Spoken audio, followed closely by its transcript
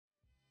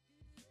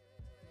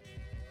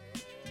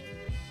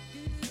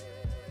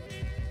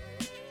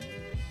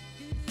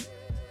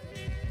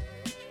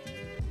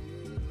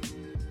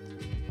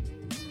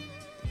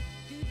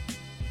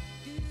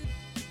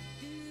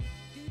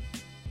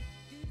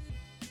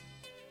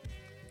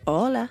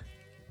Hola.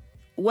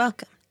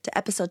 Welcome to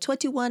episode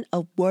 21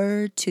 of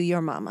Word to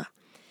Your Mama.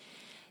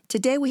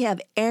 Today we have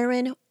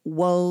Aaron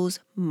Woes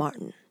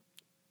Martin.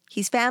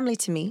 He's family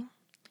to me,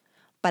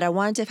 but I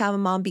wanted to have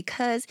him on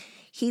because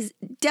he's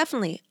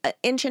definitely an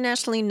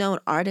internationally known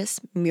artist,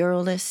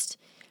 muralist,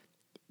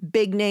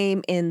 big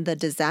name in the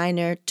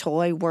designer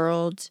toy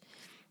world.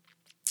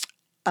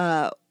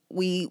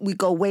 We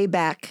go way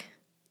back.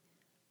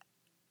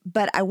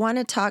 But I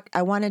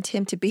wanted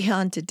him to be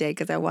on today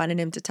because I wanted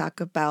him to talk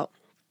about,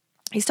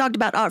 he's talked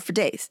about art for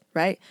days,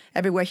 right?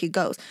 Everywhere he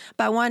goes.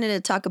 But I wanted to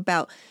talk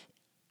about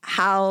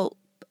how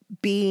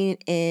being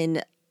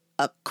in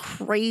a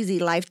crazy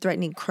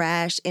life-threatening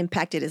crash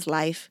impacted his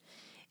life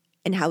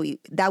and how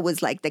that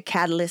was like the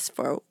catalyst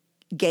for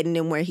getting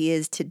him where he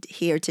is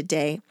here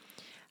today.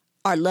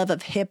 Our love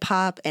of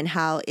hip-hop and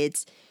how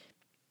it's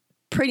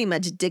pretty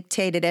much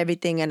dictated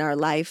everything in our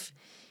life.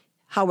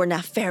 How we're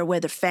not fair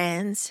weather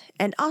fans.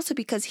 And also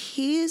because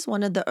he is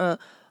one of the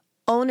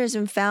owners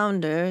and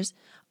founders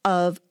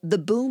of the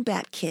Boom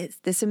Bap Kids,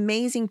 this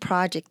amazing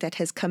project that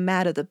has come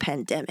out of the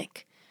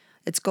pandemic.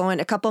 It's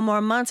going a couple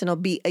more months and it'll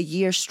be a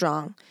year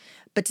strong.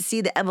 But to see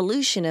the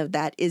evolution of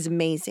that is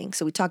amazing.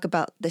 So we talk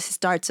about the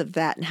starts of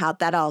that and how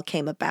that all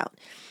came about.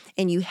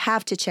 And you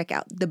have to check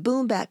out the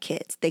Boom Bap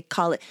Kids. They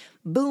call it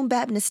Boom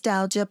Bap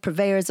Nostalgia,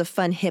 purveyors of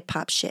fun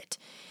hip-hop shit.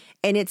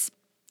 And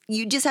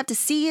you just have to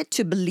see it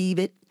to believe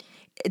it.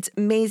 It's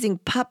amazing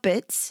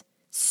puppets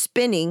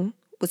spinning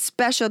with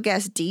special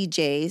guest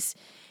DJs.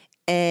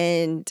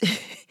 And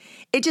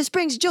it just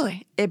brings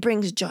joy. It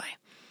brings joy.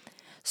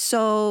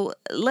 So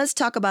let's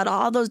talk about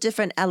all those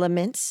different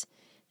elements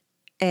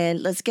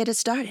and let's get it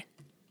started.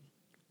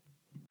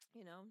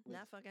 You know,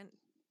 not fucking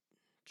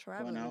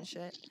traveling and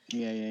shit.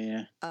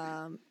 Yeah.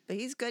 But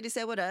he's good. He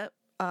said, what up?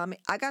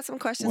 I got some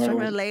questions from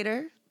him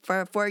later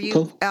for you.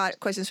 Cool.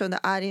 Questions from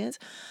the audience.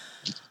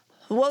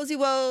 Woesy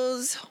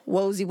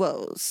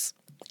woes.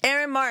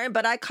 Aaron Martin,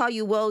 but I call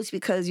you Woes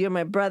because you're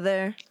my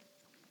brother.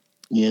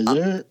 Yes,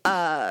 sir.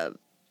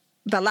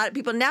 But a lot of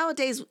people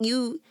nowadays,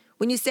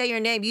 when you say your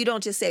name, you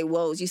don't just say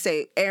Woes. You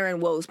say Aaron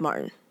Woes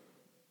Martin.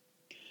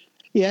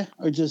 Yeah,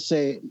 or just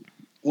say,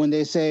 when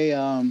they say,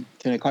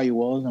 can I call you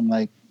Woes? I'm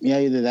like, yeah,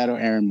 either that or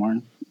Aaron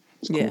Martin.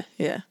 It's cool.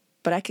 Yeah.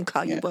 But I can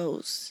call you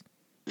Woes.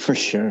 For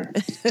sure.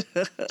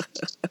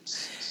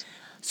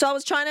 So I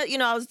was trying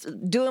to, I was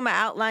doing my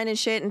outline and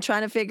shit and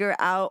trying to figure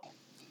out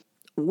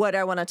what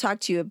I want to talk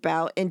to you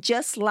about. And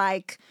just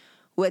like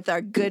with our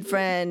good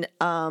friend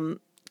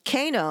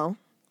Kano,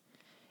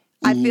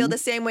 I feel the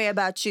same way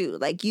about you.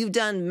 Like you've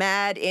done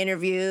mad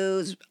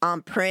interviews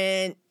on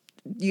print,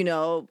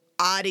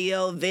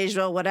 audio,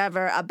 visual,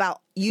 whatever, about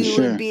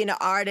you and being an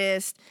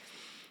artist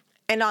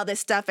and all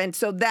this stuff. And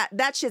so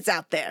that shit's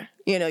out there.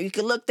 You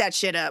can look that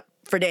shit up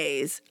for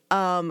days.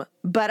 But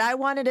I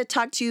wanted to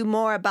talk to you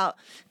more about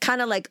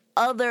kind of like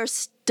other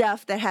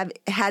stuff that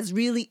has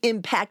really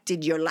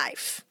impacted your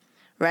life,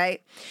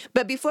 right?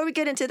 But before we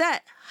get into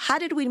that, how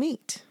did we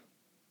meet?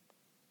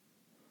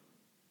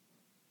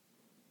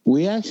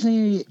 We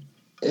actually,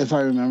 if I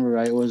remember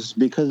right, it was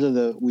because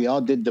of we all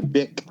did the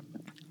Bic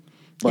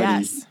Buddy.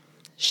 Yes.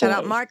 Shout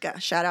out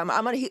Marka. Shout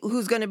out.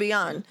 Who's going to be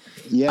on?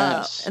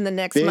 Yes. In the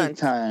next big month.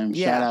 Time.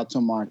 Yeah. Shout out to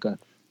Marka.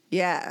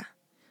 Yeah.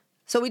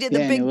 So we did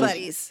the Big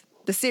Buddies,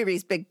 the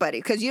series Big Buddy,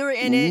 because you were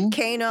in it,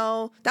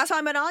 Kano. That's how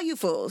I met all you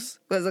fools,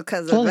 was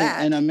because of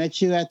that. And I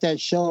met you at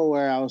that show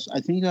where I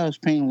think I was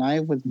playing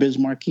live with Biz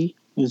Markie.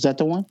 Was that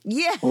the one?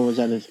 Yeah. Or was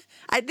that it?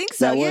 I think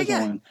so. That was the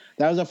one.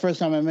 That was the first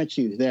time I met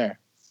you there.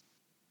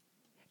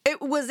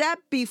 Was that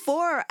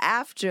before or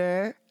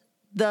after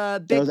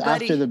the Big Buddy? It was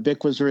after the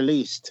Bic was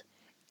released.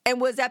 And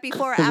was that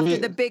before or after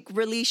the big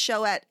release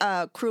show at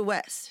Crew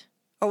West?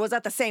 Or was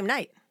that the same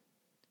night?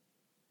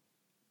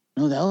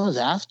 No, that was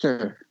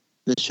after.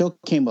 The show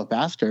came up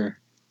after.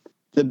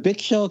 The Bic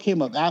show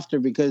came up after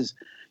because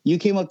you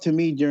came up to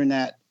me during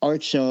that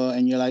art show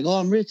and you're like, oh,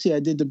 I'm Ritzy. I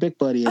did the Bic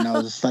Buddy. And I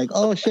was just like,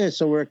 oh, shit.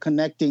 So we're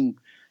connecting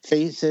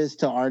faces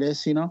to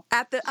artists,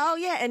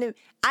 And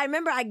I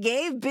remember I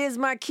gave Biz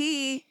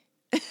Markie...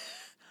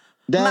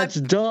 That's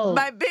dope.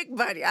 My Big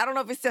Buddy. I don't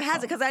know if he still has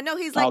it because I know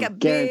he's like a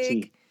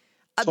big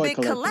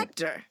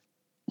collector.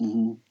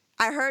 Mm-hmm.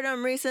 I heard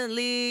him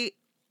recently.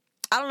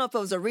 I don't know if it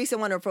was a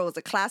recent one or if it was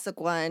a classic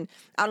one.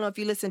 I don't know if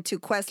you listened to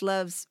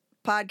Questlove's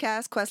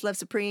podcast, Questlove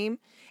Supreme.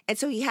 And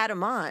so he had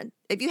him on.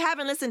 If you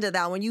haven't listened to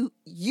that one,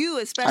 you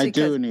especially... I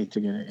do need to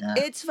get it,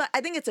 yeah.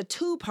 I think it's a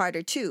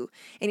two-parter, too.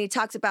 And he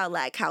talks about,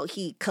 like, how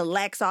he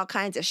collects all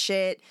kinds of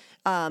shit,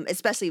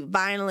 especially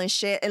vinyl and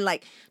shit. And,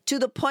 like, to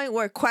the point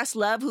where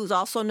Questlove, who's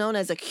also known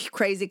as a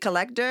crazy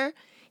collector,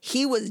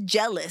 he was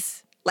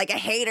jealous, like a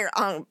hater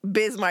on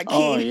Biz Markie.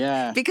 Oh,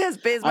 yeah. Because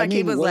Biz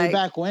Markie was way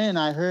back when,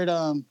 I heard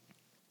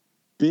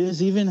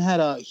Biz even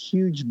had a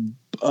huge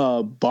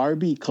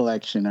Barbie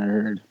collection, I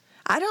heard.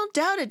 I don't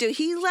doubt it, dude.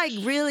 He's like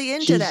really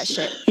into that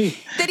shit.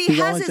 That he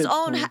has his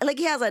own, like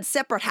he has a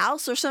separate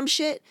house or some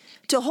shit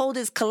to hold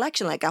his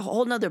collection, like a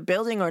whole nother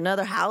building or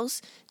another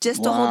house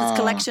just to hold his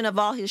collection of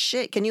all his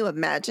shit. Can you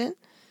imagine?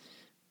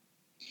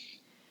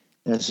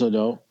 That's so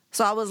dope.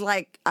 So I was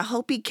like, I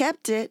hope he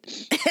kept it.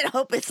 And I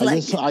hope it's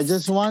I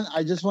just want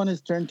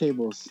his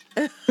turntables.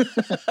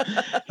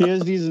 He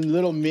has these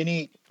little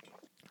mini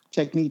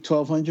Technique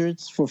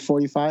 1200s for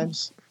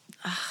 45s.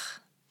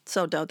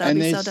 So dope. That'd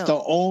be so dope. And it's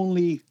the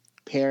only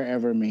pair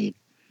ever made.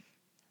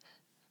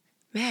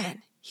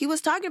 Man, he was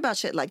talking about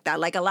shit like that.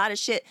 Like a lot of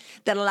shit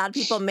that a lot of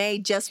people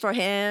made just for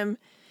him.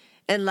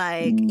 And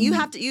like,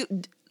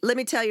 let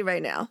me tell you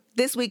right now,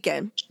 this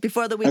weekend,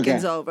 before the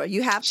weekend's over,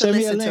 you have to Send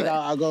listen me a link. to it.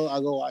 I'll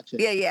go watch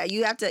it. Yeah.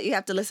 You have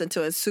to listen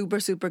to it. It's super,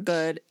 super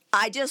good.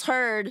 I just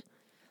heard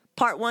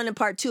part 1 and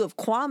part 2 of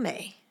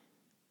Kwame.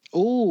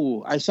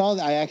 Ooh, I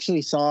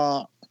actually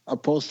saw a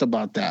post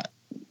about that.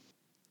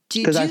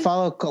 Because I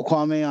follow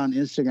Kwame on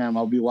Instagram.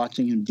 I'll be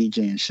watching him DJ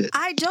and shit.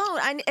 I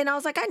don't. And I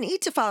was like, I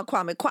need to follow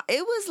Kwame.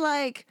 It was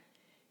like,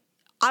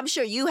 I'm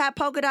sure you have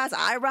polka dots.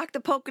 I rock the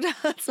polka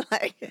dots.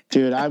 Like,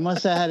 dude, I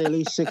must have had at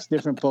least 6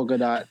 different polka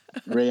dot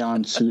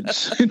rayon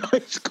suits in high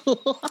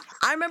school.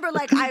 I remember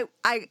like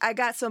I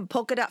got some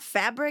polka dot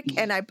fabric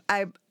and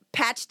I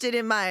patched it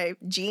in my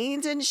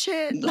jeans and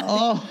shit. Like,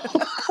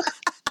 oh.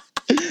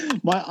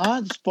 My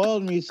aunt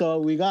spoiled me, so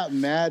we got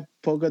mad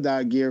polka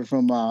dot gear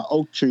from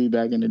Oak Tree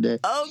back in the day.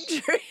 Oak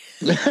Tree.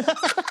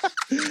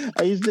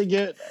 I used to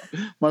get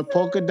my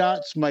polka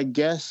dots, my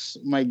Guess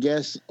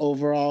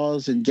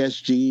overalls and Guess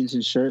jeans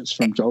and shirts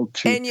from Oak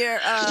Tree. And your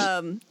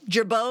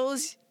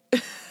Jabos.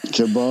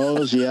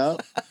 Jabos,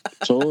 yep,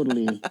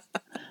 totally.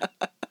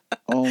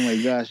 Oh my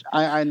gosh,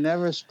 I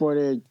never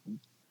sported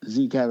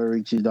Z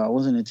Cavariccis though. I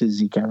wasn't into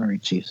Z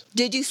Cavariccis.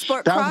 Did you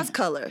sport cross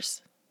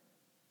colors?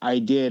 I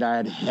did. I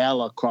had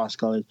hella cross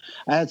colors.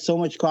 I had so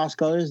much cross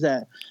colors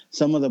that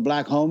some of the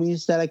black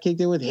homies that I kicked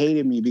it with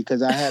hated me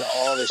because I had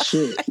all the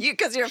shit.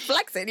 Because you're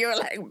flexing. You were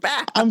like,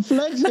 bah. I'm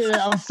flexing.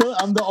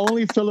 I'm the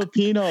only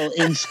Filipino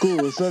in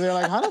school. So they're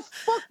like, how the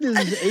fuck does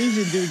this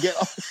Asian dude get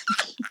all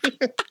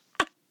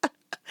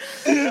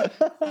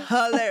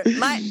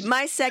hilarious.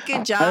 My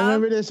second job. I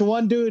remember this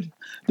one dude,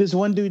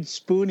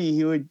 Spoonie,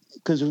 he would,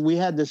 because we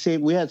had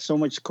so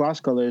much cross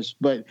colors,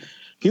 but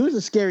he was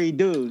a scary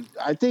dude.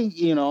 I think,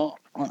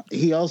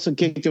 he also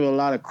kicked it with a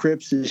lot of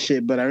Crips and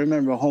shit, but I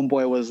remember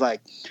homeboy was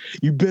like,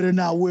 you better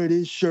not wear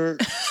this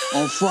shirt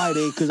on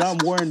Friday because I'm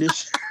wearing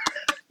this shirt.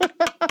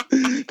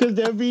 Because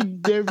there'd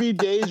be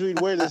days we'd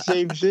wear the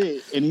same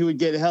shit, and he would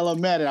get hella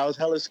mad, and I was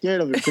hella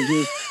scared of him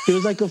because he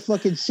was like a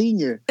fucking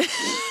senior.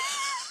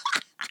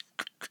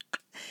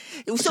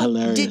 So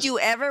hilarious. Did you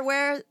ever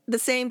wear the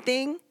same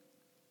thing?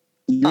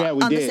 Yeah,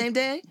 we on did. The same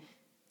day?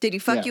 Did he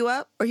fuck you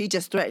up, or he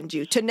just threatened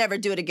you to never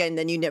do it again?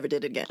 Then you never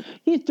did it again.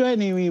 He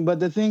threatened me,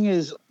 but the thing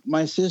is,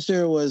 my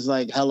sister was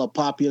like hella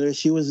popular.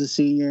 She was a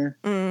senior,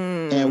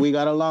 and we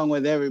got along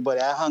with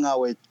everybody. I hung out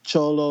with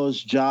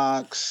cholos,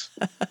 jocks.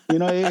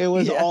 It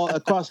was all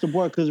across the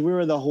board because we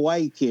were the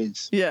Hawaii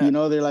kids. Yeah,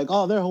 they're like,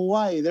 oh, they're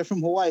Hawaii. They're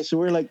from Hawaii, so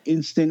we're like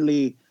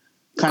instantly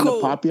kind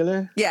of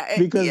popular. Yeah,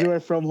 because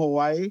we're from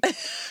Hawaii.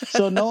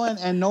 So no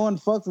one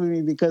fucked with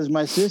me because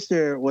my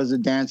sister was a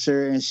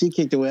dancer and she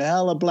kicked it with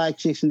hella black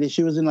chicks, and then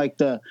she was in like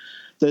the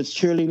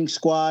cheerleading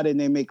squad, and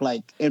they make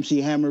like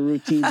MC Hammer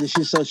routines and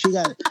shit. So she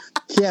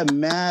had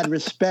mad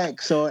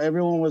respect. So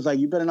everyone was like,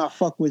 you better not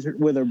fuck with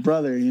her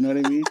brother. You know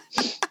what I mean?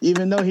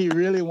 Even though he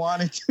really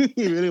wanted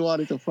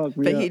to fuck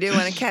me but up. He didn't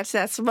want to catch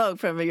that smoke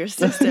from your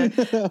sister.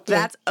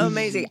 That's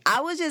amazing.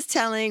 I was just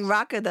telling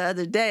Raka the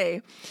other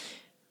day.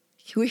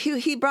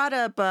 He brought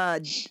up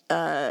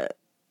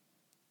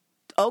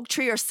Oak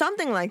Tree or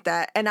something like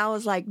that, and I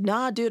was like,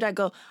 nah, dude.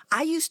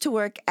 I used to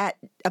work at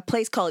a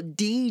place called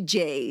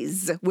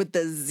DJs with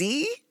the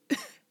Z.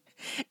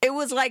 It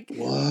was like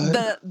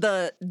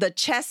the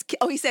chess.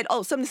 Oh, he said,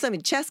 oh,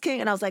 something Chess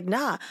King, and I was like,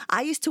 nah.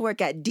 I used to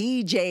work at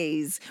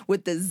DJs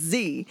with the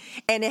Z,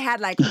 and it had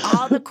like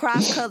all the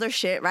cross color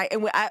shit, right?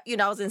 And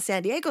I was in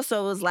San Diego,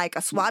 so it was like a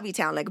swabby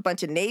town, like a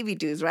bunch of Navy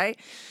dudes, right?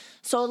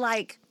 So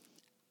like.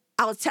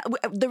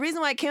 The reason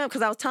why I came up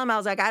because I was telling him, I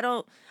was like, I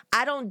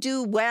don't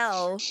do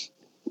well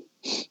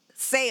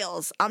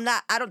sales.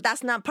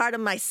 That's not part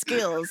of my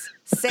skills,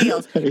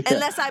 sales,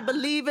 unless I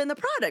believe in the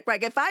product,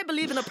 right? If I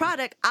believe in the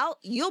product,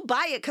 you'll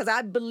buy it because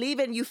I believe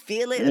in you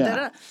feel it.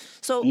 Yeah.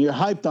 So you're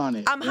hyped on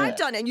it. I'm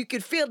hyped on it, and you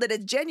could feel that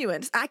it's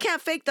genuine. I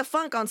can't fake the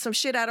funk on some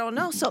shit I don't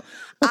know. So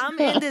I'm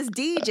in this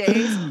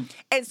DJs,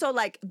 and so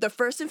like the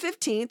 1st and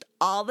 15th,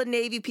 all the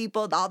Navy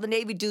people, all the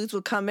Navy dudes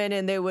would come in,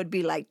 and they would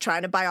be like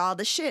trying to buy all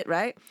the shit,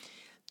 right?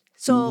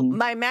 So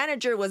my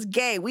manager was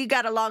gay. We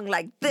got along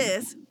like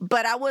this,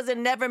 but I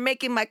wasn't never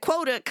making my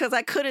quota because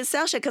I couldn't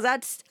sell shit because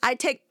I'd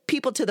take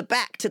people to the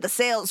back, to the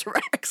sales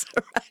racks,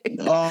 right?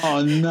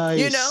 Oh,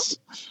 nice.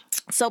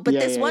 So, but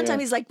this one time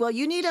he's like, well,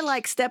 you need to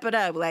like step it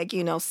up, like,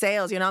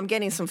 sales, I'm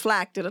getting some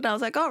flack. And I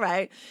was like, all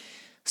right.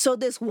 So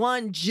this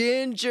one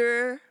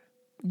ginger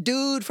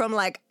dude from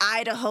like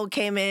Idaho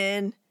came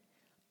in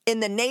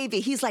the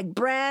Navy. He's like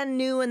brand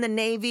new in the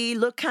Navy,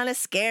 looked kind of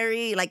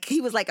scary. Like he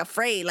was like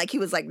afraid, like he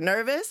was like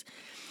nervous.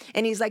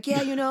 And he's like,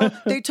 yeah,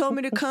 they told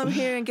me to come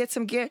here and get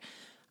some gear.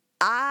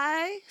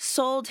 I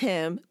sold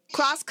him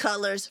cross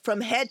colors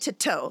from head to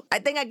toe. I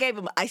think I gave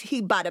him, he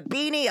bought a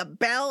beanie, a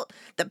belt,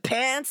 the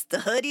pants, the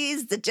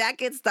hoodies, the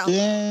jackets.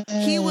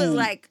 He was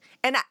like,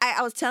 and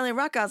I was telling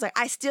Rock, I was like,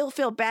 I still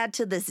feel bad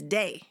to this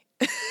day.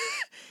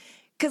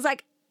 Because,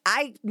 like,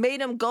 I made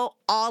him go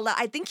all out.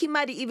 I think he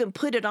might have even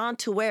put it on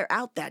to wear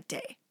out that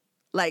day.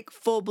 Like,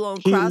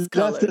 full-blown cross colors. He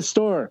left the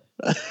store.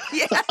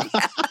 Yeah.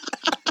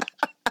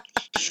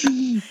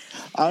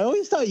 I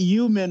always thought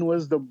Human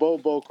was the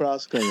Bobo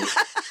cross color.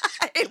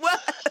 It was.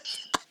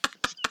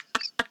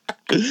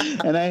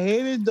 And I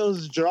hated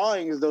those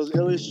drawings, those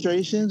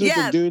illustrations with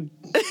the dude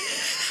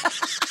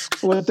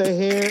with the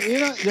hair. You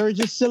know, they were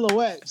just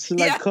silhouettes,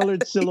 like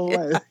colored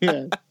silhouettes.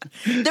 Yeah.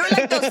 They were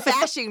like those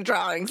fashion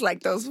drawings,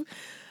 like those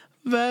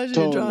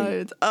fashion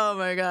drawings. Oh,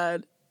 my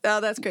God. Oh,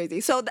 that's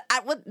crazy. So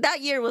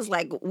that year was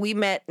like, we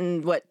met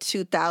in,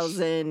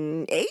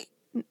 2008?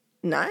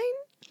 9?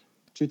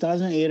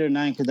 2008 or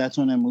 9, because that's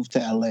when I moved to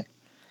LA.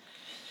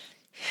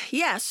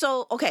 Yeah,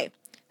 so, okay.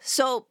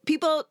 So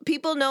people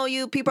know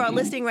you. People are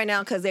listening right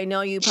now because they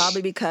know you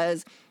probably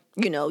because,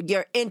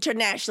 you're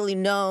internationally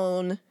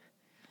known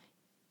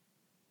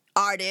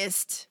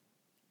artist,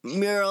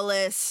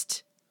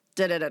 muralist,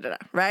 da-da-da-da,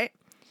 right?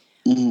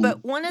 Mm-hmm.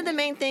 But one of the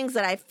main things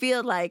that I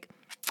feel like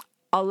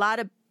a lot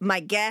of my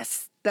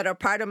guests that are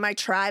part of my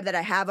tribe that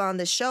I have on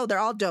the show, they're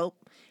all dope.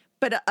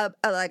 But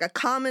like a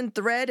common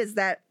thread is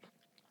that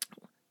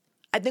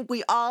I think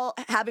we all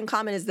have in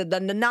common is the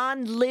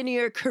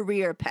non-linear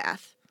career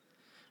path,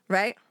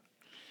 right?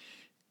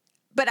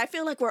 But I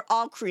feel like we're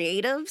all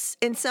creatives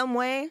in some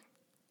way.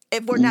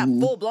 If we're not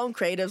full-blown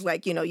creatives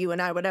like, you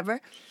and I,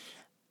 whatever.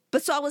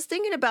 But so I was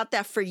thinking about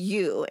that for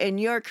you and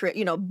your career,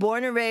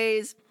 born and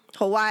raised,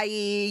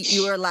 Hawaii,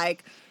 you were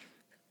like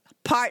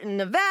part in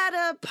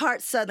Nevada,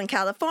 part Southern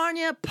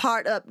California,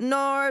 part up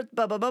north,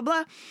 blah, blah, blah,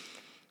 blah.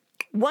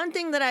 One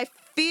thing that I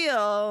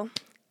feel,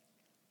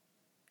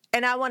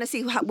 and I want to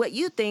see what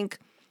you think,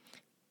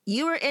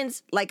 you were in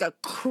like a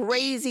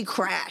crazy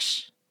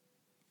crash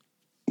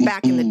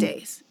back in the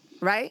days,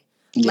 right?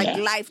 Yeah. Like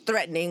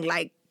life-threatening,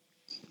 like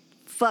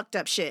fucked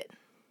up shit.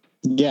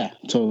 Yeah,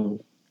 so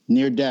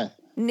near death.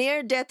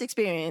 Near-death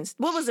experience.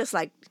 What was this,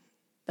 like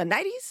the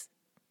 90s?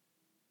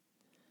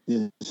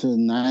 Yeah, so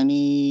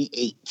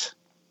 98.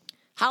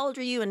 How old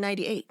were you in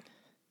 98?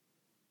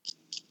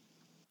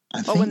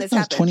 I think when this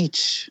happened?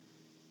 22.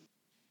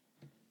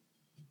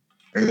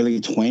 Early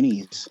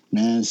 20s,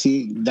 man.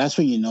 See, that's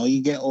when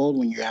you get old,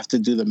 when you have to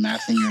do the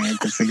math in your head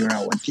to figure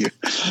out what you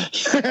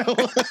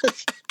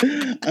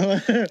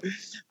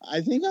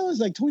I think I was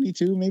like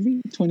 22,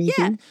 maybe 22.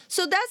 Yeah,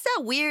 so that's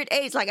that weird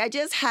age. Like I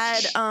just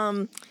had,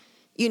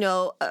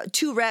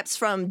 2 reps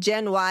from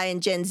Gen Y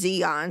and Gen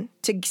Z on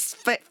to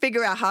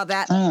figure out how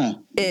that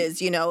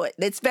is,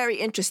 It's very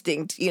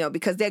interesting,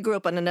 because they grew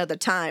up on another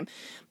time.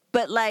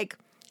 But like,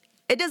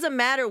 it doesn't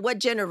matter what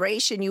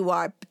generation you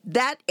are,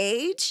 that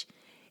age,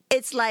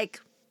 it's like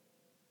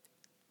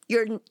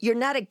you're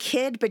not a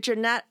kid, but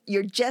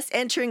you're just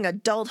entering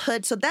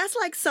adulthood. So that's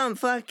like some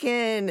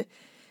fucking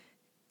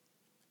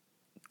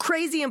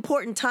crazy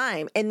important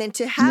time. And then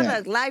to have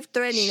a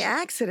life-threatening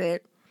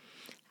accident,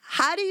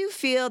 how do you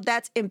feel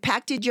that's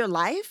impacted your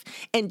life?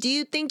 And do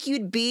you think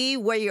you'd be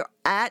where you're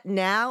at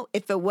now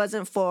if it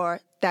wasn't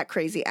for that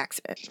crazy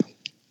accident?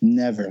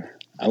 Never.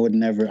 I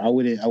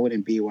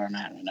wouldn't be where I'm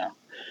at right now.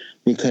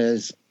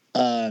 Because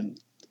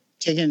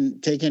taking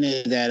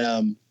it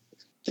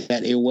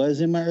that it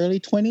was in my early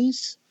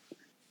 20s,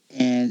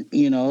 and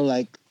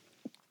like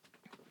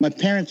my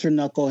parents were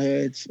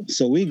knuckleheads,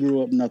 so we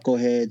grew up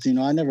knuckleheads.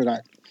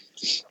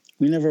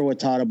 We never were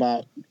taught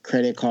about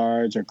credit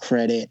cards or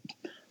credit,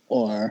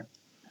 or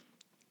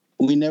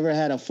we never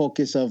had a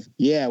focus of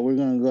we're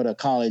going to go to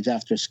college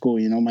after school.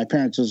 My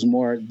parents was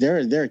more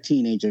they're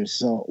teenagers,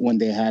 so when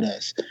they had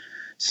us,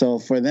 so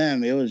for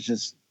them it was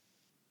just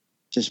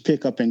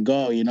pick up and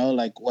go.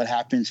 Like what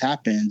happens.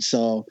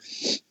 So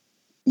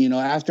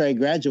after I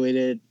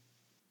graduated,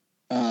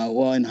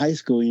 in high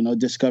school,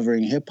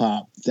 discovering hip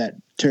hop, that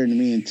turned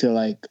me into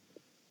like,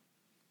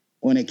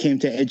 when it came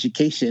to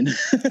education,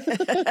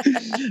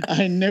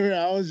 I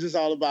was just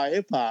all about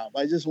hip hop.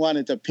 I just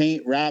wanted to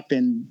paint, rap,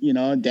 and,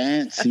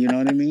 dance, you know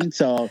what I mean?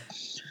 So,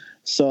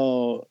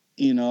 So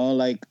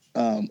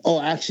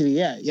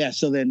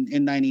then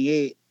in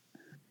 98,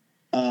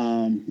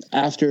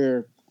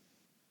 after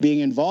being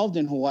involved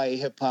in Hawaii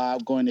hip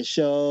hop, going to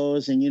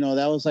shows, and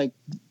that was like,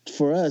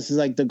 for us, it's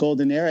like the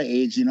golden era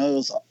age. It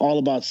was all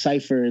about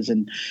ciphers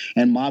and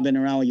mobbing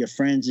around with your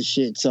friends and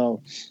shit.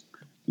 So,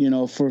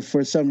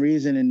 for some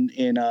reason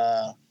in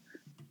the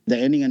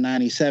ending of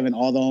 97,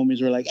 all the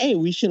homies were like, "Hey,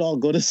 we should all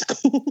go to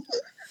school."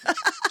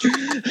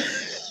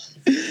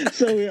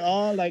 So we're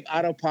all like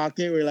out of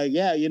pocket. We're like,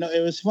 yeah,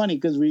 it was funny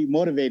because we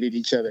motivated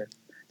each other.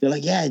 They're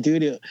like, yeah,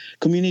 dude,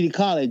 community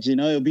college,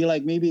 it'll be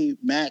like maybe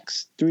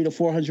max $300 to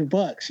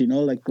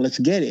 $400, like, let's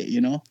get it,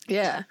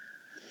 Yeah.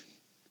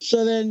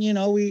 So then,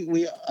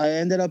 I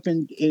ended up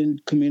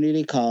in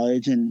community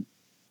college, and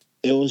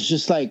it was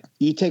just like,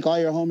 you take all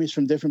your homies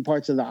from different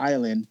parts of the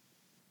island,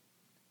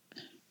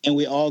 and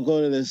we all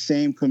go to the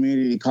same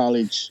community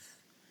college.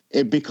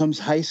 It becomes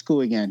high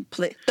school again.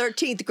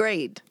 13th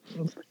grade.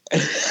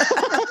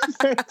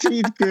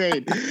 13th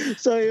grade.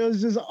 So it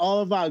was just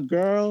all about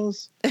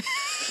girls,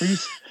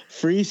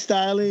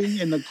 freestyling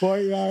in the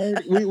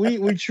courtyard.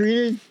 We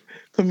treated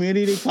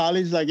community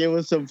college like it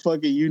was some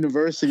fucking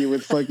university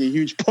with fucking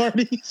huge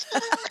parties.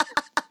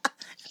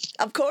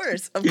 Of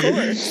course.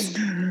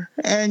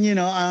 And, you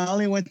know, I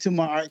only went to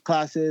my art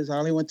classes. I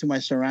only went to my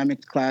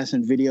ceramics class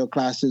and video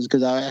classes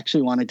because I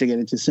actually wanted to get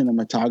into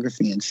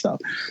cinematography and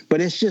stuff.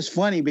 But it's just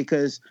funny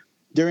because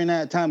during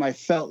that time, I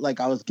felt like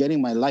I was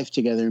getting my life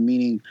together,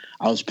 meaning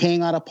I was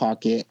paying out of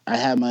pocket. I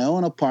had my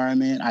own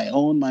apartment. I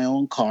owned my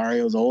own car.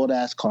 It was an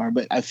old-ass car,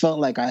 but I felt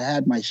like I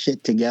had my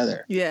shit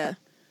together. Yeah.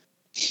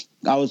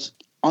 I was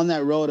on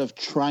that road of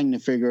trying to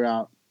figure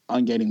out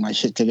on getting my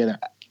shit together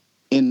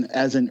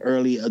as an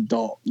early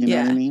adult. You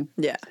know what I mean?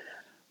 Yeah.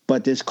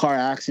 But this car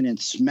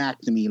accident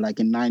smacked me like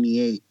in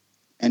 98.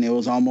 And it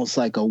was almost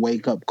like a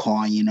wake-up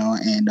call, you know?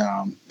 And,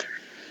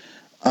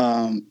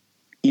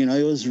 you know,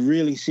 it was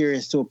really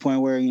serious to a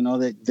point where, you know,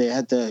 that they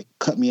had to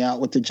cut me out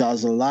with the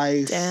jaws of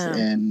life.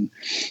 Damn.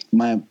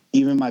 And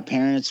even my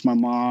parents, my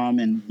mom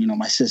and, you know,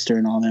 my sister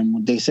and all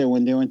them, they said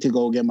when they went to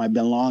go get my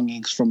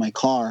belongings from my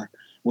car,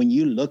 when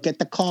you look at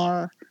the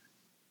car,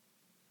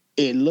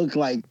 it looked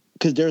like,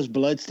 because there's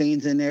blood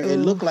stains in there, It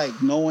looked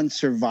like no one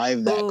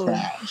survived that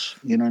crash.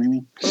 You know what I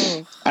mean?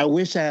 I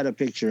wish I had a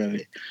picture of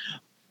it.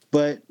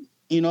 But,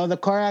 you know, the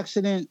car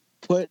accident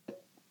put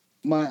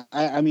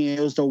I mean, it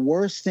was the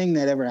worst thing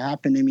that ever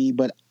happened to me,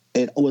 but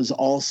it was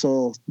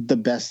also the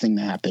best thing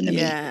that happened to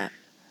me.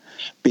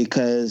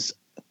 Because,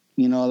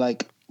 you know,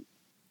 like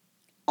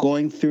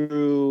going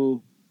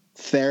through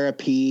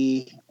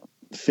therapy,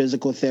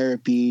 physical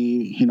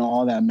therapy, you know,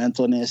 all that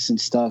mentalness and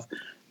stuff,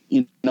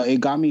 you know, it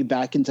got me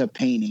back into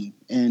painting.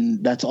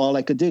 And that's all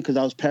I could do because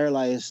I was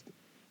paralyzed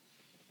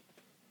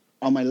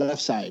on my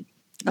left side.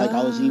 Like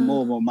I was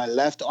immobile. My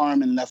left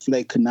arm and left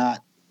leg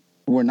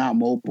were not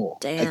mobile.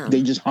 Damn.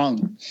 They just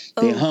hung.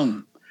 They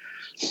hung.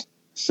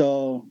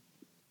 So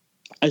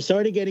I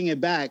started getting it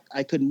back.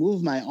 I could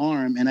move my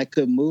arm and I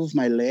could move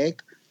my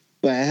leg,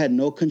 but I had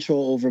no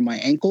control over my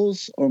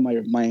ankles or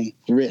my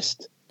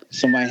wrist.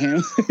 So my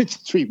hand,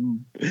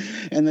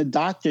 and the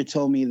doctor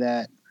told me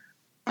that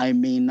I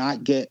may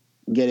not get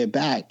it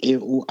back.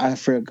 I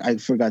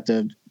forgot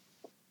the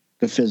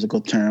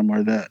physical term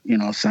or the, you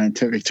know,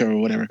 scientific term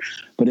or whatever,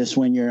 but it's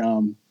when your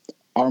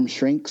arm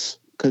shrinks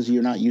because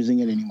you're not using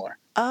it anymore.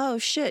 Oh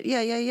shit!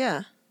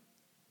 Yeah.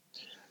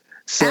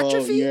 So,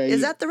 atrophy?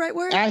 Is that the right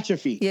word?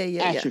 Atrophy.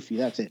 Yeah. Atrophy.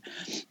 That's it.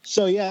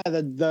 So yeah,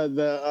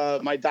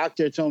 my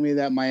doctor told me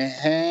that my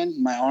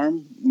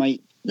arm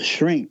might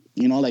shrink.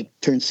 You know, like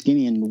turn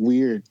skinny and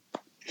weird.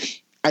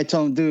 I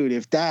told him, dude,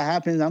 if that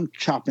happens, I'm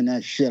chopping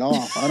that shit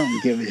off. I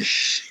don't give a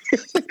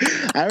shit.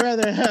 I'd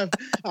rather have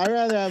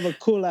a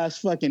cool ass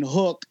fucking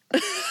hook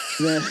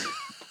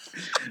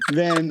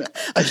than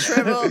a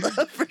shriveled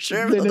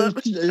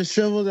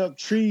up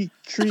tree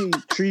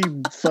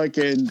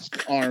fucking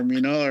arm,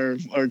 you know,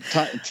 or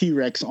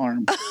T-Rex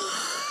arm.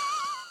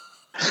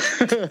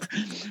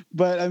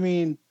 But I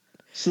mean,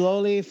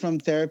 slowly from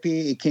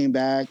therapy, it came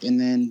back, and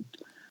then,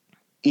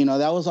 you know,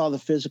 that was all the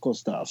physical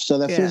stuff. So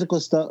the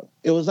physical stuff,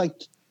 it was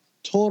like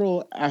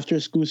total after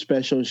school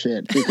special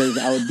shit because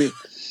I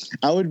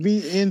would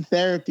be in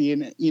therapy,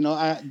 and you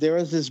know, there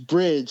was this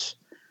bridge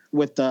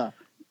with the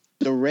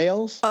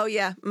rails. Oh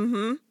yeah.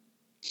 Mm-hmm.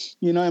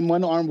 You know, and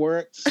one arm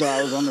worked, so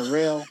I was on the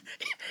rail.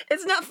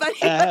 It's not funny,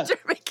 but you're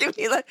making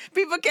me like,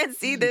 people can't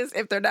see this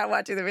if they're not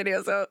watching the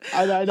video. So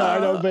I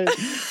know, but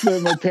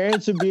my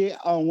parents would be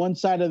on one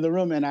side of the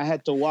room, and I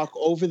had to walk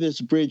over this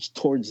bridge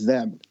towards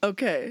them.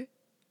 Okay.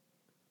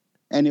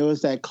 And it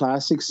was that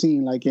classic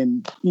scene, like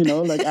in, you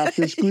know, like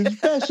after school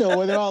special,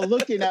 where they're all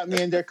looking at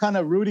me and they're kind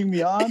of rooting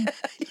me on.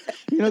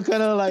 You know,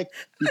 kind of like,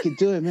 you can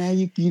do it, man.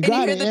 You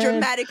got it. And you hear the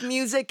dramatic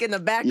music in the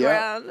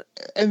background. Yep.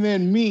 And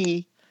then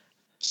me,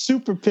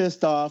 super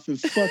pissed off and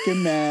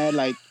fucking mad,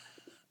 like,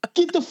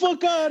 get the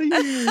fuck out of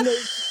here. Like,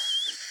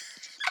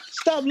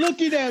 stop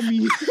looking at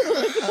me.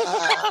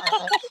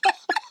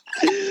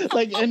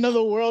 Like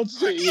another world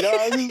shit, you know?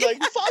 I was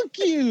like, fuck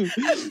you.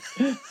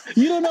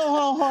 You don't know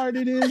how hard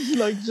it is.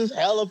 Like, just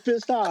hella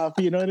pissed off,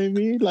 you know what I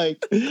mean?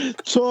 Like,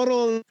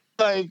 total,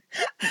 like,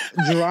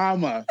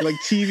 drama, like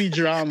TV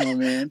drama,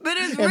 man. But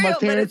it's and real. My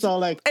parents all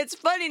like, it's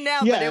funny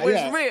now, but it was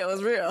real. It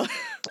was real.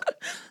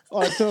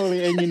 Oh,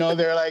 totally. And, you know,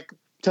 they're like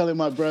telling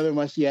my brother,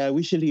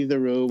 we should leave the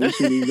room. We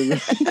should leave the room.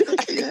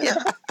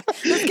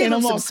 And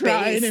I'm all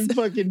crying and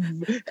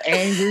fucking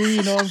angry,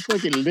 you know? I'm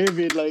fucking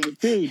livid, like,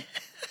 dude.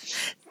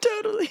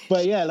 Totally.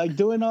 But yeah, like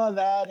doing all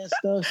that and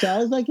stuff. So I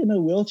was like in a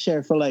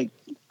wheelchair for like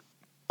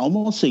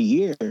almost a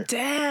year.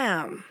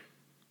 Damn.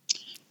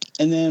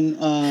 And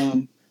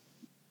then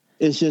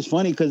it's just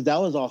funny because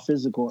that was all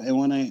physical. And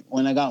when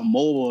I got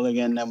mobile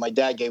again, then my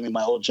dad gave me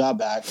my old job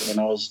back, and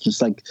I was just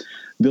like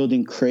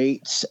building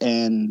crates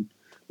and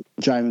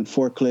driving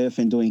forklift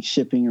and doing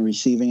shipping and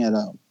receiving at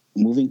a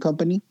moving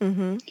company.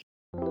 Mm-hmm.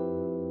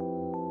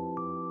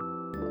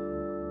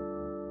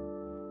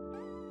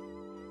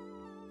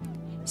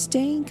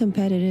 Staying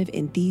competitive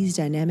in these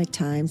dynamic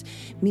times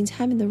means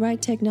having the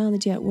right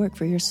technology at work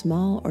for your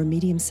small or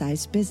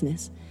medium-sized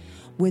business.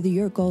 Whether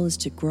your goal is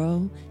to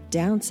grow,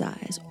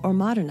 downsize, or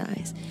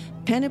modernize,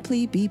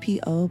 Panoply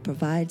BPO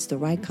provides the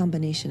right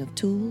combination of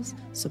tools,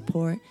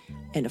 support,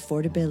 and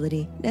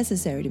affordability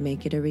necessary to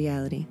make it a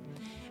reality.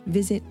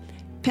 Visit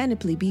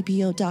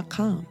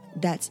panoplybpo.com.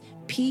 That's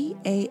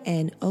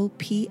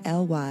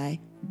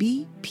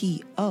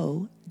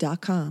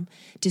PANOPLYBPO.com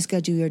to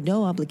schedule your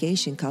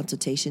no-obligation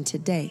consultation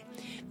today.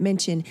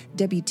 Mention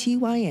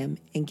WTYM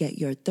and get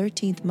your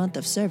 13th month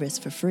of service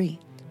for free.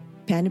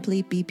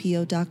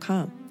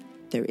 PanoplyBPO.com.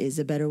 There is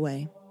a better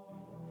way.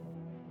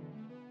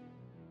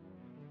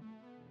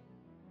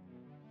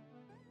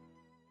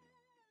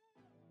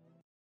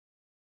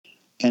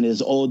 And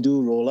this old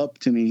dude rolled up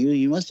to me.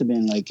 He must have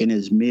been like in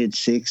his mid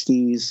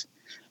 60s.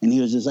 And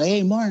he was just like,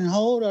 "Hey, Martin, how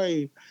old are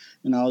you?"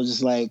 And I was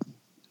just like,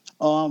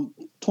 "I'm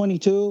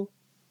 22.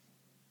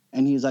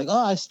 And he's like,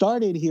 "Oh, I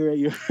started here at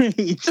your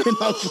age." And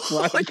I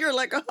was like, You're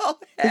like, oh,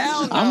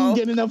 hell no. I'm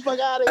getting the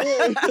fuck out of here.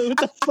 What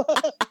the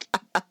fuck?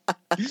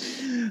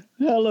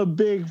 Hella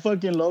big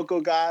fucking local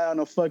guy on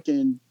a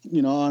fucking,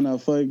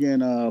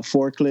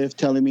 forklift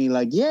telling me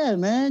like, "Yeah,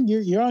 man,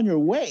 you're on your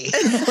way."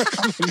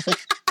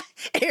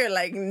 You're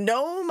like,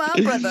 no, my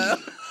brother.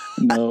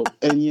 No.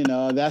 And,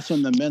 that's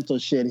when the mental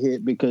shit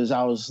hit because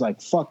I was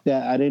like, fuck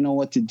that. I didn't know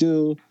what to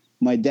do.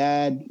 My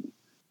dad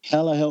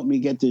hella helped me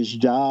get this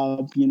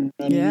job. You know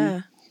what I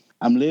mean?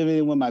 I'm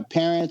living with my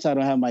parents. I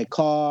don't have my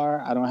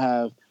car. I don't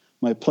have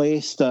my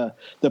place. The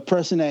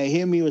person that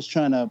hit me was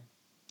trying to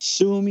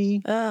sue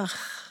me. Ugh.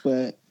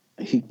 But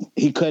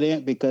he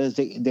couldn't because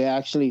they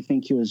actually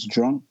think he was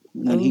drunk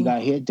when he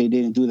got hit. They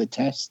didn't do the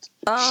test.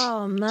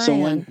 Oh,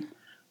 man.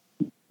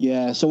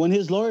 So when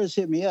his lawyers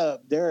hit me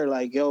up, they're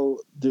like, "Yo,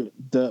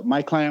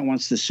 my client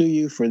wants to sue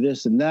you for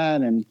this and that."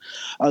 And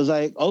I was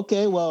like,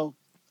 "Okay, well,"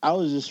 I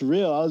was just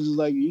real. I was just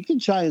like, "You can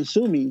try and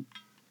sue me,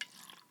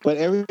 but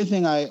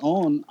everything I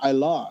own, I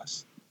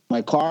lost.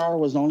 My car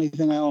was the only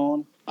thing I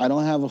own. I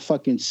don't have a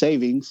fucking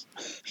savings.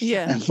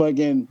 Yeah. And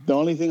fucking the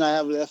only thing I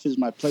have left is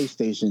my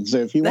PlayStation. So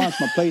if he wants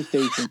my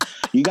PlayStation,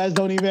 you guys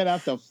don't even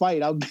have to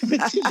fight. I'll give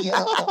it to you."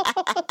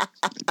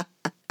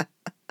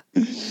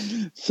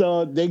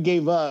 So they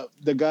gave up.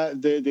 The guy,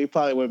 they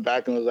probably went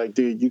back and was like,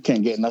 "Dude, you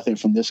can't get nothing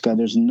from this guy.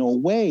 There's no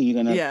way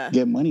you're gonna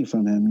get money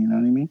from him." You know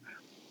what I mean?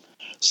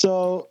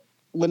 So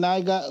when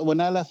I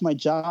left my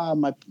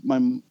job,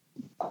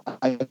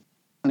 I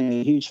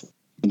a huge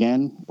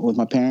again with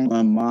my parents.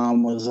 My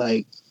mom was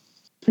like,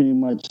 pretty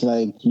much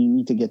like, "You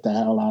need to get the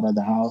hell out of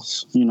the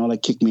house,"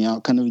 like kick me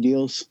out kind of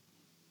deals.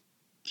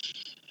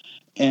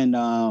 And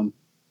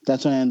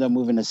that's when I ended up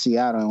moving to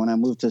Seattle. And when I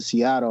moved to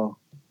Seattle,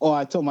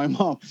 I told my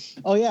mom,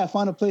 "Oh yeah, I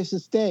found a place to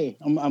stay.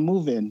 I'm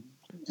moving."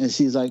 And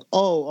she's like,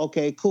 "Oh,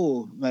 okay,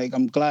 cool. Like,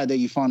 I'm glad that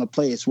you found a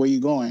place. Where you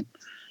going?"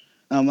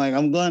 And I'm like,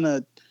 "I'm going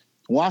to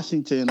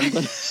Washington. I'm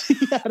going to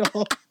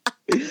Seattle."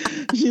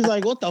 She's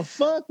like, "What the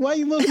fuck? Why are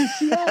you moving to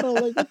Seattle?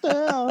 Like, what the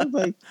hell?" I was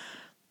like,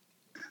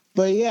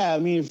 but yeah, I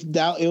mean,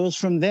 it was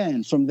from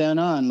then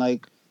on,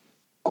 like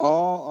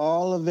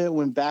all of it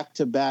went back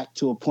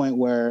to a point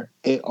where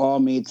it all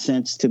made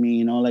sense to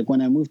me. Like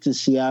when I moved to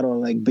Seattle,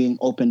 like being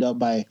opened up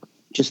by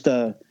just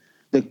the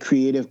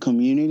creative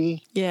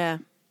community. Yeah.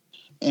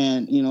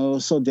 And, it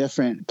was so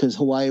different because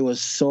Hawaii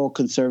was so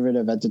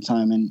conservative at the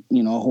time. And,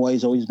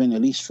 Hawaii's always been at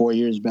least 4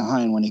 years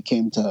behind when it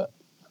came to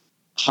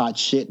hot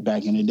shit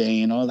back in the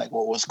day, like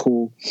what was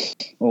cool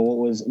or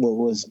what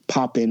was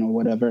popping or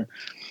whatever.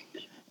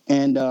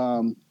 And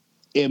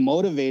it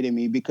motivated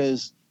me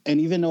because, and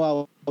even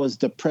though I was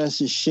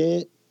depressed as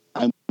shit,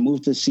 I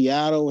moved to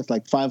Seattle with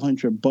like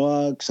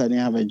 $500. I didn't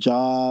have a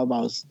job.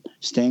 I was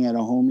staying at a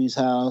homie's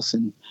house,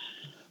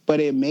 but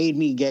it made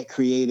me get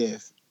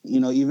creative.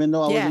 Even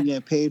though I wasn't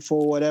getting paid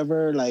for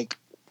whatever, like,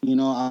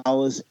 I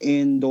was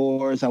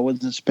indoors. I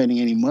wasn't spending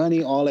any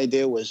money. All I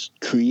did was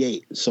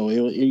create. So it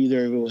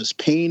was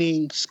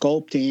painting,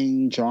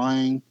 sculpting,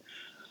 drawing.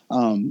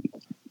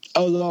 I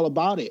was all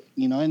about it,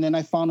 and then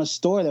I found a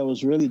store that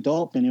was really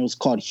dope, and it was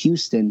called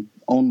Houston,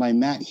 owned by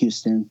Matt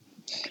Houston.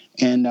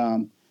 And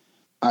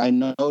I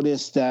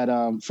noticed that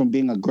from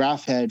being a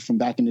graph head from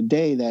back in the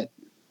day, that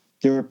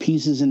there were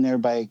pieces in there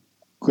by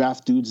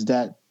graph dudes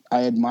that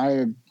I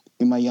admired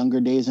in my younger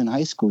days in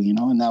high school,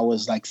 and that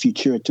was like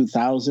Futura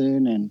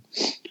 2000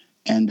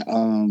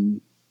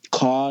 and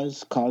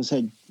Cause. Cause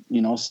had,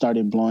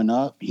 started blowing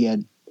up. He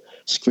had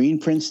screen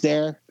prints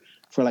there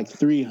for like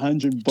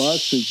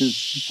 $300, which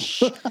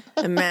is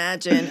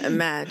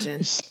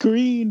imagine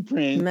screen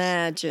prints.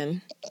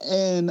 Imagine.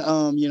 And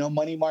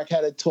Money Mark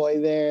had a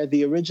toy there.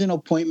 The original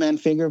Point Man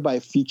figure by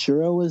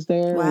Futura was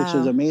there, which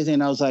was amazing.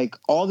 And I was like,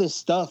 all this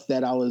stuff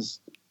that I was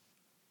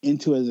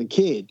into as a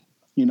kid,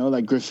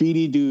 like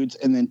graffiti dudes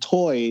and then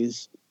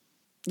toys.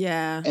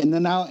 Yeah. And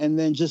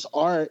then just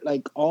art,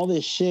 like all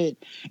this shit.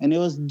 And it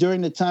was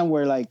during the time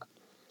where like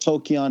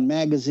Tokyon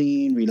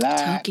Magazine,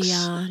 Relax.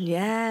 Tokyon,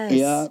 yes.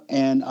 Yeah,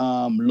 and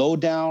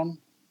Lowdown.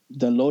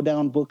 The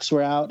Lowdown books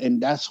were out,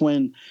 and that's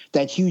when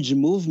that huge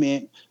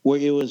movement where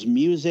it was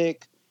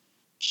music,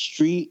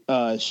 street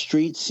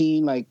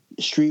scene, like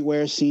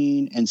streetwear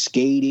scene and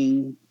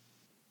skating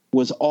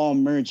was all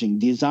merging.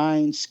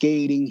 Design,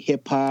 skating,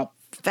 hip hop,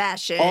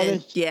 Fashion. all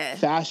this Yeah.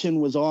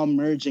 fashion was all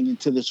merging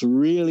into this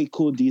really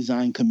cool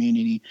design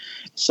community.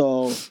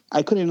 So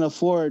I couldn't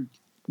afford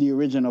the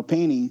original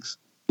paintings,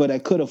 but I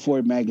could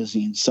afford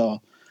magazines.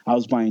 So I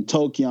was buying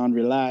Tokyon,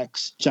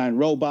 Relax, Giant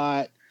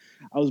Robot.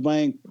 I was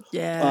buying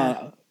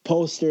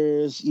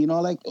posters,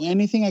 like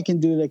anything I can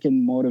do that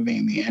can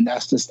motivate me. And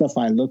that's the stuff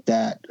I looked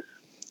at.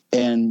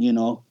 And,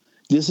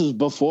 this is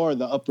before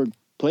the Upper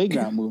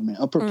Playground movement.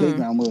 Upper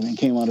Playground movement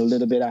came out a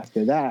little bit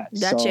after that.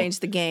 That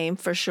changed the game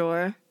for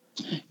sure.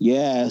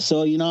 Yeah.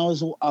 So,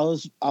 I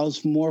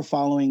was more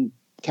following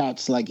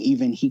cats like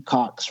even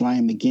Hecox,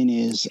 Ryan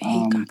McGinnis,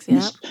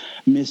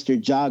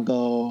 Mr.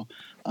 Jago,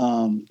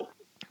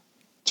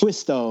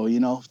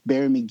 Twisto,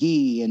 Barry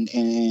McGee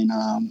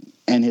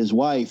and his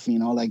wife,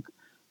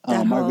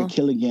 Margaret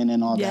Killigan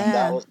and all that.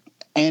 That was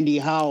Andy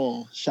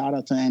Howell. Shout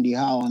out to Andy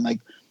Howell. And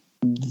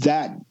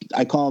that,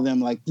 I call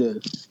them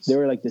they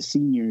were like the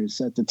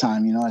seniors at the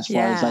time, as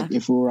far as like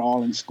if we were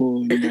all in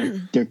school,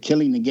 they're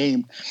killing the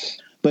game.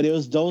 But it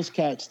was those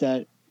cats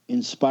that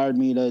inspired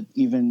me to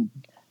even,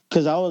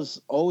 because I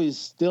was always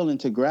still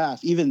into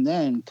graph, even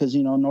then, because,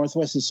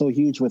 Northwest is so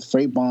huge with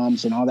freight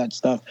bombs and all that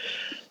stuff.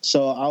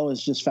 So I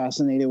was just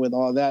fascinated with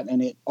all that,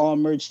 and it all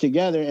merged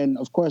together. And,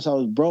 of course, I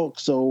was broke,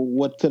 so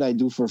what could I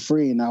do for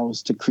free? And I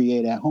was to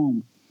create at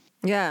home.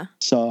 Yeah.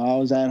 So I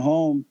was at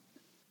home,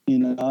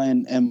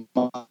 and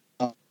my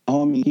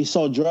homie, he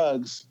sold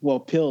drugs,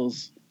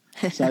 pills.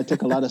 So I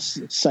took a lot of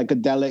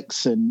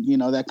psychedelics and,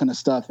 that kind of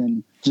stuff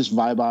and just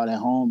vibe out at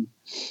home.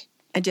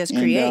 And just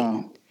create.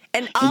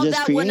 And all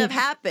that wouldn't have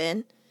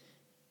happened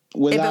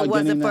if it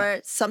wasn't for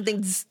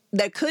something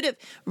that could have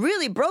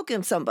really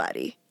broken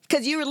somebody.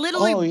 Because you were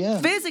literally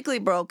physically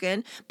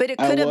broken, but it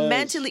could have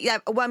mentally.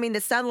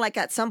 It sounded like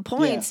at some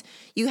points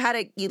you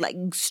had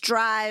to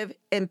strive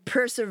and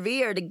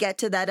persevere to get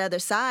to that other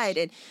side.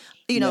 And,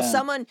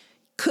 someone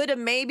could have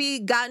maybe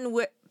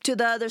gotten to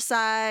the other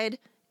side,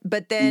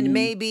 but then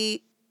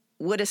maybe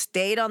would have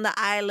stayed on the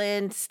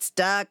island,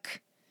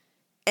 stuck.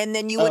 And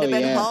then you would have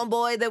been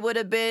homeboy that would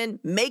have been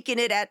making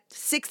it at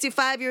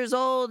 65 years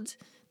old.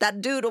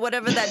 That dude or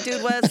whatever that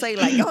dude was saying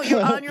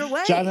you're on your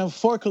way. Driving a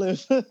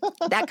forklift.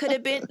 that could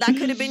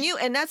have been you.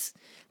 And that's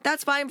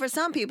fine for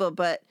some people,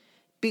 but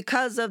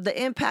because of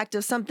the impact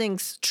of something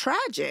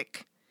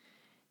tragic,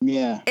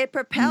 it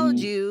propelled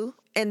you,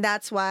 and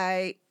that's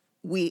why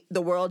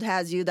the world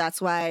has you.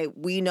 That's why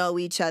we know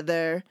each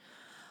other.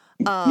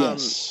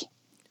 Yes.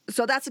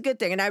 So that's a good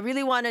thing. And I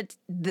really wanted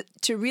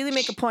to really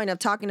make a point of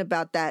talking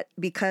about that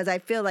because I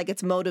feel like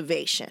it's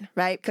motivation,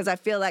 right? Because I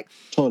feel like,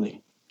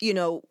 totally,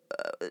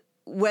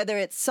 whether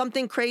it's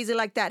something crazy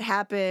like that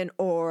happen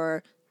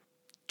or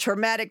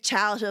traumatic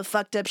childhood,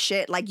 fucked up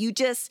shit,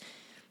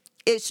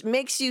 it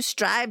makes you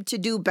strive to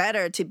do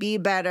better, to be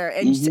better.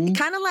 And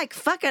kind of like,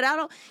 fuck it,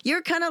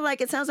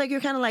 it sounds like you're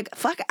kind of like,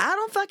 fuck, I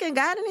don't fucking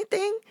got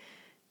anything.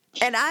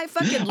 And I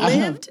fucking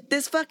lived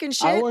this fucking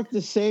shit. I work the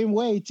same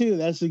way, too.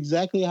 That's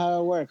exactly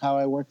how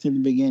I worked in the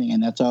beginning.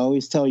 And that's what I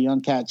always tell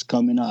young cats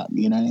coming up.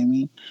 You know what I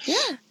mean?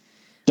 Yeah.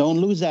 Don't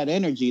lose that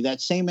energy.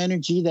 That same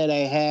energy that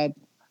I had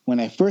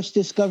when I first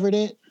discovered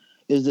it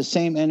is the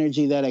same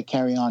energy that I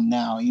carry on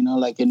now.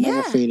 It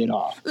never faded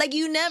off.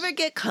 You never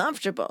get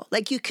comfortable.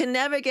 You can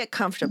never get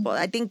comfortable.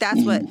 I think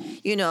that's what,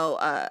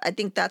 I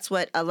think that's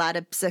what a lot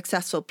of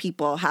successful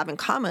people have in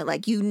common.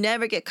 You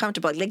never get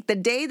comfortable. The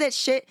day that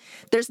shit,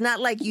 there's not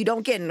you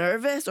don't get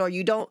nervous or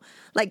you don't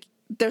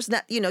there's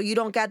not, you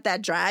don't got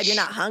that drive. You're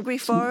not hungry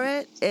for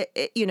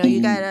it. You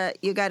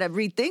gotta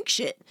rethink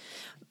shit.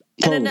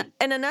 Totally.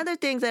 And another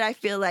thing that I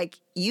feel like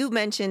you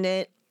mentioned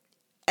it,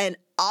 and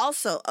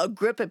also a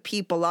group of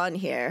people on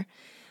here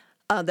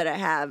that I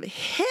have,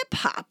 hip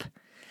hop,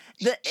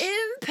 the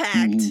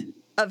impact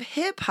of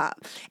hip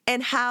hop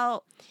and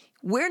how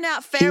we're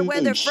not fair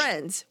weather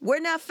friends. We're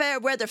not fair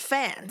weather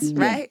fans,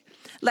 right?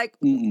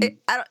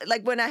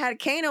 When I had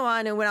Kano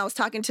on and when I was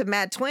talking to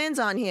Mad Twins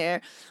on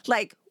here,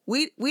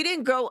 we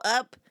didn't grow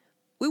up.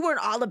 We weren't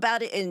all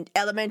about it in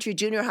elementary,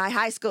 junior high,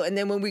 high school. And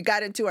then when we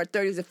got into our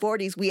 30s and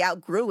 40s, we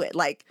outgrew it.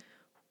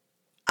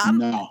 I'm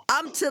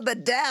to the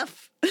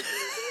death.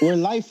 We're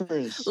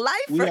lifers.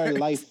 We are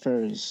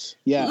lifers.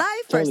 Yeah.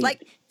 Lifers.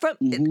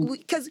 Totally.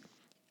 Because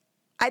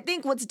I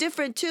think what's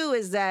different too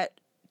is that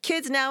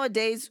kids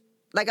nowadays,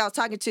 I was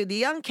talking to the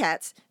young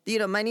cats,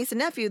 my niece and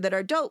nephew that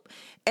are dope,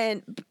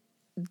 and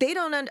they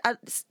don't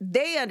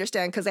they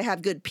understand because they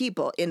have good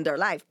people in their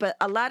life. But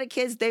a lot of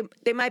kids,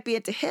 they might be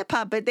into hip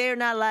hop, but they're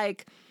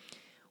not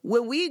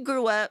when we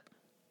grew up,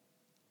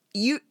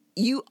 you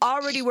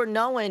already were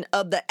knowing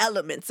of the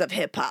elements of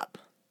hip hop.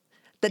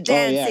 The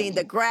dancing,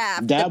 the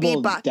graph, the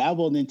beatbox.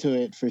 Dabbled into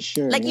it for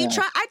sure.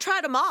 I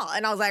tried them all,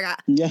 and I was like,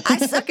 I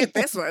suck at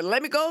this one.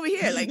 Let me go over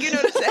here. You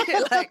know what I'm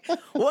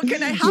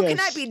saying? How can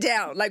I be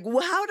down?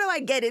 How do I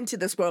get into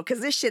this world?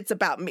 Because this shit's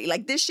about me.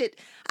 This shit,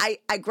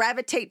 I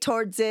gravitate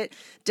towards it.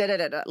 Da da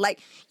da da. When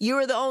you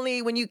were the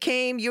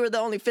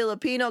only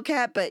Filipino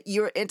cat, but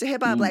you were into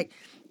hip hop.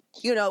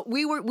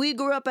 we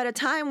grew up at a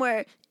time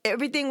where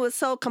everything was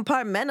so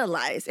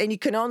compartmentalized and you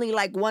can only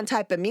like one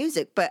type of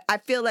music. But I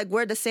feel like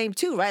we're the same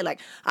too, right? Like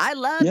I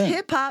loved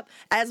hip hop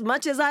as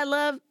much as I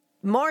love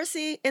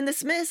Morrissey and the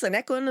Smiths and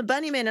Echo and the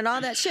Bunnymen and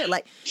all that shit.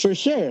 Like for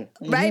sure.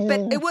 Right?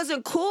 But it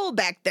wasn't cool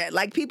back then.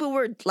 Like people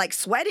were like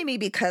sweating me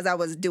because I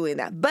was doing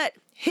that. But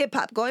hip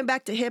hop, going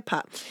back to hip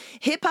hop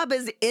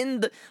is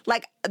in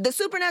the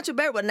Supernatural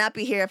Bear would not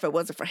be here if it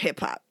wasn't for hip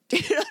hop.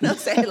 You know what I'm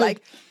saying?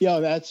 Like,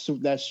 yo, that's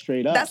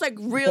straight up. That's like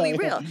really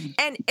real.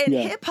 And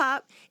hip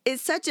hop is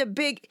such a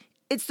big.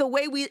 It's the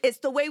way we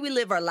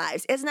live our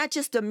lives. It's not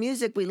just the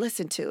music we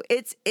listen to.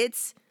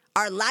 It's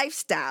our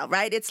lifestyle,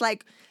 right? It's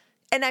like,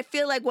 and I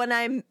feel like when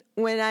I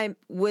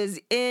was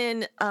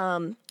in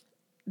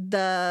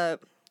the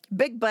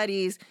Big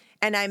Buddies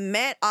and I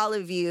met all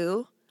of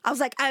you, I was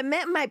like, I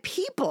met my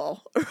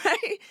people,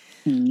 right?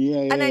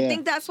 And I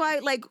think that's why,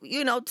 like,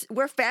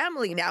 we're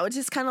family now. It's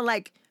just kind of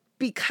like,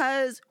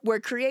 because we're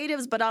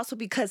creatives, but also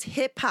because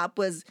hip hop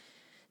was,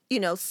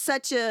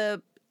 such a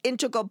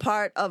integral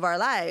part of our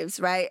lives,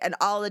 right? And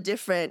all the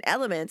different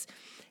elements.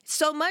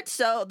 So much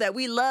so that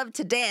we love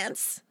to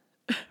dance.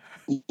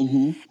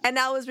 Mm-hmm. And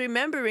I was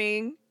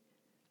remembering,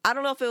 I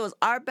don't know if it was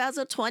Art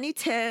Basel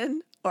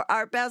 2010 or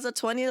Art Basel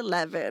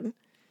 2011.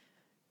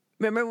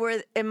 Remember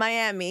we're in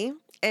Miami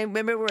and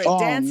remember we're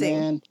dancing.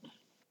 Man.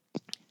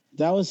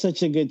 That was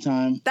such a good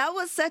time. That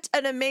was such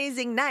an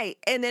amazing night.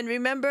 And then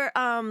remember,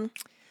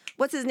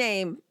 what's his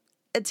name?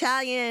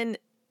 Italian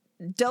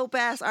dope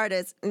ass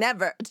artist.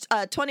 Never.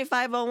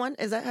 2501.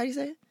 Is that how you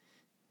say it?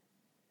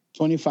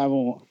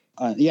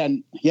 2501. Yeah.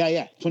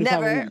 2501.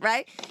 Never,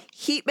 right?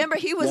 He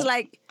was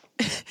like,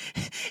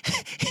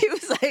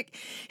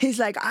 he's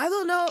like, I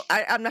don't know.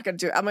 I'm going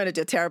to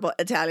do a terrible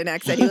Italian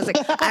accent. He was like,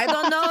 I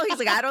don't know. He's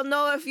like, I don't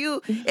know if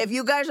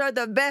you guys are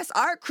the best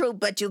art crew,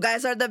 but you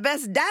guys are the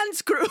best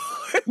dance crew.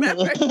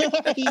 Remember?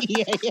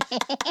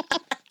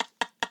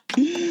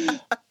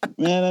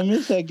 Man, I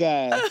miss that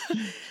guy.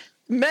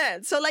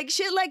 Man, so like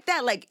shit like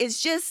that, like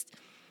it's just,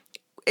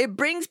 it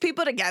brings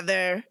people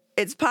together.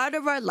 It's part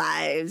of our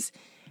lives.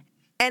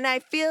 And I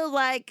feel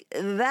like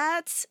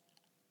that's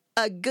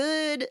a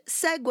good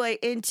segue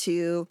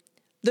into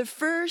the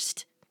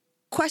first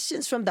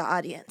questions from the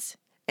audience.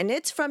 And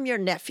it's from your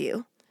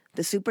nephew,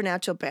 the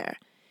Supernatural Bear.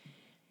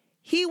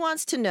 He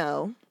wants to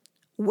know,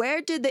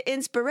 where did the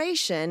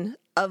inspiration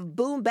of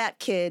Boom Bap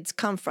Kids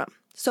come from?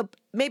 So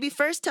maybe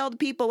first tell the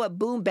people what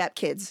Boom Bap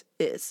Kids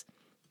is.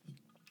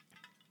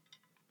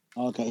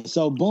 Okay,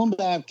 so Boom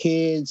Bap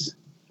Kids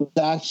was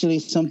actually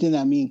something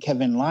that me and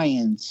Kevin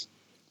Lyons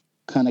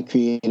kind of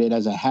created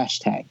as a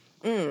hashtag.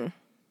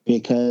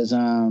 Because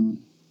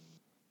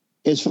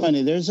it's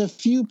funny, there's a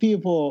few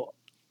people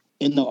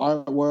in the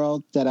art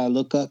world that I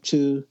look up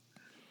to,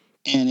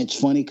 and it's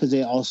funny because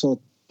they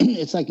also,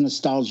 it's like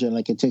nostalgia,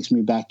 like it takes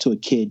me back to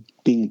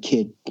being a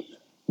kid,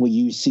 where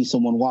you see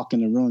someone walk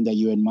in the room that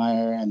you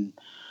admire,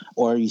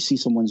 or you see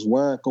someone's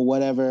work or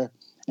whatever,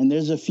 and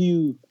there's a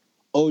few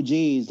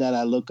OGs that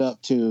I look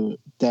up to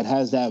that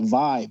has that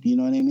vibe, you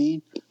know what I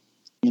mean?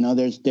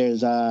 There's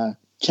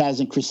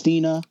Chaz and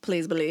Christina.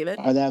 Please believe it.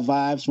 Are that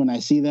vibes. When I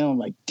see them, I'm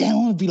like, damn, I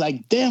want to be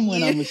like them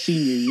when I'm a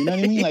senior, you know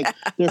what I mean? Like,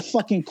 they're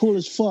fucking cool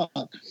as fuck.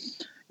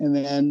 And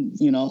then,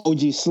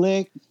 OG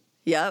Slick.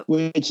 Yep.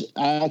 Which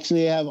I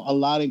actually have a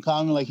lot in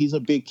common. Like, he's a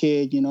big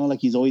kid, like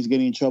he's always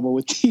getting in trouble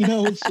with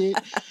Tino and shit.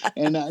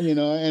 And,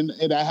 and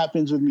that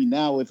happens with me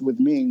now with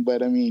Ming.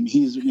 But, I mean,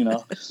 he's,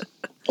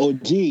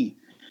 OG.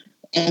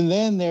 And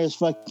then there's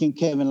fucking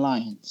Kevin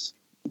Lyons,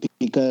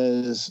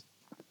 because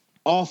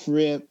off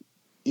rip,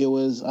 it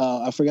was,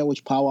 I forget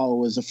which powwow it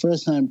was. The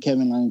first time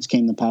Kevin Lyons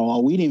came to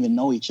powwow, we didn't even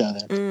know each other.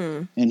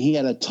 And he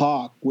had a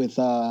talk with,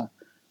 what's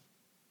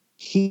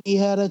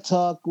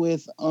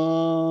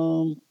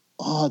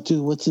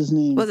his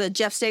name? Was it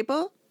Jeff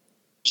Staple?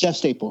 Jeff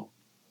Staple.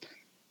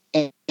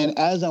 And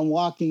as I'm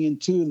walking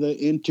into the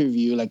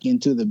interview, like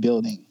into the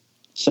building,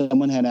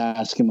 someone had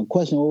asked him a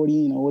question. What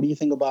do you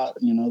think about,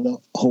 the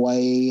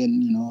Hawaii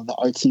and, the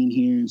art scene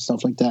here and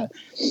stuff like that?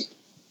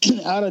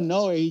 Out of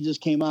nowhere, he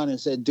just came out and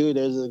said, dude,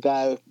 there's a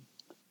guy,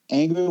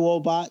 Angry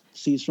Robot.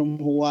 He's from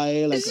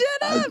Hawaii. Like,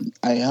 shut up.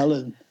 I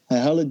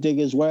hella dig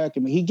his work.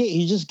 I mean,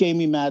 he just gave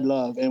me mad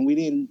love, and we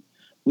didn't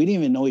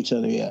even know each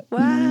other yet. Wow.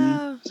 You know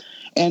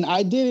what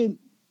I mean?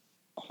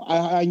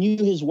 And I knew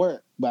his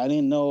work, but I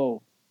didn't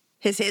know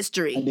his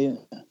history.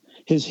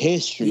 His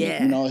history,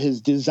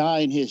 his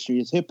design history,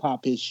 his hip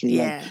hop history,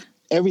 like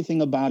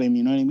everything about him,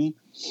 you know what I mean?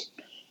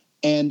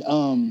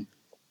 And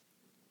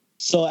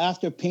so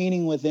after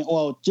painting with him,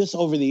 just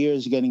over the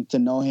years getting to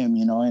know him,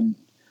 and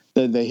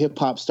the hip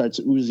hop starts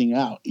oozing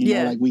out, you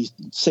know, like we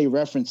say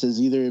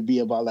references, either it be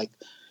about like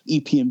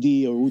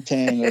EPMD or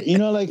Wu-Tang or,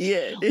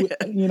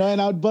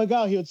 and I'd bug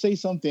out, he would say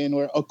something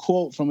or a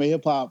quote from a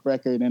hip hop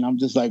record, and I'm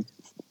just like,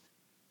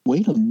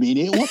 wait a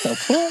minute, what the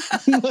fuck?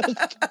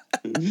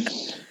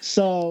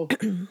 So,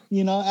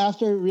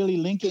 after really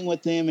linking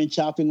with him and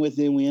chopping with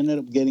him, we ended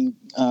up getting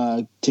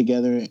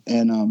together,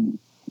 and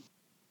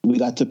we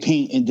got to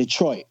paint in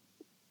Detroit.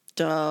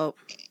 Dope.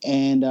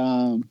 And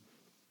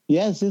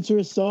Yeah, since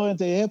we're so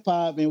into hip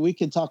hop and we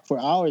can talk for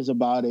hours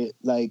about it,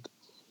 like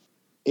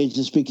it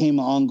just became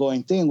an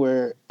ongoing thing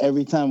where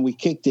every time we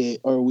kicked it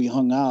or we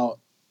hung out,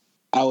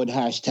 I would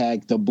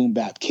hashtag the Boom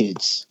Bap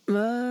Kids.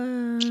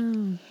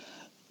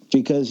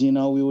 Because, you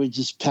know, we would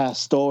just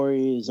pass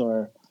stories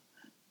or,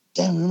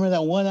 damn, remember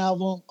that one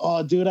album?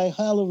 Oh, dude, I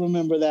hella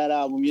remember that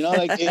album. You know,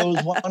 like it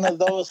was one of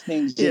those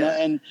things, you know,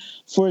 and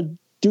for a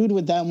dude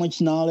with that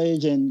much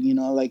knowledge and, you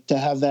know, like to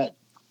have that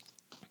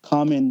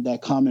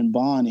common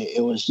bond,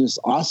 it was just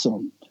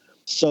awesome.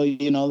 So,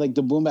 you know, like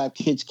the Boom Bap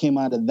Kids came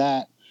out of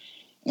that.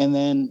 And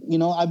then, you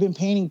know, I've been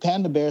painting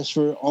panda bears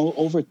for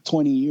over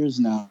 20 years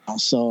now.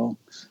 So,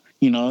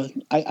 you know,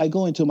 I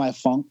go into my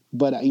funk,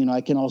 but, you know,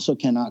 I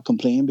cannot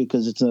complain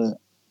because it's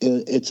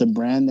a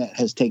brand that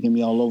has taken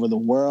me all over the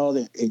world.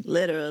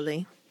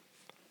 Literally.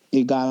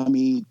 It got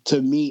me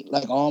to meet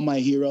like all my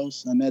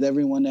heroes. I met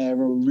everyone that I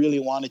ever really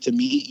wanted to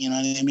meet, you know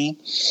what I mean?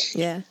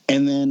 Yeah.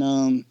 And then,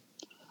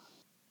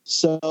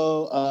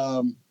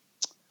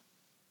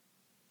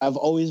 I've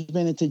always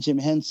been into Jim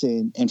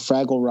Henson and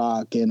Fraggle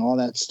Rock and all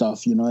that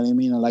stuff, you know what I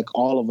mean? Like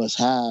all of us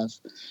have.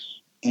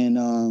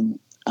 And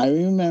I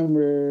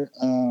remember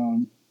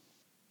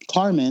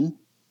Carmen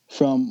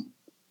from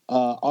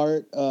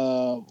Art,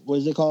 what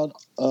is it called?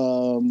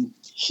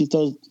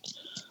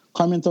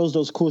 Carmen throws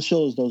those cool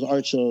shows, those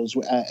art shows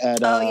at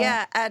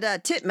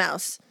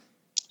Titmouse.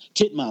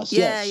 Titmouse,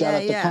 yes. Shout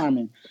out to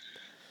Carmen.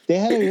 They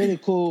had a really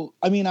cool,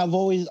 I mean, I've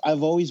always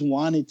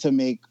wanted to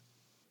make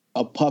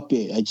a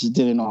puppet. I just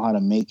didn't know how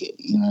to make it.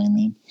 You know what I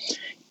mean?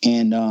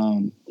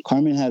 And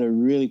Carmen had a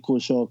really cool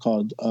show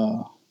called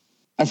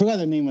I forgot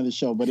the name of the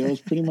show, but it was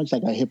pretty much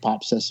like a hip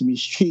hop Sesame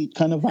Street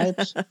kind of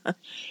vibes.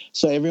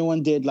 So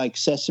everyone did like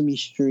Sesame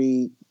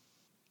Street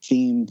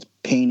themed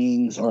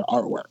paintings or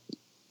artwork.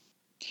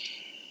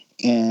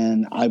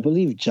 And I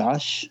believe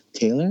Josh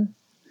Taylor,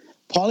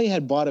 Paulie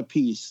had bought a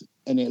piece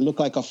and it looked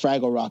like a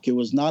Fraggle Rock. It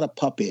was not a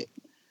puppet,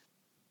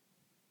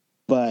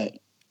 but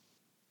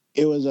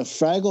it was a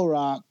Fraggle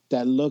Rock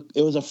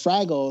it was a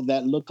Fraggle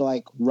that looked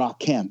like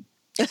Rakim.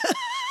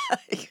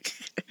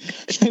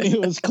 And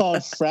it was called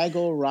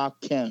Fraggle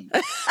Rakim.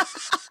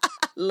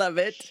 Love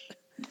it.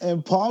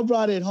 And Paul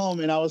brought it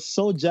home and I was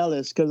so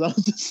jealous because I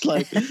was just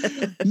like,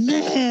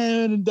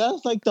 man,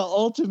 that's like the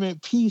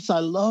ultimate piece. I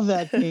love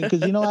that thing.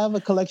 Because, you know, I have a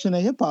collection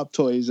of hip hop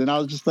toys and I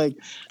was just like,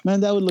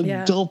 man, that would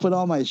look dope with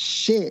all my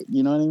shit.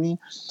 You know what I mean?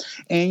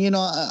 And, you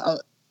know,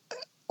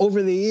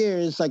 over the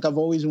years, like I've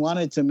always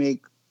wanted to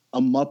make a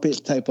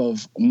Muppet type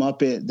of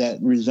Muppet that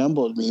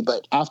resembled me.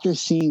 But after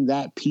seeing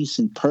that piece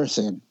in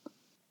person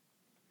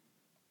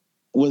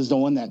was the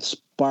one that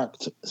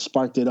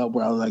sparked it up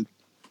where I was like,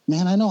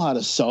 man, I know how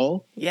to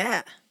sew.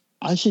 Yeah.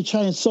 I should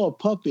try and sew a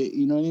puppet,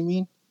 you know what I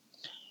mean?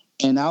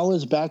 And I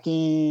was back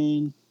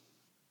in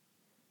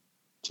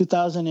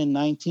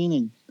 2019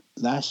 and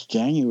last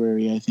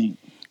January, I think.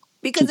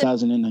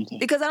 2019.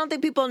 Because I don't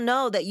think people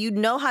know that you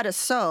know how to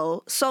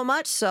sew so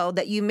much so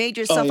that you made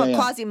yourself a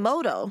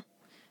Quasimodo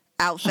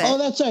outfit. Oh,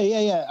 that's right.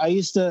 Yeah. I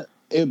used to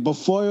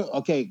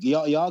okay,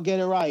 y'all get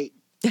it right.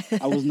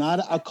 I was not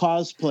a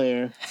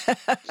cosplayer.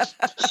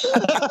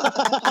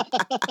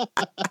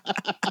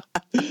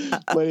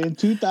 But in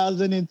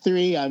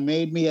 2003, I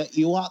made me an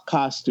Ewok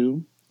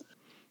costume.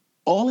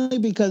 Only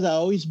because I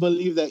always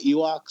believed that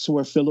Ewoks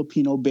were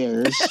Filipino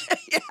bears.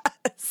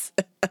 Yes.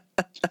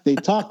 They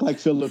talk like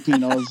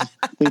Filipinos.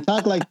 They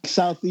talk like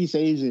Southeast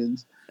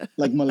Asians,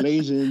 like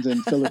Malaysians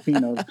and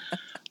Filipinos.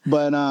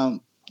 But,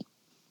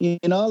 you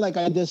know, like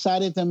I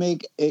decided to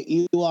make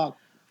an Ewok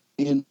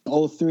in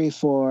 2003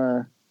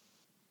 for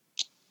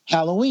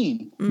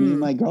Halloween, me and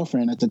my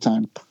girlfriend at the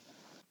time.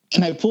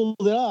 And I pulled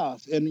it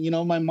off. And, you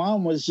know, my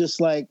mom was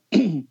just like,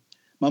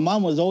 my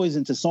mom was always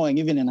into sewing.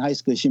 Even in high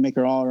school, she'd make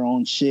all her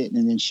own shit.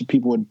 And then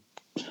people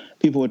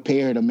would pay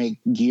her to make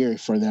gear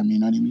for them, you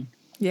know what I mean?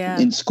 Yeah.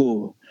 In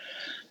school.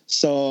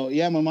 So,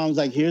 yeah, my mom's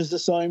like, here's the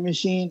sewing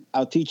machine.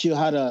 I'll teach you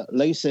how to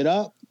lace it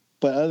up.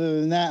 But other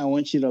than that, I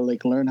want you to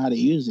like learn how to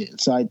use it.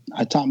 So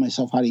I taught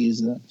myself how to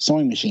use the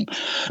sewing machine.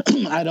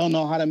 I don't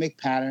know how to make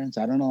patterns.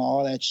 I don't know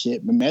all that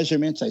shit. But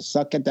measurements, I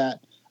suck at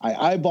that. I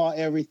eyeball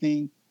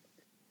everything.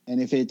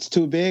 And if it's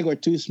too big or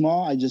too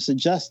small, I just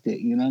adjust it.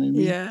 You know what I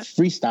mean? Yeah.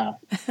 Freestyle.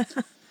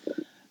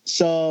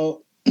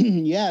 So,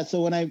 yeah.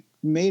 So when I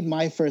made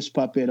my first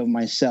puppet of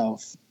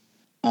myself,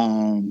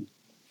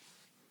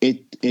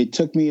 it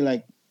took me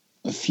like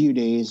a few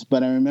days.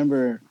 But I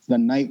remember the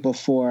night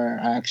before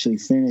I actually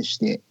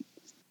finished it.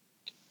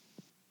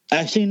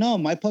 Actually, no,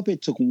 my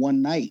puppet took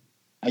one night.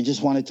 I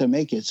just wanted to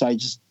make it. So I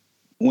just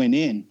went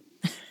in.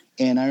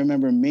 And I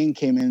remember Ming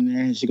came in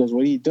there and she goes,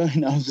 what are you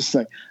doing? I was just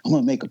like, I'm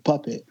going to make a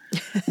puppet.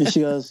 And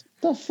she goes,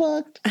 the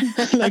fuck?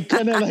 Like,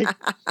 kind of like,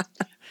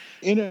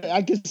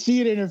 I could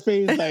see it in her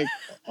face, like,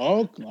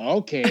 oh,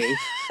 okay.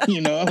 You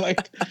know,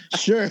 like,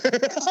 sure.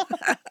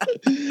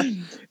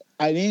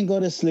 I didn't go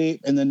to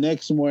sleep. And the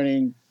next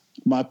morning,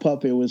 my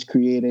puppet was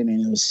created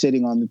and it was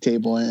sitting on the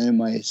table in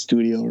my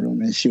studio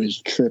room and she was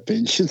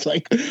tripping. She's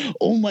like,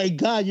 oh my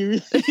God, you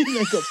really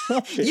make a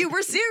puppet. You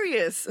were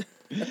serious.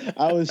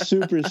 I was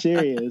super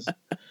serious.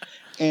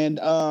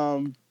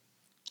 And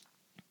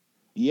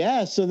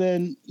yeah, so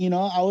then,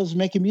 I was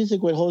making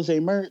music with Jose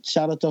Mertz.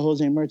 Shout out to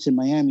Jose Mertz in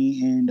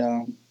Miami.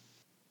 And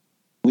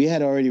we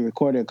had already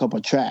recorded a couple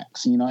of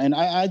tracks, and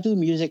I do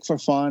music for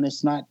fun.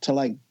 It's not to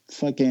like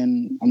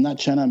I'm not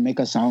trying to make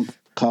a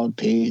SoundCloud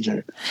page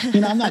or,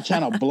 I'm not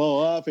trying to blow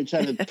up and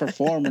try to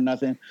perform or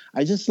nothing.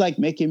 I just like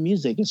making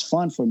music. It's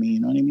fun for me.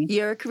 You know what I mean?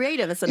 You're a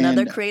creative. It's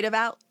another creative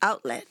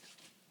outlet.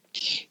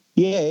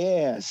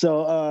 Yeah.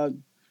 So,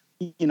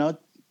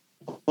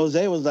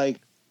 Jose was like,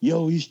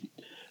 yo,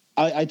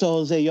 I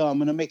told Jose, yo, I'm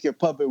going to make your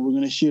puppet. We're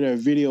going to shoot our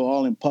video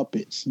all in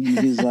puppets. And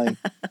he's like,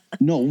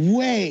 no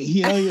way.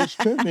 He was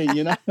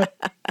tripping,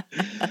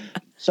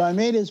 So I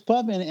made his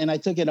puppet and I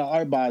took it to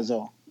Art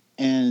Basel.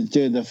 And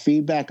dude, the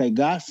feedback I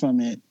got from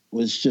it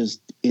was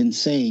just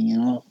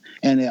insane,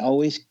 And it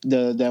always,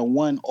 that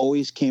one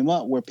always came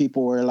up where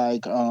people were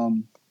like,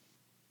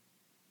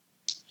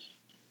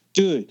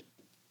 dude,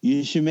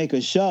 you should make a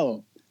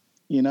show.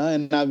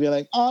 And I'd be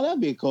like, oh, that'd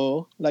be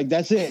cool. Like,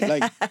 that's it.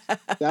 Like,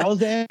 that was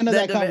the end of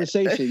that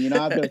conversation.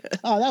 I'd be like,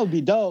 oh, that would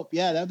be dope.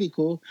 Yeah, that'd be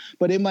cool.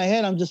 But in my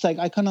head, I'm just like,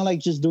 I kind of like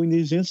just doing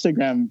these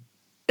Instagram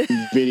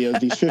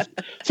videos, these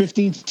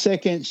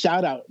 15-second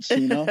shout outs,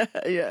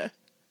 Yeah.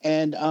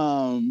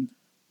 And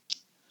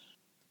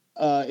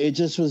it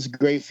just was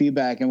great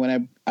feedback. And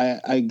when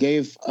I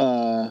gave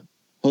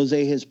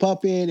Jose his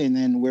puppet, and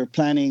then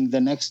the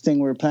next thing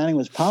we're planning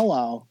was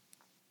Powwow.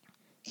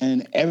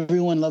 And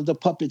everyone loved the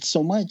puppet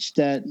so much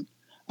that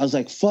I was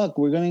like, "Fuck,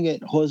 we're gonna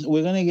get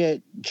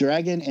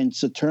Dragon and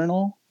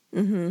Saturnal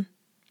in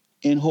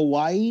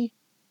Hawaii.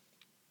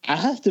 I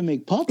have to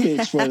make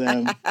puppets for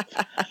them."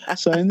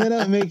 So I ended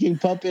up making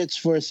puppets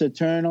for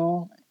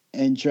Saturnal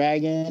and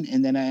Dragon,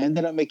 and then I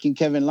ended up making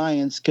Kevin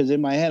Lyons because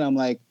in my head I'm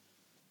like,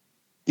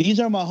 "These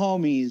are my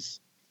homies."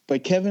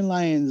 But Kevin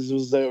Lyons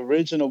was the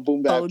original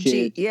Boom Bap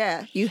kid.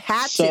 Yeah, you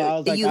had to. So I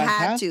was like, you I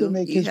had have to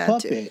make his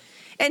puppet.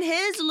 And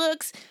his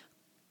looks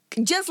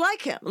just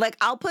like him. Like,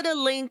 I'll put a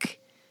link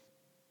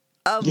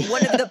of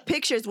one of the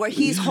pictures where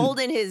he's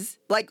holding his,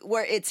 like,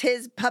 where it's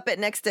his puppet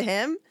next to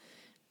him.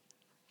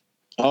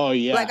 Oh,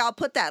 yeah. Like, I'll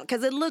put that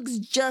because it looks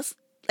just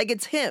like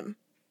it's him.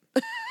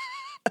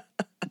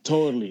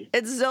 Totally.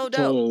 It's so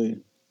dope. Totally.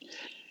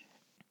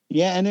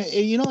 Yeah, and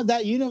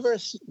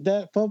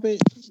that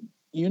puppet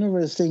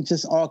universe thing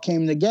just all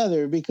came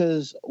together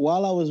because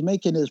while I was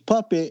making his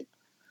puppet,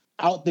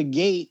 out the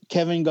gate,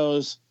 Kevin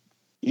goes,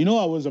 I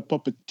was a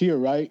puppeteer,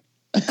 right?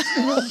 I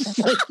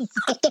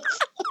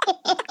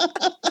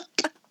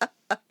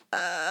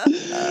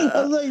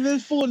was like,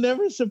 this fool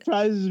never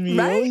surprises me.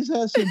 Right? He always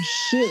has some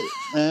shit,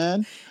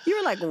 man. You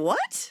were like,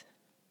 what?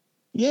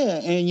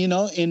 Yeah, and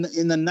in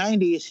the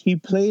 90s, he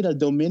played a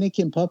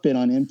Dominican puppet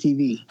on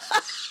MTV.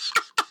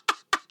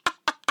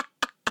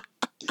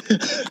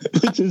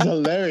 Which is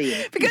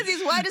hilarious. Because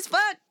he's white as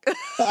fuck.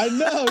 I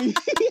know.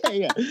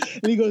 Yeah.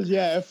 And he goes,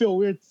 yeah, I feel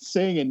weird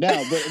saying it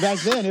now. But back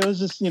then, it was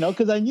just,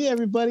 because I knew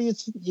everybody,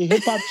 it's your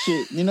hip-hop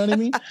shit. You know what I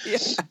mean? Yeah.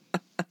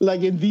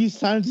 Like, in these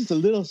times, it's a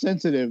little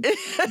sensitive.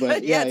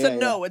 But it's a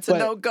no. It's a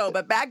no-go.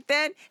 But back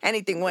then,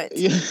 anything went.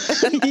 Yeah.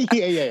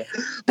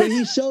 But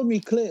he showed me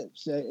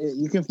clips.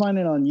 You can find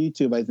it on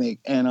YouTube, I think.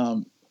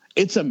 And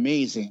it's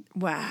amazing.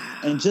 Wow.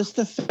 And just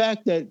the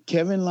fact that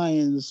Kevin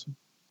Lyons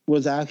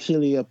was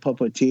actually a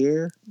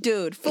puppeteer.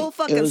 Dude, full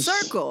fucking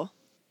circle.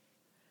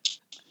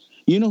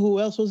 You know who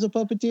else was a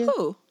puppeteer?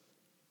 Who?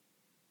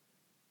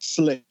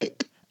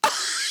 Slick.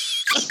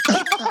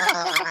 What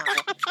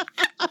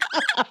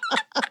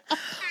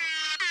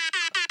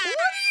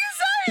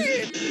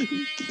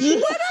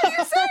are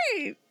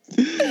you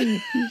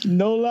saying?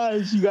 No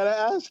lies. You gotta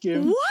ask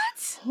him.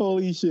 What?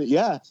 Holy shit.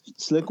 Yeah.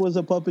 Slick was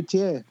a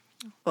puppeteer.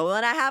 Well,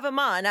 when I have him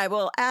on, I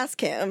will ask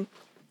him.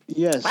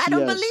 Yes. I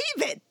don't believe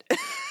it.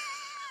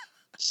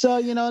 So,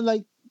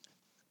 like,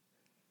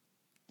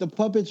 the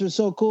puppets were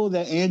so cool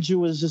that Andrew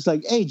was just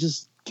like, hey,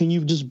 can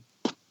you just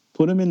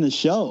put them in the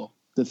show,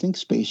 the Think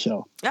Space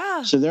show?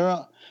 Ah. So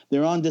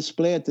they're on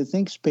display at the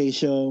Think Space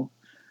show,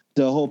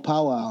 the whole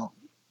powwow,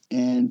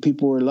 and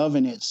people were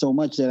loving it so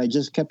much that I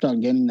just kept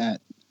on getting that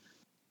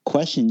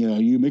question,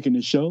 are you making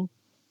a show?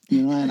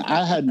 And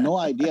I had no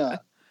idea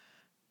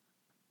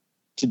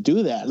to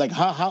do that. Like,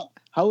 how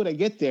would I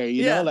get there?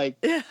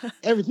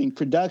 Everything,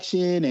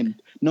 production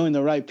and knowing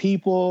the right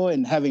people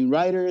and having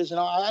writers and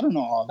all. I don't know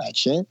all that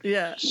shit.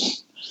 Yeah.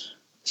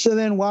 So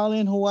then while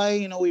in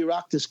Hawaii, we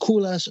rocked this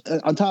cool ass.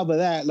 On top of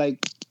that,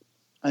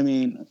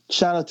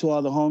 shout out to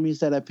all the homies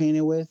that I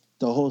painted with,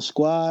 the whole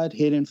squad,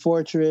 Hidden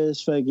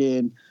Fortress,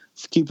 fucking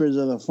Keepers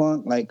of the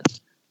Funk. Like,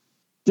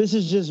 this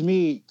is just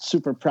me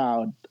super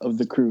proud of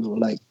the crew.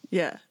 Like,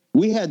 yeah.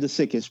 We had the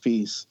sickest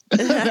piece.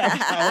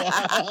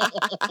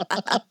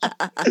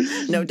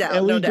 No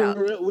doubt.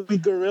 We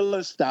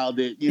guerrilla styled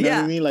it. You know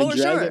what I mean?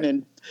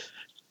 Like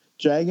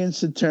Dragon,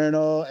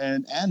 Saturnal,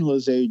 and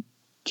Jose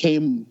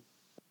came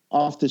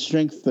off the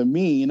strength of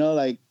me,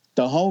 like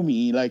the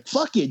homie. Like,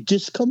 fuck it,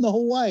 just come to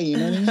Hawaii, you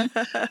know what I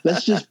mean?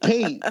 Let's just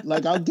paint.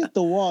 Like, I'll get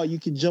the wall, you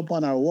can jump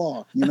on our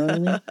wall, you know what I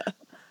mean?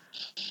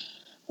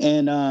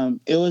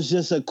 And it was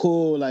just a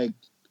cool, like,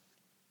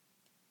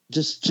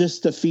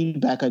 just the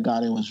feedback I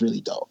got, it was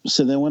really dope.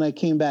 So then when I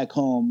came back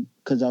home,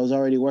 because I was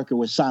already working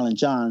with Silent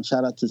John,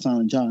 shout out to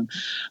Silent John.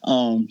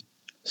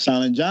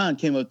 Silent John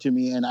came up to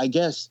me, and I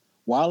guess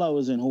while I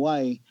was in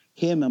Hawaii,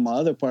 him and my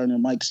other partner,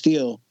 Mike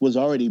Steele, was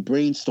already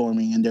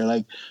brainstorming, and they're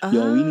like,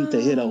 yo, we need to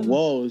hit a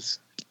Woz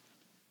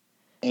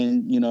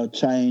and,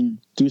 try and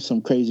do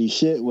some crazy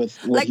shit with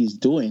what he's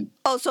doing.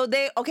 Oh, so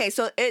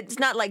so it's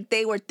not like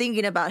they were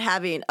thinking about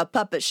having a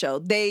puppet show.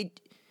 They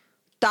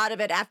thought of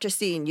it after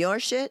seeing your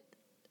shit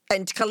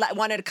and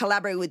wanted to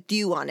collaborate with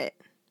you on it.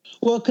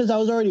 Well, because I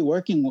was already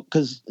working,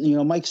 because,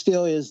 Mike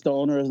Steele is the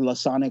owner of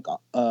Lasonic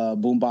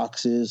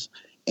boomboxes,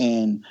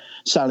 and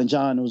Silent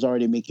John was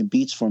already making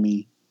beats for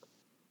me.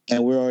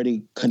 And we're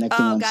already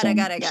connecting on got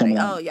it.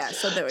 Oh, yeah.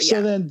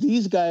 So then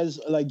these guys,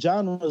 like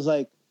John was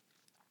like,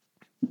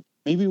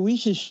 maybe we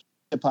should shoot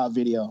a hip-hop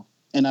video.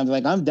 And I'm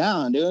like, I'm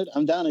down, dude.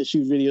 I'm down to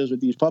shoot videos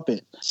with these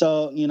puppets.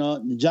 So,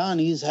 John,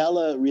 he's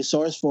hella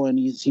resourceful and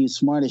he's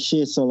smart as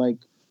shit. So, like,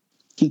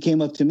 he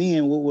came up to me,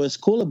 and what was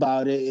cool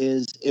about it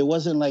is it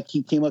wasn't like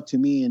he came up to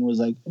me and was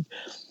like,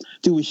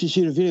 dude, we should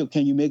shoot a video.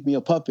 Can you make me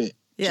a puppet?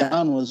 Yeah.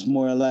 John was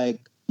more like,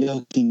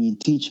 yo, can you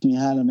teach me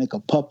how to make a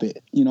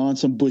puppet? On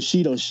some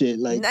Bushido shit.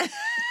 Like,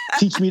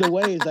 teach me the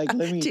ways. Like,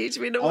 teach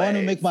me the ways. I want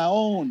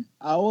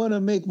to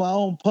make my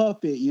own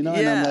puppet, And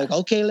I'm like,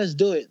 okay, let's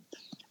do it.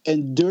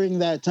 And during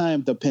that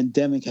time, the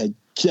pandemic had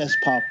just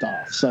popped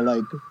off. So,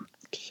 like,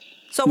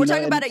 so we're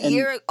talking about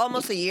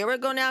almost a year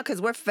ago now,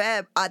 because we're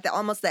Feb, at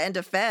almost the end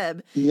of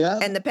Feb. Yeah.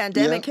 And the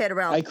pandemic hit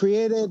around I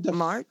created the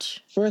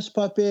March. First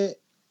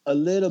puppet a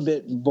little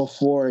bit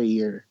before a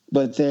year.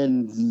 But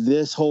then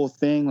this whole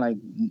thing, like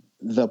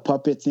the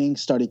puppet thing,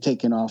 started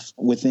taking off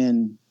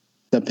within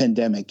the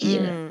pandemic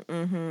year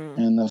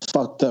and the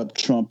fucked up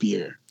Trump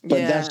year. But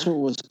that's what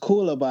was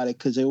cool about it,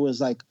 because it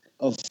was like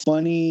a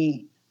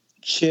funny,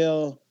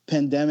 chill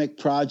pandemic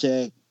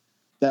project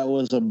that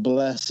was a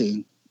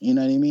blessing. You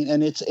know what I mean?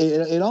 And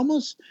it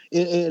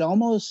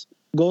almost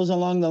goes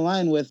along the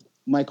line with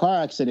my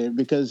car accident,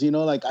 because, I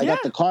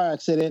got the car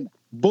accident,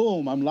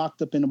 boom, I'm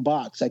locked up in a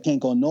box. I can't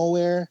go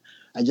nowhere.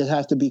 I just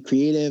have to be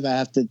creative. I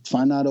have to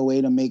find out a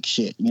way to make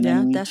shit. You know what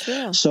I mean? That's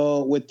real.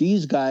 So with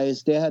these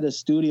guys, they had a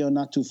studio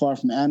not too far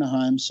from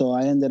Anaheim. So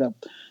I ended up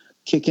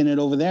kicking it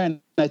over there,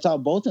 and I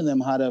taught both of them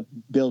how to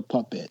build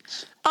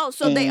puppets. Oh,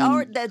 so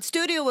that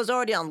studio was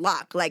already on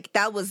lock. Like,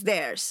 that was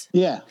theirs.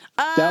 Yeah.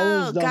 That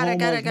was the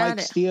home of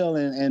Mike Steele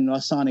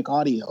and Sonic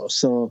Audio.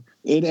 So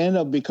it ended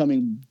up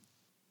becoming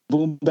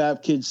Boom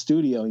Bap Kids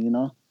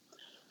Studio,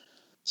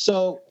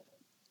 So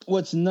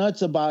what's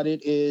nuts about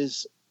it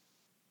is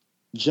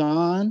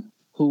John,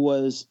 who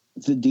was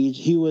the DJ,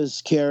 he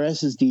was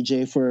KRS's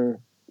DJ for,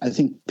 I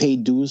think,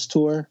 Paid Dues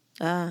Tour.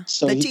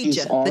 So the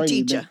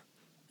teacher.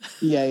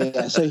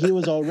 Yeah. So he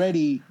was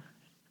already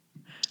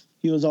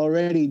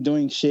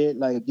doing shit,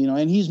 like,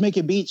 and he's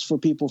making beats for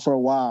people for a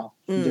while,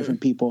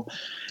 different people.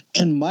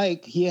 And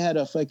Mike, he had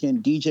a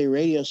fucking DJ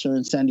radio show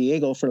in San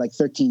Diego for like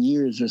 13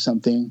 years or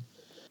something.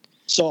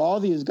 So all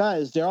these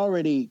guys, they're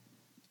already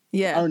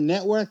our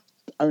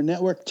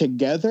network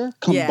together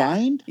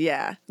combined.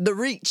 Yeah. The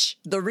reach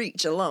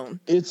alone.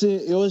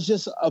 It was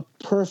just a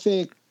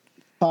perfect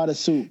pot of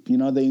soup.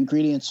 The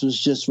ingredients was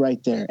just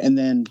right there. And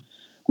then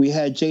we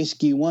had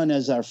J-Ski One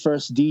as our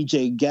first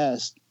DJ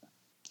guest.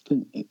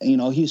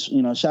 He's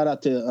shout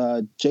out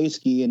to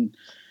J-Ski, and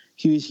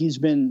he's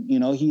been a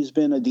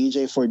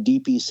DJ for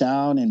DP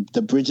Sound and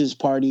the Bridges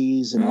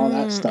parties and all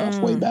that stuff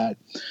way back.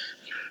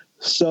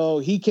 So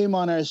he came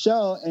on our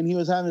show, and he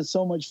was having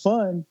so much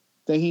fun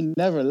that he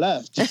never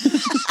left.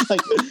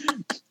 Like,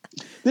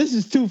 this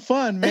is too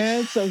fun,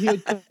 man. So he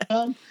would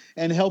come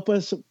and help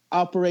us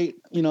operate,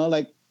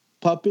 like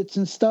puppets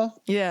and stuff.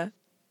 Yeah.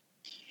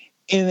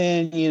 And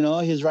then,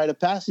 his rite of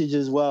passage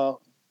is,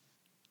 well,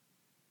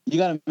 you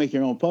got to make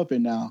your own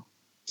puppet now.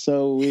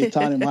 So we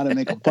taught him how to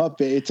make a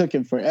puppet. It took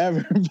him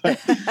forever, but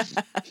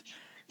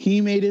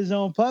he made his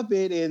own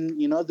puppet. And,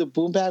 the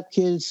Boom Bap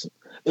Kids,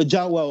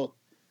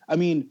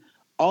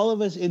 all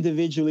of us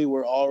individually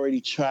were already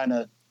trying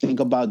to think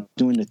about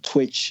doing the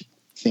Twitch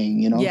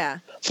thing, Yeah.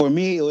 For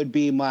me, it would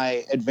be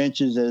my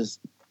adventures as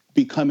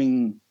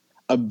becoming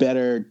a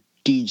better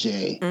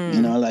DJ,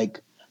 like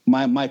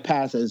my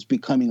path as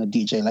becoming a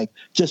DJ, like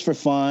just for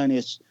fun.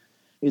 It's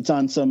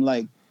on some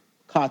like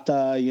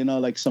kata,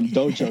 like some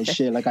dojo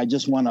shit. Like, I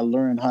just want to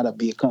learn how to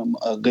become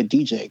a good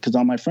DJ, because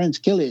all my friends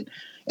kill it.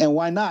 And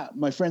why not?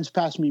 My friends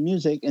pass me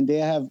music and they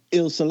have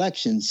ill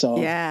selection. So,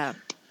 yeah,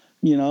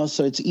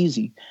 so it's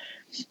easy.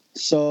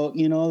 So,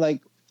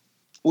 like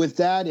with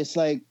that, it's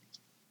like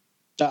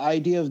the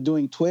idea of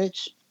doing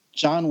Twitch,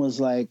 John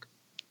was like,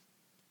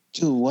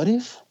 dude, what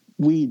if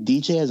we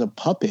DJ as a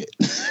puppet?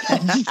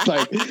 I'm just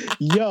like,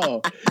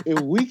 yo, if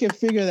we can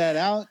figure that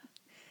out,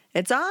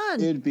 it's on.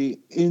 It'd be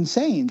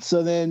insane.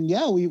 So then, we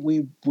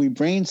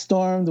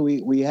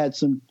brainstormed. We had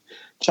some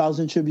trials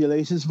and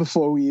tribulations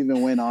before we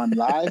even went on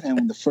live.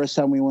 And the first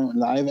time we went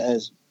live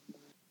as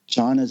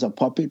John as a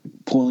puppet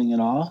pulling it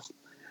off,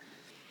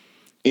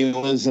 it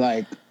was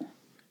like,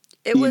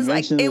 It the was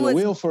like invention of the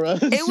wheel for us.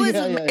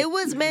 it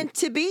was meant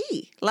to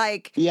be.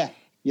 Like Yeah.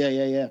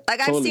 Like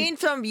Totally. I've seen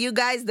from you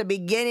guys the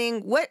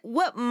beginning.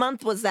 What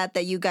month was that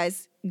you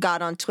guys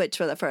got on Twitch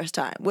for the first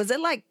time? Was it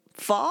like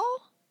fall?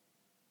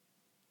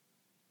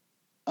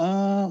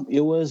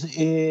 It was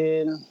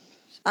in.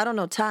 I don't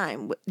know.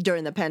 Time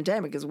during the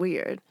pandemic is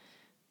weird.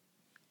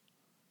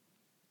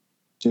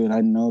 Dude,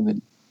 I know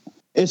that.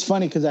 It's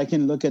funny because I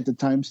can look at the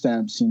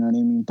timestamps. You know what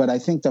I mean? But I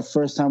think the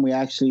first time we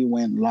actually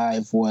went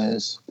live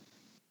was.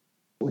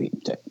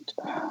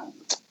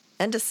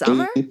 End of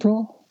summer?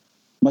 April?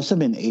 Must have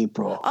been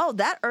April. Oh,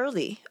 that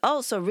early.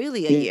 Oh, so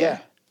really a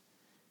year.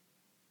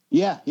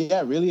 Yeah,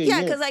 really a year.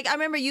 Yeah, because like I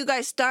remember you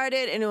guys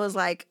started and it was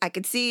like I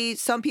could see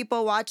some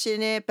people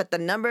watching it, but the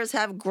numbers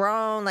have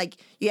grown. Like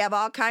you have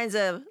all kinds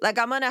of like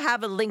I'm gonna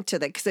have a link to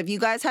that because if you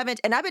guys haven't,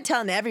 and I've been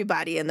telling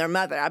everybody and their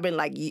mother, I've been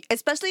like,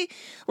 especially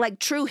like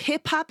true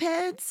hip hop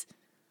heads,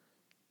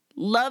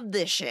 love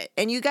this shit,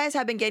 and you guys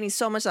have been getting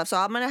so much stuff. So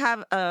I'm gonna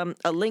have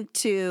a link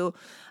to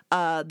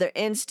their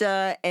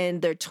Insta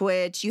and their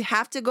Twitch. You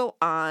have to go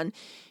on.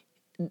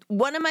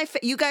 One of my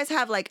you guys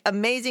have like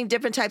amazing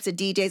different types of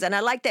DJs, and I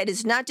like that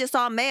it's not just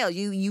all male.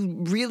 You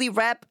really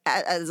rep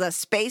as a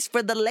space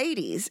for the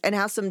ladies and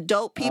have some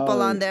dope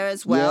people on there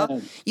as well. Yeah.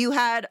 You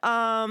had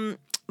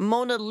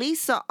Mona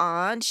Lisa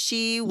on.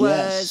 She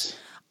was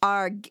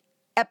our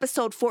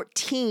episode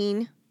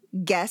 14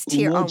 guest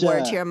here on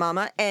Word to Your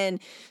Mama, and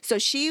so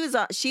she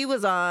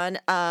was on.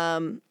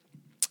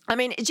 I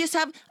mean, it just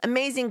have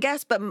amazing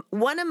guests, but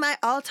one of my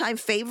all-time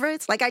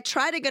favorites, like I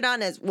try to get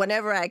on as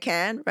whenever I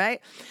can, right?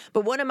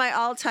 But one of my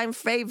all-time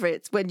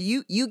favorites, when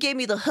you gave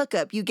me the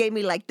hookup, you gave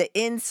me like the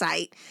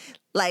insight,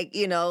 like,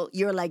 you know,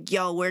 you're like,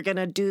 yo, we're going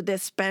to do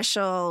this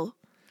special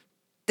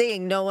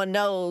thing no one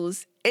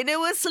knows. And it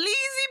was Sleazy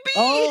B.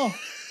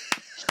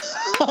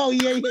 Oh,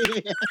 yeah.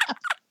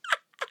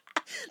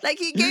 Like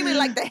he gave me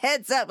like the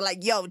heads up,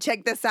 like, yo,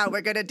 check this out.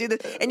 We're going to do this.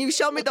 And you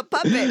showed me the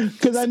puppet.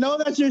 Because I know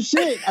that's your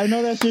shit. Always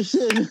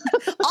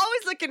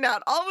looking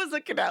out.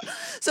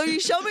 So you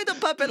showed me the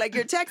puppet, like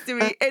you're texting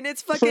me, and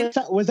it's fucking.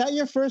 Was that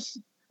your first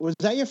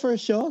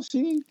show,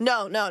 see?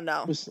 No.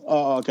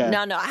 Okay.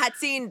 No. I had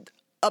seen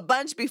a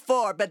bunch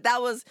before, but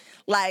that was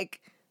like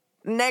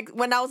next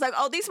when I was like,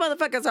 oh, these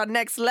motherfuckers are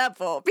next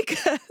level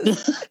because it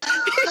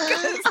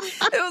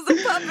was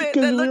a puppet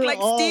that looked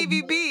like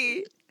Stevie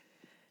B.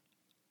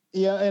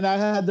 Yeah, and I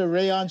had the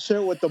rayon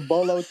shirt with the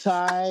bolo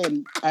tie,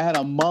 and I had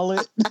a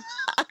mullet.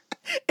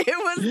 It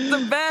was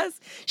the best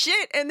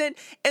shit. And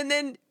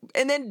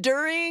then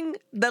during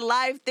the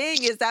live thing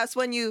that's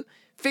when you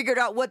figured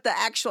out what the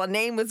actual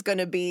name was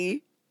gonna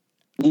be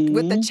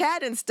with the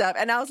chat and stuff.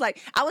 And I was like,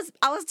 I was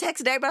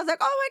texting everybody. I was like,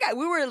 oh my God,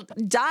 we were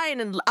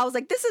dying, and I was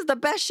like, this is the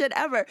best shit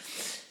ever.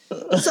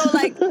 So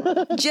like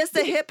just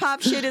the hip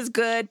hop shit is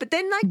good, but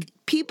then like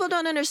people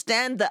don't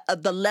understand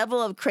the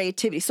level of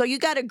creativity. So you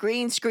got a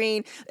green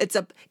screen. It's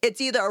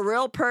either a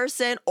real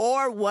person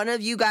or one of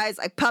you guys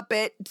like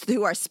puppet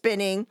who are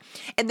spinning,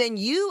 and then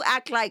you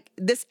act like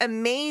this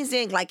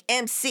amazing like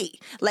MC,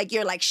 like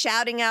you're like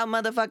shouting out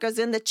motherfuckers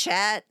in the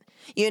chat.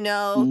 You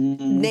know,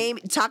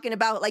 talking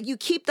about like you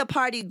keep the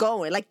party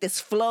going, like this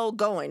flow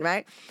going,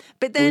 right?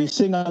 But then we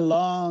sing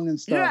along and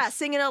stuff. Yeah,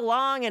 singing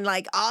along, and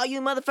like all you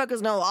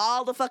motherfuckers know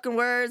all the fucking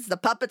words. The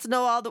puppets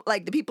know all the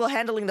the people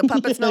handling the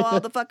puppets know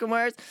all the fucking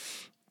words.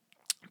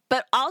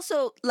 But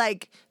also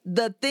like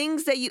the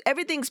things that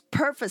everything's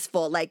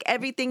purposeful. Like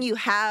everything you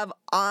have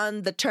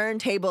on the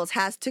turntables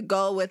has to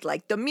go with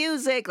like the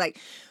music, like.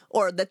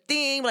 Or the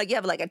theme, like you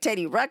have like a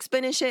Teddy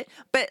Ruxpin and shit.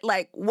 But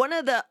like one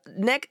of the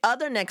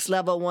other next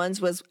level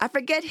ones was, I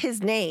forget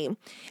his name,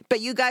 but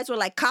you guys were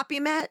like Copy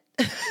Matt.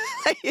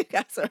 You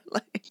guys are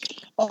like,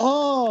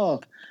 oh,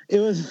 it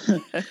was.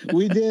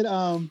 We did.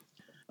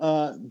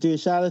 Dude,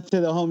 shout out to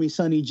the homie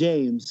Sonny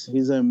James.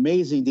 He's an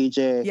amazing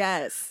DJ.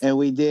 Yes. And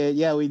we did.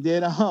 We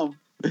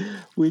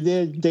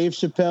did Dave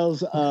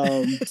Chappelle's.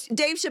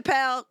 Dave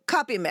Chappelle,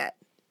 Copy Matt.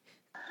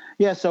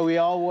 Yeah, so we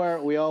all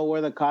wore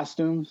the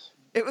costumes.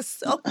 It was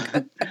so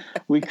good.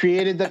 We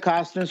created the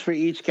costumes for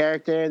each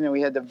character, and then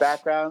we had the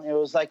background. It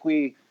was like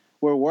we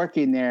were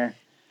working there,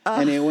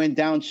 and it went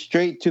down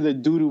straight to the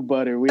doo-doo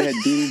butter. We had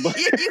doo-doo butter.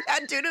 You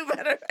had doo-doo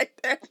butter right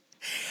there.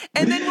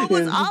 And then what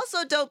was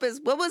also dope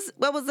is, what was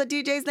the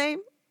DJ's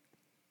name?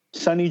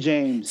 Sonny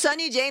James.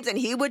 And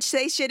he would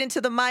say shit into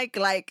the mic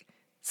like,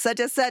 such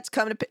and such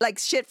coming to like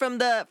shit from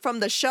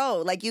the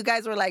show. Like you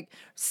guys were like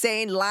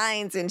saying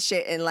lines and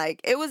shit, and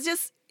like it was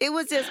just.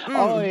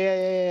 Oh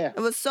yeah. It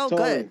was so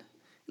good.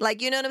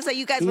 Like, you know what I'm saying?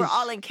 You guys were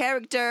all in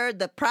character.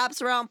 The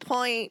props were on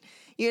point,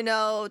 you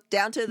know,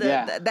 down to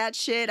that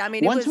shit. I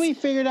mean, once we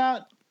figured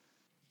out,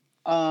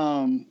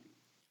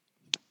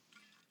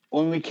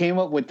 when we came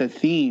up with the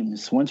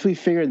themes, once we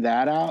figured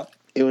that out,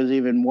 it was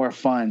even more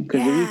fun.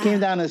 Because if you came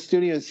down to the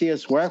studio and see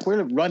us work,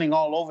 we're running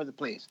all over the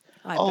place.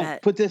 I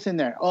bet. Put this in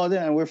there. Oh,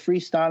 then and we're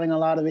freestyling a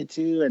lot of it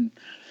too. And,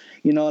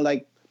 you know,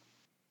 like,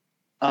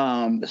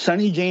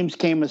 Sonny James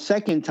came a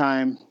second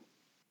time.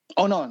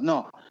 Oh,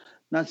 no.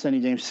 Not Sonny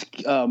James.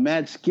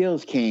 Mad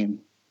Skills came,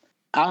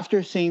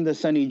 after seeing the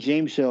Sonny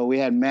James show, we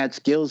had Mad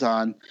Skills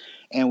on,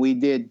 and we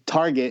did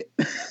Target.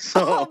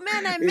 Oh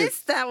man, I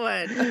missed that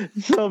one.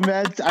 So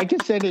Matt, I can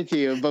send it to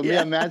you. But me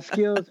and Mad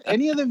Skills,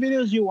 any of the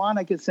videos you want,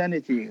 I can send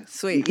it to you.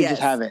 Sweet, you can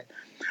just have it.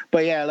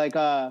 But yeah, like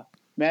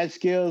Mad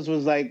Skills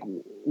was like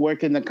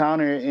working the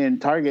counter in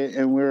Target,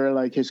 and we were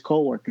like his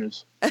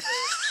coworkers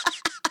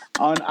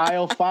on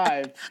aisle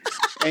 5.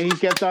 And he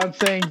kept on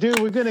saying, "Dude,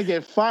 we're gonna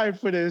get fired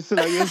for this." So,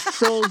 like, it was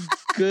so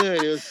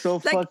good. It was so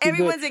like fucking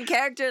everyone's good. in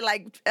character.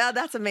 Like, oh,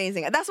 that's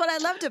amazing. That's what I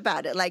loved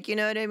about it. Like, you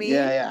know what I mean?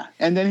 Yeah.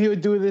 And then he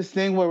would do this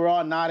thing where we're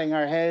all nodding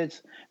our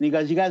heads, and he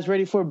goes, "You guys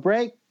ready for a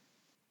break?"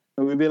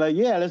 And we'd be like,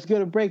 "Yeah, let's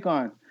get a break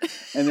on."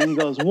 And then he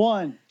goes,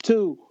 1,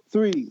 2,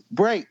 3,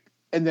 break.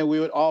 And then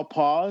we would all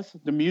pause.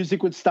 The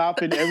music would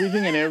stop and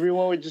everything, and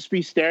everyone would just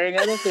be staring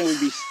at us, and we'd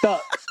be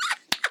stuck.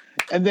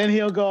 And then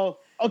he'll go,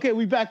 "Okay,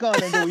 we back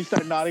on," and then we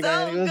start nodding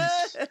our head. It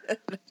was,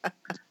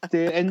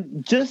 dude,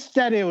 and just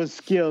that it was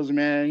skills,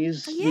 man.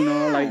 He's, you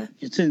know, like,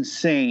 it's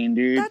insane,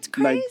 dude. That's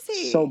crazy.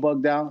 Like, so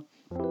bugged out.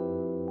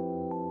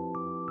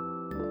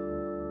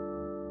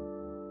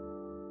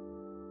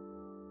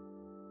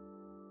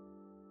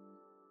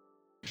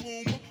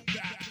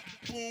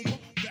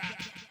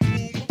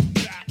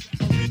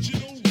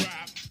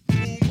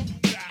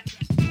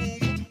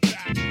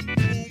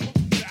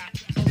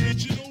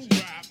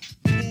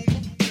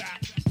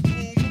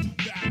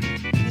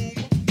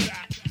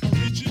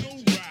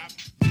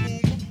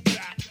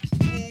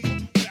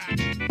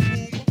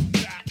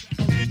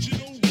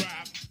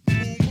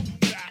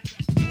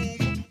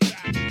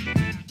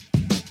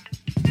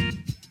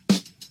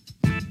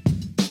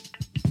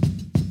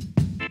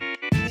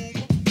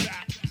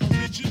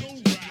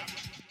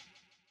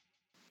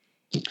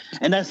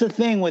 And that's the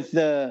thing with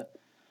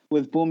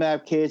Boom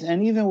Bap Kids,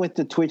 and even with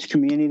the Twitch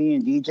community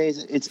and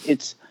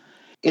DJs,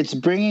 it's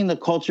bringing the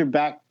culture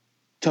back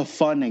to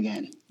fun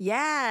again.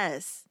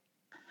 Yes.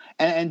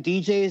 And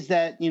DJs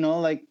that, you know,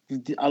 like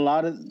a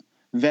lot of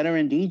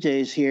veteran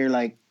DJs here,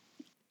 like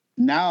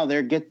now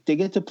they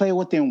get to play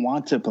what they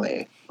want to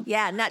play.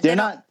 Yeah,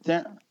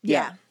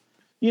 yeah.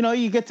 You know,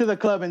 you get to the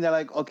club and they're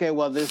like, okay,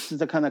 well, this is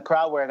the kind of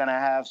crowd we're gonna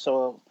have,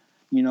 so,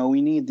 you know,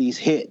 we need these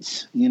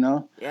hits. You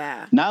know.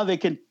 Yeah. Now they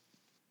can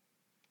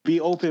be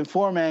open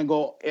format and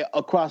go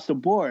across the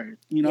board.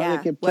 You know,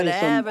 they can play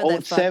whatever some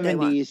old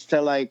 70s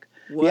to like,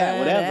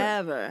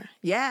 whatever.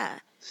 Yeah.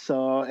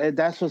 So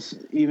that's what's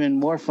even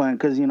more fun,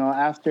 because, you know,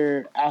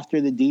 after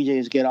the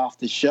DJs get off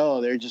the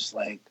show, they're just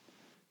like,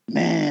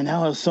 man, that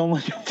was so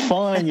much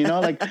fun. You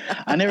know, like,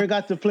 I never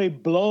got to play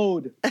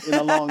Blowed in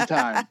a long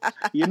time.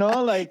 You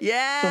know, like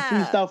some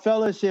Freestyle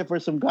Fellowship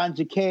or some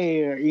Ganja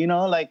K, or, you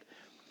know,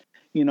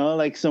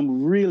 like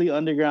some really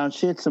underground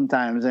shit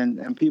sometimes.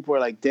 And people are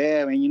like,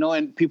 damn. And, you know,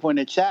 and people in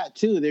the chat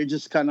too, they're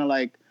just kind of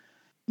like,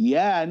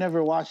 yeah, I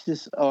never watched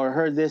this or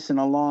heard this in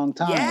a long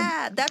time.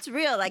 Yeah, that's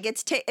real. Like,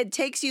 it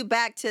takes you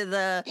back to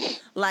the,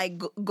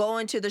 like,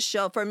 going to the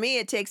show. For me,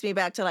 it takes me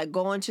back to, like,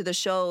 going to the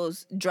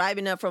shows,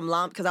 driving up from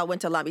because I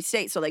went to Long Beach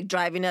State. So, like,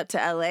 driving up to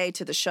LA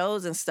to the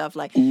shows and stuff,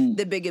 like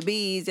the Bigger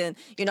Bees and,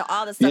 you know,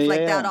 all the stuff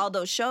that, all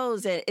those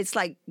shows. And it's,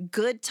 like,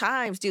 good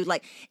times, dude.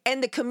 Like,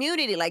 and the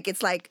community, like,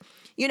 it's like,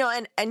 you know,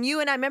 and you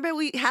and I remember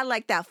we had,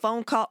 like, that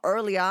phone call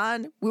early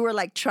on. We were,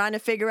 like, trying to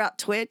figure out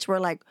Twitch. We're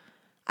like,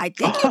 I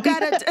think you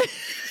gotta.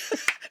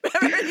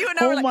 Remember, you and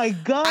I were like, my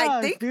God,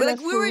 I think, dude, like,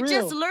 we were real.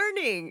 just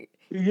learning.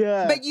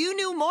 Yeah. But you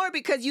knew more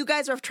because you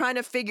guys were trying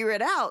to figure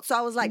it out. So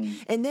I was like,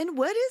 and then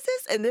what is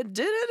this? And then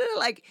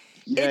like,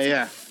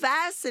 it's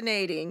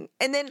fascinating.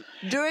 And then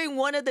during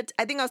one of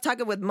I think I was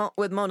talking with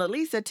Mona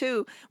Lisa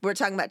too. We were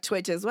talking about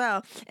Twitch as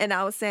well, and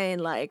I was saying,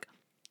 like,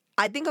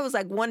 I think it was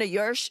like one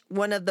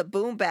of the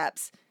Boom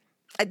Baps.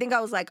 I think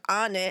I was like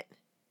on it,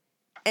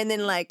 and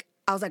then like,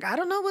 I was like, I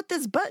don't know what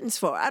this button's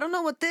for. I don't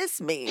know what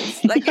this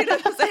means. Like, you know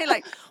what I'm saying?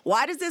 Like,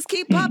 why does this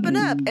keep popping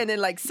up? And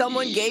then, like,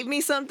 someone gave me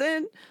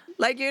something,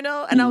 like, you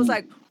know, and I was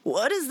like,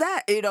 what is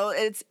that? You know,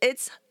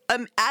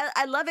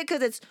 I love it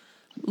because it's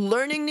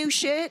learning new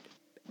shit,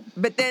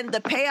 but then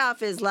the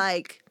payoff is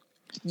like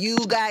you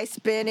guys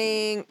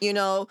spinning, you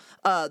know,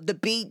 the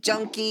Beat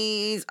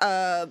Junkies,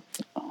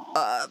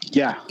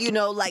 you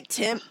know, like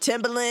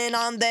Timbaland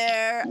on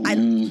there.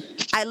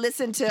 I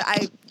listen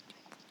to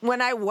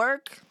when I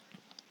work.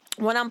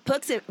 When I'm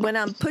pushing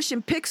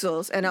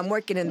pixels and I'm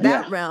working in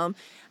that realm,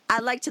 I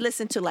like to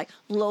listen to like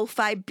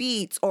lo-fi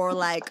beats or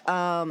like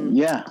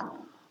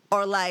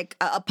or like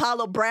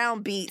Apollo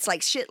Brown beats,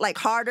 like shit, like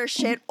harder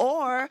shit.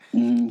 Or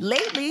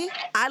lately,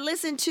 I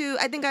listen to,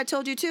 I think I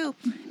told you too,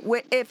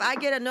 if I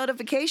get a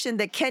notification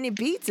that Kenny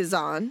Beats is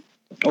on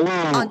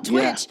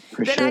Twitch,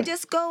 then I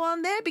just go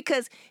on there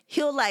because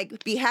he'll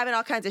like be having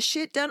all kinds of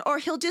shit done, or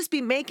he'll just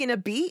be making a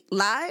beat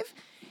live.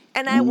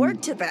 And I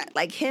work to that,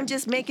 like him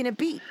just making a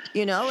beat,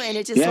 you know? And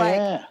it's just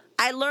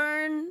I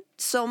learn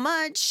so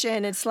much,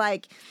 and it's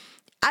like,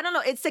 I don't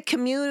know, it's the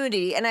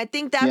community. And I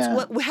think that's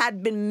what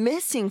had been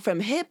missing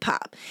from hip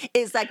hop,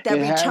 is like that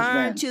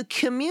return to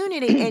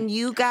community. And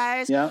you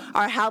guys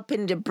are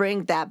helping to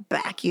bring that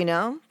back, you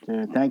know?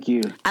 Dude, thank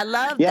you. I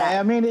love that. Yeah,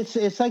 I mean,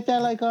 it's like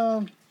that, like,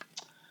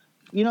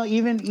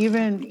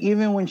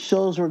 even when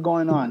shows were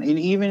going on, and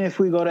even if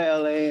we go to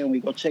LA and we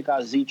go check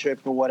out Z Trip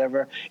or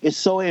whatever, it's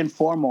so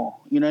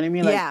informal. You know what I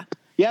mean? Like, Yeah.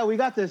 yeah, we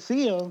got to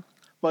see him,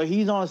 but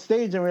he's on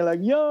stage and we're like,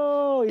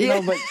 yo, you Yeah.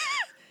 know, but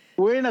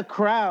we're in a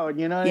crowd,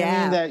 you know what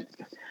I mean? Yeah.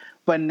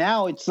 But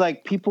now it's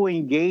like people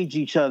engage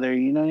each other,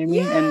 you know what I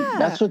mean? Yeah.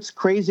 And that's what's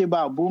crazy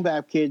about Boom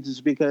Bap Kids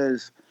is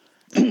because,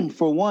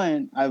 for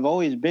one, I've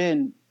always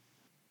been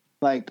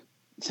like,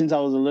 since I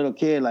was a little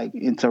kid, like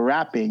into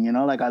rapping, you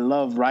know, like I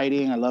love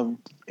writing, I love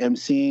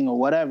emceeing or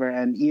whatever.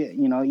 And,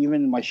 you know,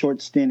 even my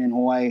short stint in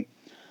Hawaii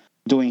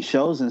doing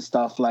shows and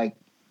stuff, like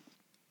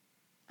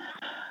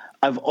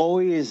I've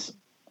always,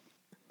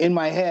 in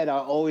my head, I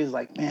always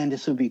like, man,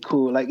 this would be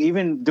cool. Like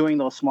even doing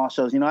those small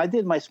shows, you know, I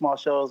did my small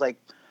shows like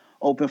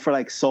open for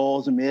like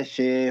Souls and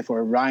Mischief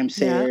or Rhyme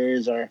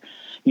Sayers or,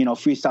 you know,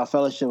 Freestyle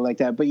Fellowship like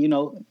that. But, you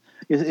know,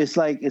 it's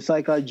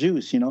like a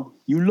Juice, you know,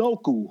 you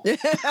local.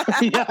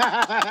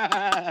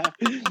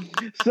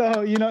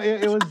 So, you know,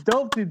 it was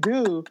dope to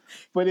do.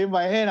 But in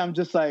my head, I'm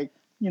just like,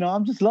 you know,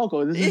 I'm just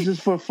local. This is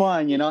just for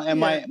fun, you know. And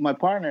my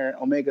partner,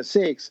 Omega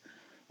 6,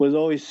 was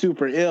always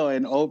super ill.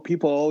 And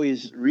people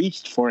always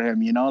reached for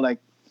him, you know, like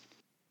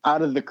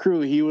out of the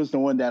crew, he was the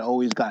one that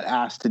always got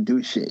asked to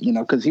do shit, you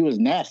know, because he was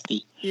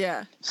nasty.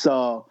 Yeah.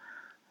 So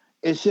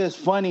it's just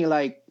funny,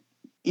 like,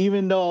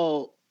 even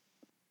though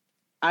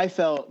I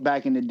felt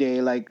back in the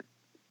day like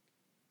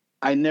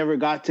I never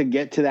got to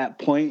get to that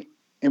point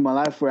in my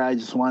life where I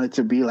just wanted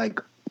to be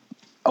like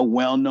a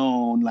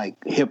well-known, like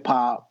hip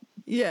hop,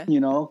 you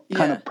know,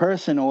 kind of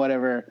person or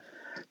whatever.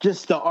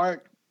 Just the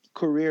art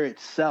career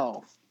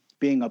itself,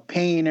 being a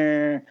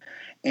painter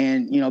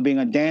and, you know, being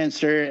a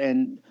dancer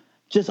and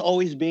just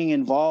always being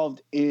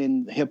involved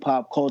in hip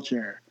hop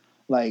culture.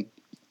 Like,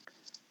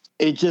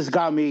 it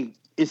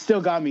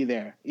still got me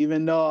there,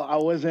 even though I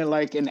wasn't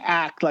like an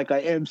act, like a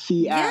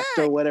MC act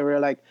or whatever.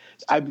 Like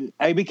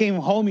I became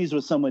homies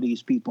with some of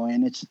these people,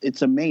 and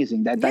it's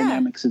amazing. That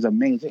dynamics is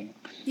amazing.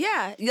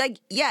 Yeah, like,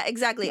 yeah,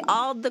 exactly.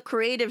 All the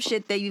creative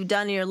shit that you've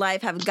done in your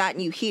life have gotten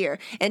you here.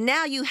 And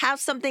now you have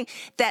something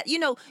that, you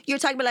know, you're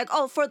talking about like,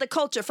 oh, for the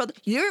culture,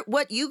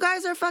 what you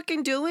guys are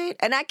fucking doing.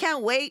 And I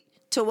can't wait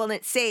till when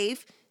it's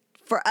safe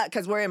for us,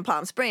 because we're in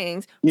Palm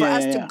Springs, for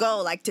us to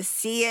go, like, to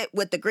see it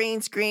with the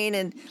green screen.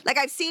 And like,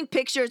 I've seen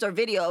pictures or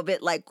video of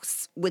it, like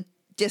with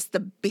just the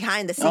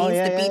behind the scenes,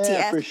 the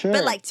BTS, for sure.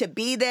 But like to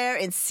be there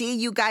and see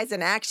you guys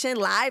in action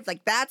live,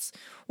 like that's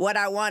what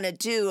I want to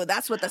do.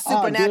 That's what the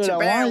Supernatural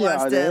Bear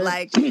wants to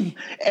like.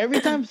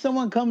 Every time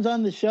someone comes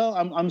on the show,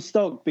 I'm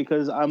stoked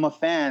because I'm a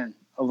fan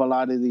of a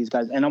lot of these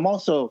guys, and I'm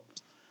also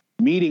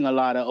meeting a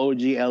lot of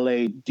OG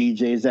LA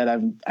DJs that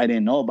I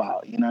didn't know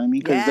about. You know what I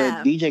mean? Because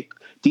the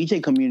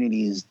DJ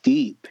community is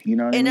deep. You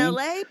know what I mean? In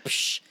LA,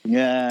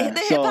 yeah.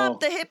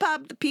 The hip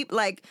hop, the people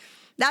like.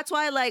 That's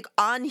why, like,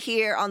 on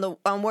here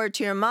on Word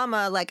to Your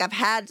Mama, like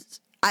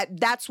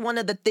that's one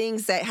of the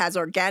things that has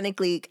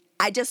organically.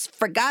 I just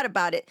forgot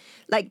about it.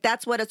 Like,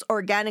 that's what it's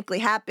organically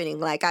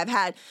happening. Like, I've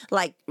had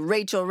like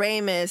Rachel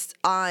Ramis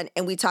on,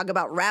 and we talk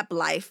about rap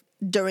life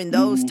during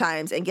those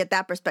times and get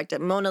that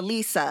perspective. Mona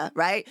Lisa,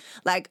 right?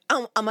 Like,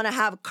 I'm going to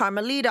have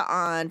Carmelita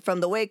on from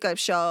the Wake Up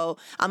Show.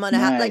 I'm going to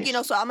have, like, you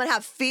know, so I'm going to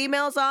have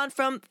females on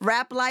from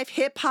rap life,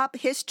 hip hop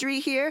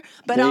history here,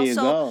 but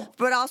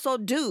also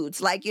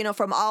dudes, like, you know,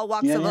 from all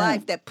walks of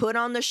life that put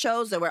on the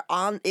shows, that were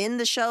in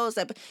the shows,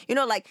 that, you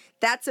know, like,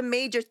 that's a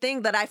major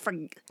thing that I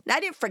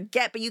didn't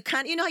forget, but you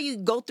kind of, you know how you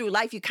go through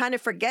life, you kind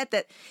of forget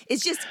that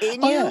it's just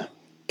in you. Yeah.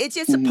 It's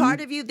just a part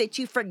of you that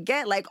you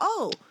forget, like,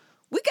 oh,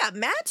 we got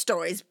mad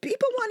stories.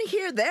 People want to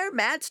hear their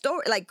mad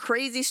story, like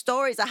crazy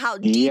stories of how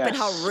deep and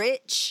how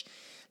rich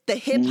the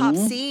hip hop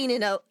scene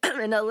in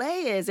LA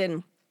is.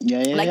 And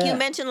like you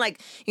mentioned,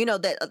 like, you know,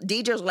 that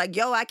DJs were like,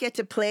 yo, I get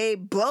to play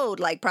Blowed,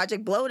 like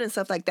Project Blowed and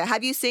stuff like that.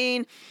 Have you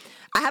seen,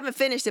 I haven't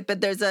finished it, but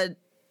there's I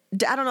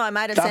don't know, I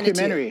might have sent it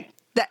to you.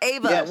 The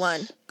Ava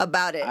one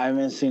about it. I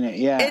haven't seen it.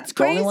 Yeah. It's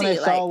crazy. The only one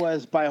I saw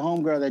was by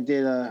Homegirl that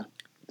did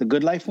the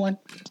Good Life one.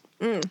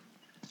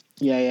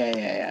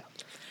 Yeah.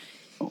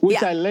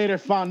 Which I later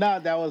found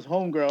out that was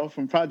Homegirl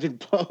from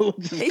Project Blow,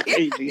 which is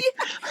crazy.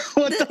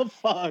 What the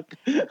fuck?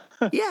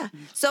 Yeah.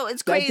 So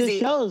it's crazy. Like,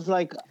 this shows,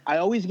 like, I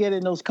always get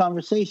in those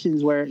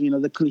conversations where, you know,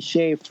 the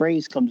cliche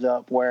phrase comes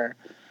up where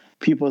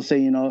people say,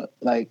 you know,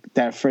 like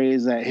that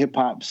phrase that hip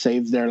hop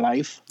saved their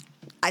life.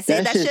 I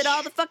say that shit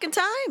all the fucking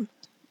time.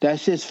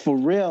 That's just for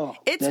real.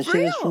 It's real. Shit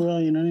is for real,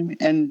 you know what I mean?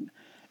 And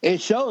it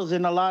shows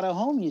in a lot of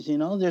homies, you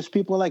know. There's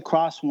people like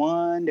Cross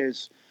One.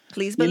 There's,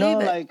 Please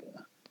believe it. Like,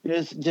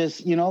 there's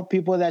just, you know,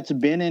 people that's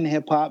been in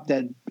hip hop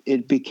that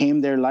it became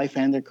their life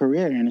and their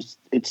career, and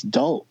it's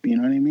dope. You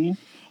know what I mean?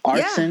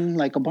 Arson,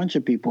 like a bunch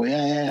of people.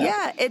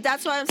 Yeah.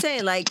 That's what I'm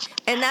saying. Like,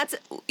 and that's,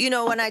 you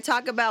know, when I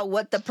talk about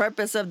what the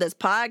purpose of this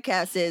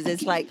podcast is,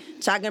 it's like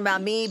talking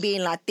about me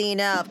being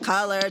Latina, of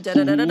color,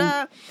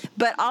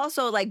 but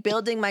also like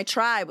building my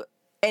tribe,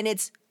 and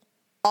it's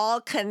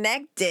all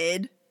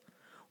connected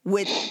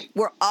with,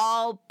 we're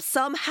all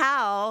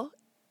somehow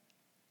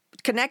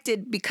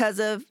connected because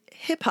of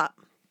hip hop.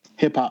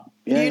 Hip hop.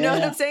 Yeah, You know yeah, what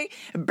yeah. I'm saying?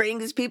 It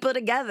brings people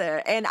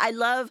together. And I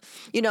love,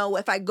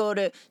 if I go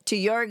to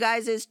your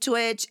guys'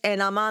 Twitch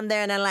and I'm on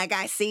there and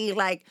I see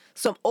like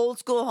some old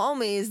school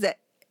homies that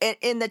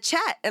in the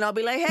chat, and I'll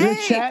be like, The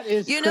hey, chat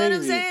is you know what I'm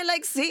crazy. saying?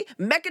 Like, see,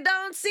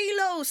 Mechadon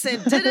Celos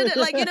and da-da-da.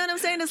 Like, you know what I'm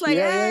saying? It's like,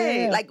 Yeah, yeah,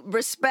 hey, yeah. like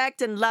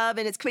respect and love.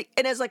 And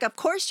it's like, of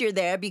course you're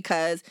there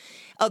because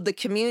of the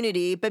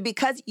community, but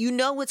because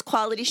it's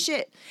quality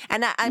shit.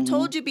 And I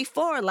told you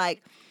before,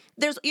 like,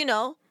 there's,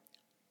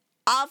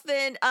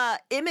 often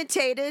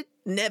imitated,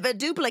 never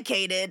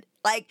duplicated.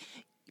 Like,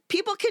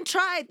 people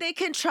they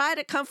can try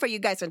to come for you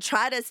guys and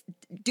try to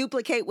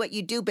duplicate what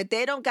you do, but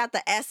they don't got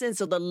the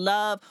essence or the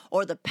love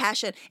or the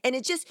passion. And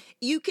it just,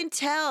 you can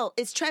tell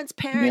it's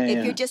transparent Yeah, if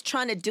yeah. you're just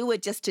trying to do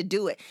it just to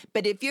do it.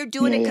 But if you're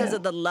doing Yeah, it because yeah.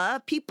 of the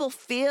love, people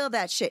feel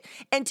that shit.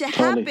 And to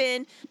Totally.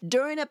 happen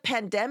during a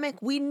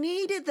pandemic, we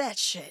needed that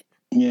shit.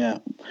 Yeah.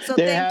 So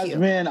There thank has you.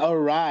 been a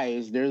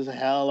rise. There's a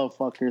hell of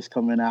fuckers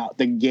coming out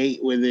the gate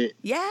with it.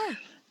 Yeah.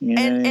 You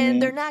know what I And mean?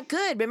 they're not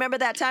good. Remember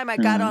that time I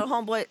got on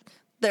Homeboy,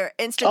 their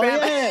Oh, Instagram?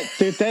 yeah.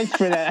 Dude, thanks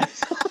for that.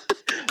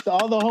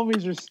 All the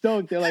homies were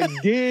stoked. They're like,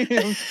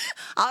 damn.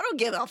 I don't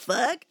give a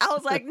fuck. I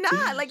was like,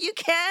 nah, like you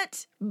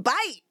can't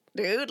bite,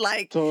 dude.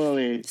 Like,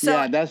 Totally. So-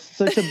 Yeah, that's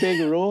such a big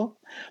rule.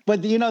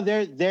 But,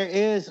 there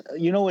is,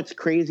 what's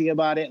crazy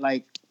about it?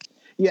 Like,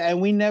 yeah, and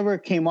we never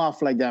came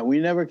off like that. We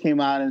never came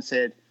out and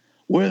said,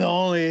 we're the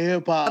only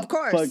hip-hop Of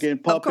course. fucking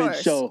puppet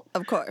show.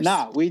 Of course.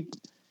 Nah, we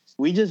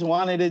just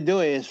wanted to do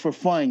it. It's for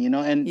fun,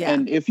 And Yeah.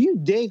 and if you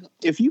dig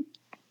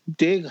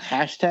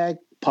hashtag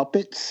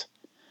puppets,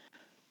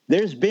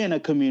 there's been a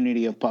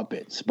community of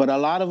puppets, but a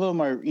lot of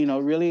them are,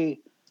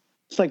 really,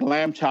 it's like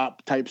lamb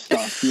chop type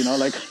stuff,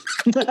 like,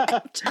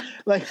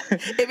 like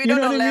if you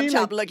don't know what I lamb mean?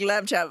 chop, look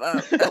lamb chop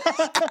up.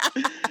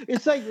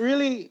 It's like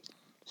really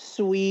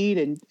sweet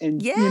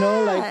and Yeah.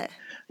 like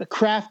the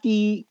craft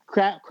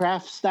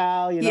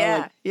style, Yeah,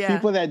 like yeah.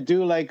 people that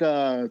do like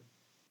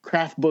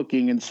craft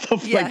booking and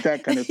stuff Yeah. like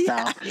that kind of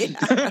style.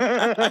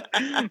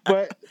 Yeah.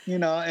 But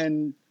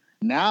and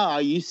now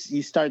you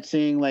start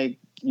seeing like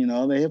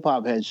the hip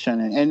hop heads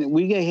shining, and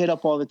we get hit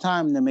up all the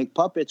time to make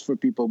puppets for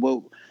people,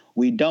 but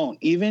we don't.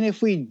 Even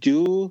if we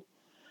do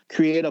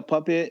create a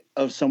puppet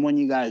of someone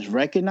you guys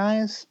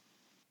recognize,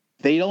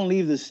 they don't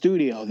leave the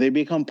studio. They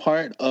become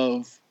part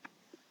of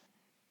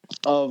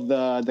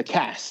the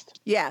cast.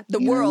 Yeah, the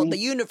You know what I world, mean? the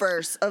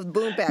universe of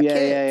Boom Bap Yeah,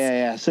 Kids.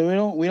 yeah. So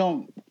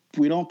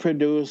we don't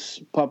produce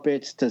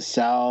puppets to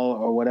sell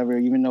or whatever.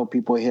 Even though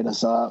people hit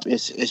us up,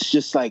 it's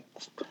just like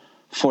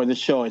for the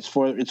show. It's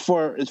for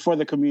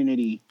the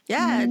community.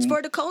 Yeah, it's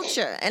for the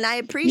culture, and I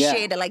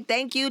appreciate it. Like,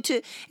 thank you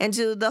to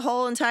the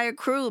whole entire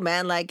crew,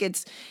 man. Like,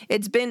 it's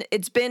been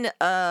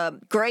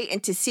great,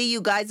 and to see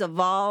you guys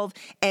evolve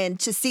and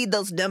to see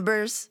those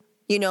numbers,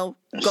 go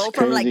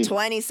from like crazy.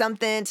 20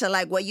 something to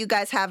like what you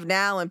guys have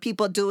now, and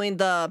people doing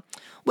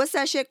what's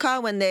that shit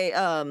called when they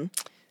The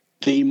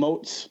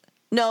emotes.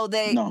 No,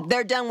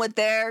 they're done with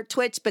their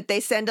Twitch, but they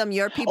send them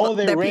your people. Oh,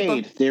 they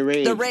raid. The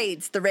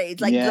raids,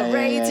 like Yeah, the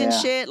raids and yeah.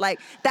 shit. Like,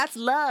 that's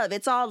love.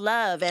 It's all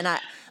love, and I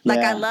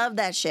love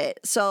that shit.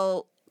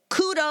 So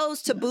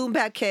kudos to Boom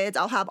Bap Kids.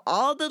 I'll have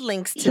all the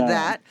links to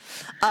that.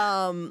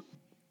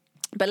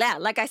 But yeah,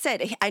 like I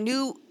said, I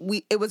knew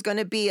it was going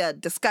to be a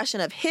discussion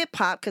of hip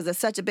hop because it's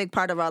such a big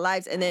part of our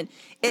lives, and then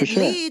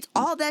leads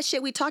all that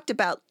shit we talked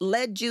about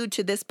led you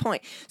to this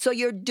point. So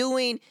you're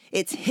doing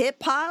it's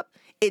hip hop,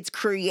 it's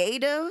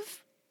creative.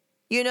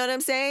 You know what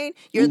I'm saying?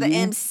 You're the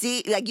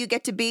MC, like you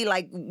get to be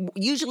like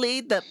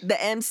usually the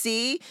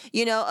MC,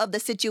 of the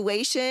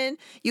situation.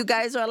 You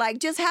guys are like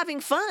just having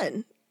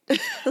fun.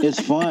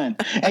 It's fun.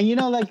 And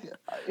like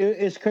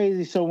it's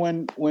crazy. So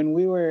when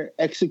we were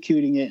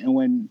executing it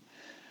and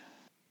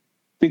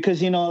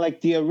because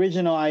like the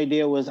original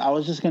idea was I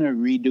was just gonna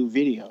redo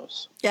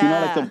videos.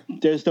 Yeah.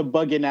 There's the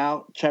Bugging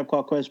Out, Tribe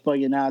Called Quest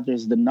Bugging Out,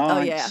 there's the Nonce.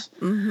 Oh yeah.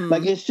 Mm-hmm.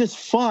 Like it's just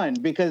fun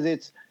because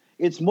it's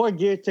more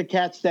geared to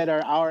cats that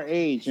are our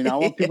age. I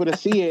want people to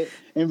see it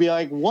and be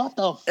like, what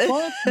the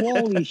fuck?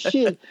 Holy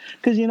shit.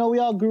 Because, we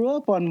all grew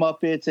up on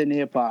Muppets and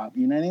hip hop.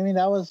 You know what I mean?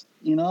 That was,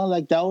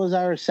 that was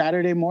our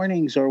Saturday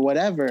mornings or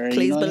whatever.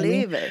 Please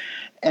believe it.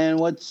 And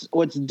what's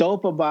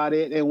dope about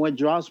it and what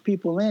draws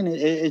people in,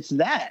 it's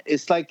that.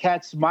 It's like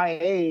cats my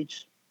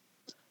age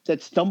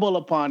that stumble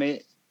upon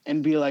it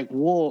and be like,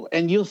 whoa.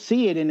 And you'll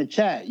see it in the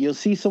chat. You'll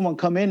see someone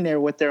come in there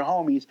with their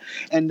homies.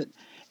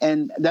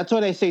 And that's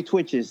what I say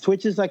Twitch is.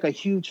 Twitch is like a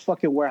huge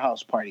fucking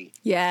warehouse party.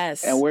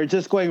 Yes. And we're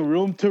just going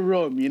room to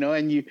room,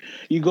 and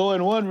you go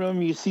in one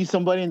room, you see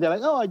somebody and they're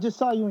like, oh, I just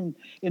saw you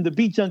in the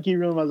Beat Junkie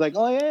room. I was like,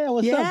 oh yeah,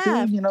 what's up,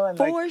 dude? And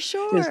for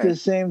sure. It's the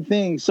same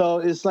thing. So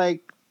it's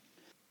like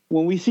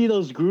when we see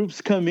those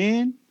groups come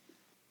in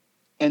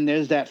and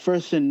there's that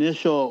first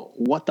initial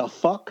what the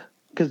fuck?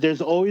 Because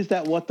there's always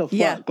that what the fuck.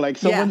 Yeah. Like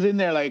someone's in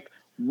there like,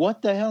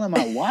 what the hell am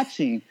I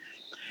watching?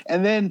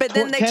 And then, but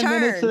then they 10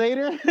 turn. minutes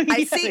later,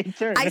 I see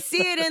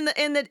it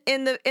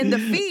in the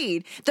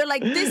feed. They're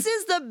like, "This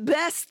is the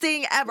best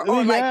thing ever,"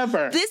 or like,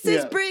 ever. "This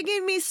is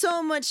bringing me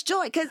so much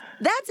joy." Because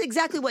that's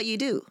exactly what you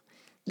do.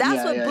 That's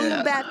Yeah, what yeah, Boom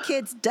yeah. Bap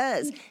Kids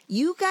does.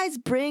 You guys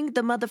bring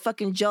the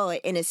motherfucking joy.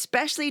 And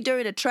especially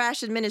during the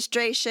trash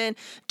administration,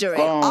 during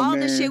Oh all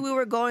the shit man. we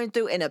were going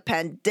through in a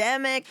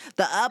pandemic,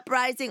 the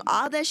uprising,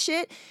 all that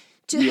shit,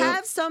 to Yep.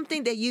 have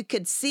something that you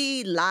could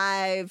see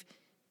live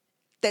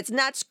that's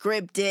not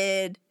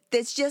scripted,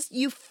 that's just,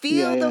 you Yeah,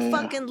 feel the yeah, yeah.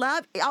 fucking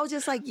love. I was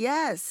just like,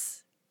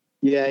 yes.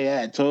 Yeah,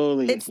 yeah,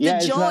 totally. It's the Yeah,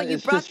 it's joy. not. You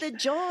It's brought just, the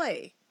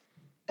joy.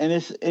 and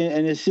it's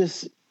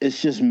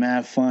just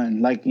mad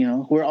fun. Like,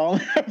 we're all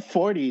in our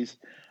 40s,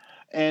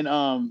 and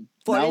now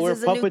 40s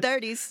is the new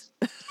 30s.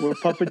 we're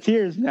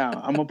puppeteers now.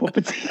 I'm a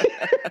puppeteer.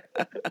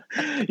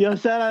 Yo,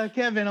 shout out to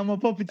Kevin. I'm a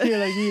puppeteer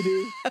like you,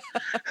 dude.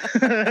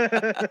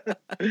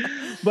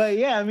 But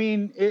yeah, I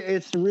mean,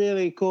 it's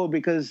really cool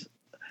because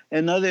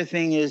another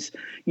thing is,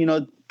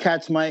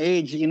 cats my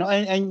age,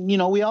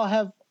 and we all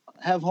have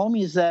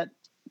homies that,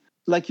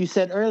 like you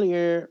said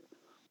earlier,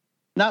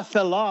 not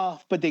fell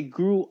off, but they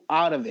grew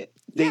out of it.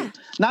 They Yeah.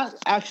 not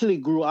actually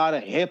grew out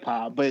of hip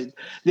hop, but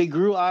they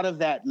grew out of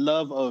that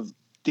love of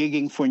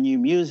digging for new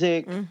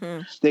music.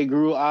 Mm-hmm. They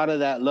grew out of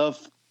that love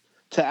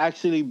to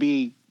actually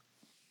be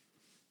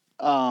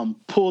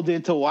pulled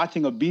into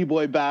watching a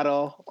b-boy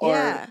battle or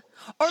Yeah.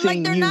 Or like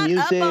seeing they're new not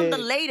music. up on the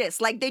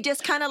latest. Like they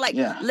just kind of like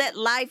Yeah. let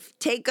life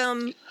take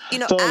them,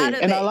 out Totally. of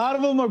And it. a lot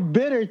of them are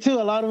bitter too.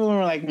 A lot of them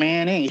are like,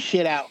 man, ain't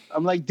shit out.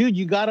 I'm like, dude,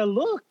 you gotta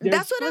look. There's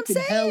That's what I'm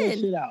fucking hella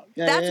saying. shit out.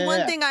 Yeah, That's yeah, one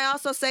yeah. thing I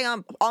also say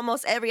on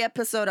almost every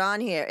episode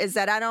on here is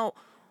that I don't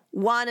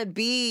want to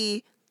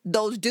be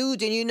those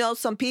dudes. And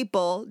some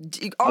people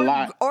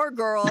lot. or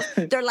girls,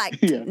 they're like,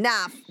 Yeah.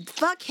 nah,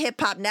 fuck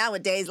hip hop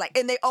nowadays. Like,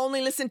 and they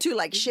only listen to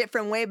like shit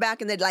from way back,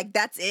 and they're like,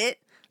 that's it.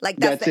 Like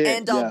that's the That's it,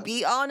 end all yeah.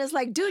 be all. And it's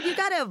like, dude, you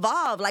gotta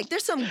evolve. Like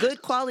there's some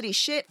good quality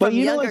shit But from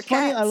you know younger what's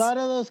funny? cats. A lot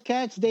of those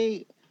cats,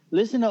 they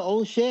listen to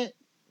old shit,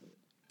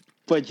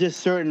 but just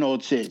certain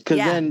old shit. Because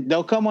Yeah. then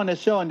they'll come on the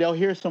show and they'll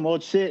hear some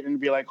old shit and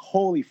be like,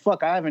 holy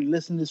fuck, I haven't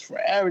listened to this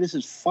forever. This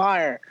is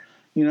fire.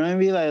 You know what I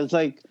mean? Like, it's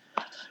like,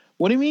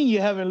 what do you mean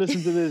you haven't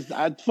listened to this?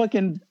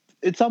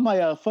 It's on my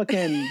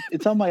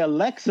it's on my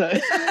Alexa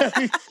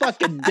every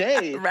fucking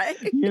day. Right?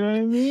 You know what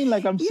I mean?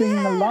 Like I'm singing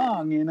Yeah.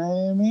 along, you know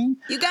what I mean?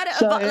 You gotta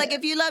So evolve. Like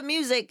if you love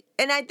music,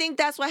 and I think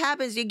that's what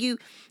happens.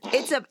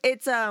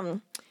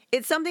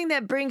 It's something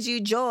that brings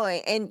you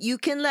joy, and you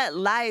can let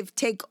life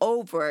take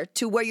over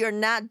to where you're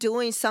not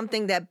doing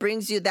something that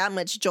brings you that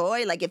much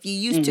joy. Like if you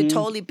used to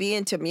totally be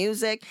into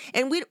music,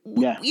 and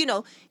Yeah.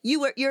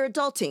 you're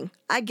adulting.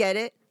 I get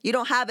it. You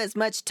don't have as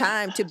much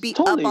time to be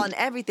Totally. up on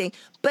everything,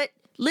 but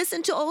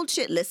listen to old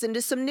shit. Listen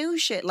to some new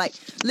shit. Like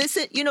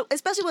listen,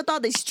 especially with all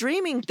these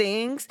streaming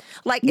things.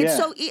 Like it's Yeah.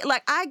 so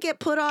like I get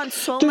put on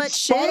so Dude, much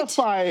shit.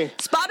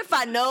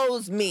 Spotify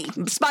knows me.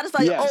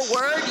 Spotify, Yes. oh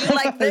word, you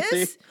like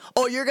this? See?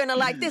 Oh, you're gonna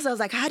like this. I was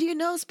like, how do you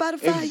know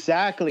Spotify?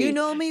 Exactly. You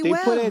know me they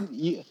well. Put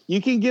in,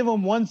 you can give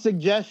them one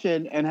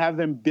suggestion and have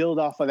them build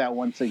off of that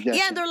one suggestion.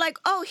 Yeah, and they're like,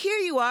 oh, here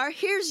you are.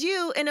 Here's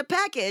you in a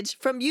package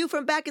from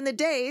back in the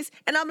days.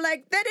 And I'm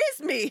like, that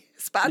is me,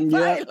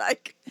 Spotify. Yeah.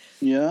 Like,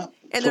 Yeah.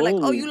 and they're like, oh,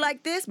 totally. you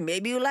like this?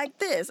 Maybe you like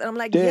this. And I'm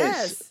like, This.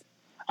 yes.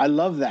 I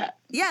love that.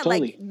 Yeah,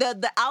 Totally.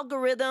 like the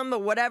algorithm or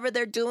whatever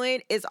they're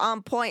doing is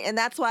on point, and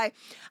that's why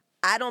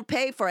I don't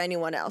pay for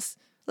anyone else.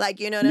 Like,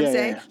 you know what I'm Yeah,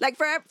 saying? yeah. Like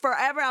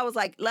forever I was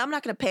like, I'm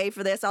not gonna pay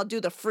for this. I'll do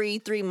the free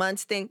 3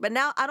 months thing. But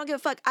now I don't give a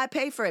fuck. I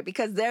pay for it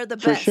because they're the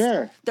For best.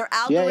 sure. Their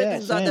Yeah,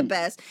 algorithms are the same.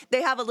 best.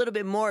 They have a little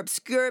bit more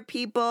obscure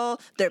people.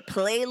 Their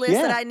playlists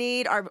Yeah. that I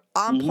need are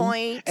on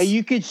point. And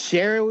you could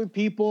share it with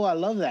people. I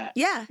love that.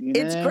 Yeah, You know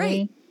it's what I great.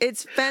 mean?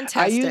 It's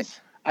fantastic.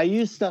 I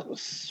use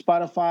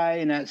Spotify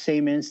in that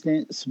same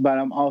instance, but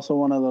I'm also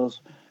one of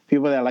those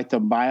people that like to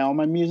buy all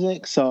my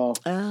music. So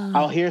Oh.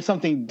 I'll hear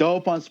something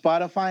dope on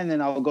Spotify, and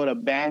then I'll go to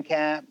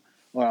Bandcamp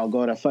or I'll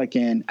go to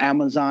fucking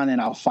Amazon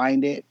and I'll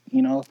find it,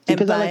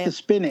 because I buy like it. to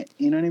spin it.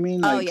 You know what I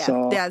mean? Oh Like, yeah,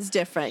 so, that's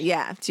different.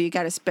 Yeah, so you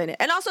got to spin it,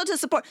 and also to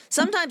support.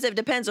 Sometimes it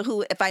depends on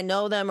who. If I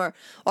know them or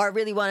I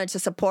really wanted to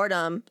support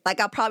them, like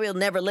I'll probably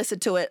never listen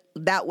to it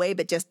that way,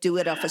 but just do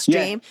it off a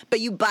stream.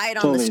 But you buy it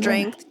on the Totally,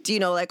 strength.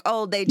 Like,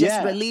 oh, they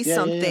just Yeah, released yeah, yeah,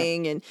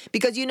 something, and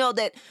because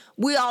that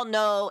we all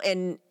know,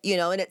 and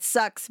and it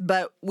sucks,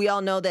 but we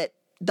all know that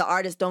the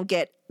artists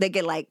get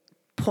like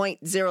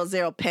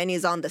 0.00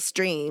 pennies on the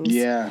streams.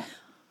 yeah,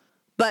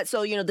 But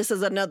so this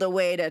is another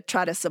way to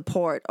try to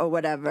support or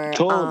whatever.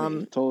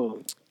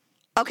 totally.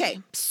 Okay,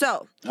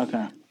 so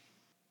Okay.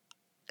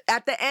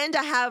 at the end,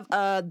 I have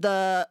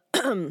the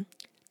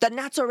the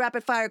not so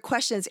rapid fire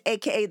questions,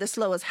 aka the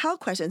slow as hell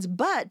questions.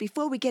 But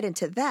before we get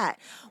into that,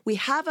 we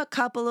have a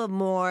couple of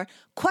more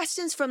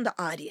questions from the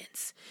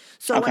audience.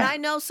 So when Okay. I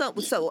know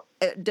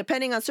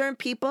depending on certain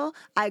people,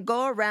 I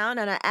go around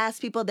and I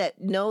ask people that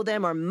know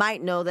them or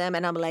might know them,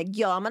 and I'm like,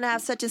 yo, I'm gonna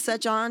have such and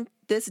such on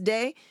this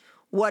day.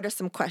 What are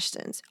some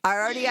questions? I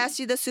already asked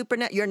you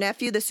your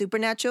nephew, the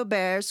Supernatural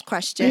Bears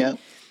question. Yep.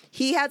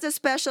 He has a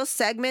special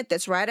segment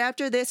that's right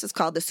after this. It's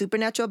called the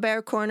Supernatural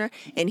Bear Corner,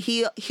 and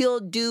he'll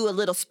do a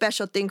little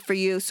special thing for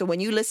you. So when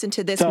you listen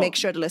to this, So- make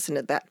sure to listen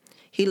to that.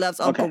 He loves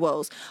Uncle Okay.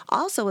 Woes.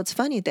 Also, it's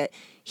funny that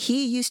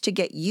he used to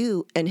get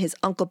you and his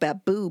Uncle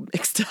Babu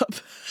mixed up.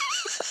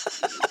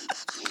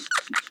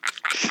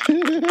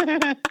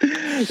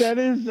 That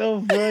is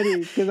so funny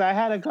because I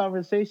had a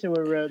conversation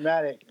with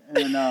Redmatic,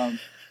 and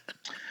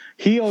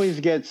he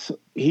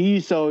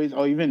used to always,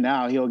 or even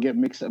now, he'll get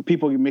mixed up.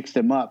 People mix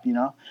them up, you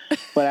know.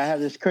 But I have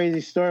this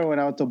crazy story when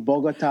I went to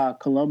Bogota,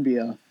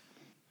 Colombia,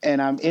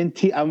 and I'm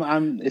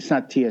it's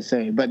not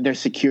TSA, but their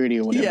security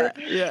or whatever.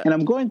 Yeah. And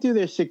I'm going through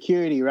their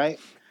security, right?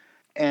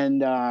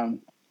 And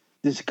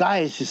this guy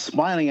is just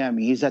smiling at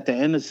me. He's at the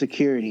end of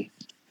security,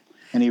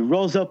 and he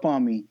rolls up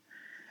on me,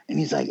 and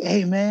he's like,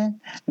 "Hey, man,"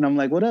 and I'm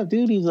like, "What up,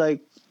 dude?" He's like,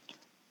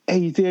 "Hey,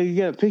 you think I can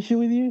get a picture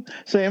with you?"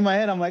 So in my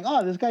head, I'm like,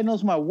 "Oh, this guy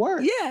knows my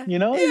work." Yeah, You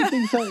know, yeah.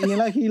 he thinks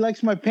he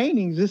likes my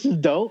paintings. This is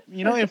dope.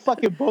 You know, in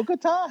fucking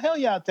Bogota, hell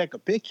yeah, I'll take a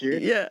picture.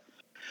 Yeah.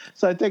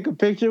 So I take a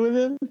picture with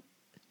him,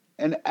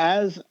 and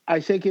as I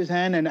shake his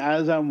hand, and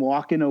as I'm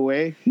walking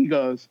away,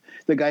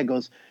 the guy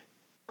goes,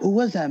 "Who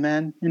was that,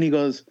 man?" And he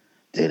goes,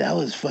 "Dude, that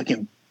was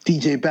fucking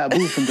DJ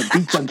Babu from the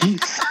Beach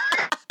Geese."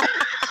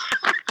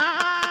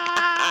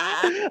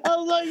 I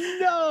was like,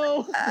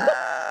 "No."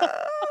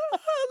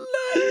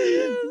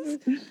 Hilarious.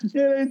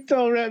 Yeah, I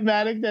told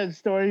Redmatic that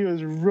story. He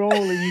was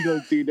rolling. He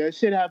goes, "Dude, that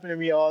shit happened to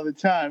me all the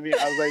time." I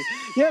was like,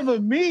 "Yeah,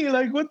 but me,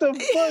 like, what the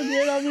fuck,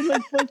 man? I'm in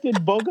like fucking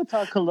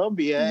Bogota,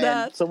 Colombia,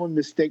 and someone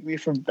mistake me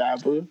from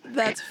Babu."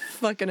 That's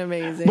fucking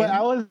amazing. But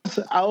I was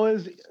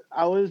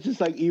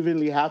just like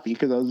evenly happy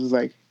because I was just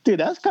like, "Dude,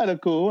 that's kind of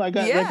cool. I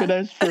got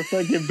recognized for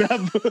fucking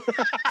Babu."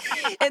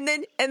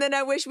 and then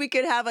I wish we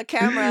could have a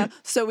camera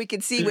so we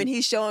could see when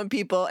he's showing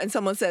people and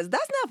someone says,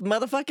 "That's not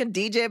motherfucking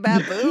DJ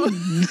Babu."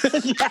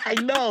 Yeah, I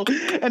know.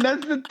 And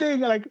that's the thing.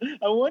 Like,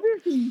 I wonder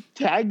if he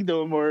tagged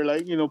them or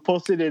like,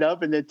 posted it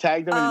up and then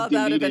tagged them and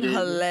that would have deleted been it.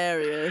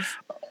 hilarious.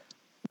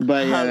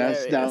 But yeah,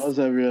 that was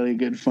a really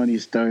good, funny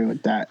story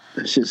with that.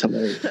 That shit's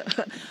hilarious.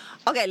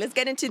 Okay, let's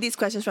get into these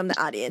questions from the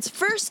audience.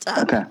 First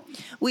up,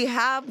 we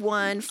have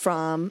one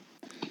from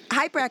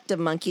Hyperactive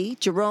Monkey,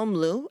 Jerome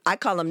Liu. I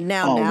call him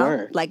Now,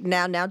 word. like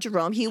Now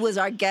Jerome. He was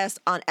our guest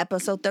on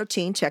episode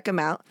 13. Check him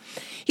out.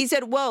 He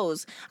said,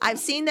 "Woes, I've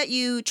seen that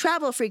you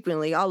travel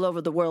frequently all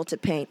over the world to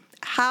paint.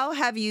 How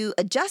have you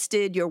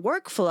adjusted your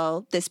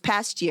workflow this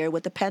past year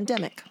with the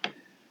pandemic?"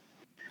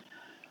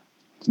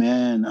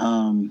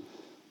 Man,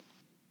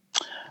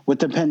 with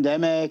the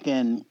pandemic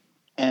and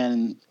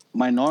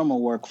my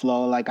normal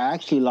workflow, like I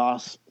actually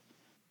lost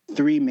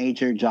 3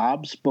 major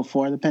jobs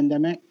before the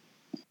pandemic.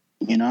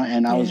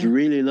 And I was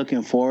really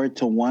looking forward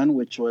to one,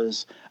 which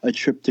was a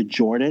trip to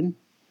Jordan.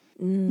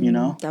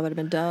 That would have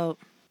been dope.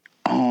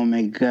 Oh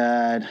my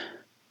God.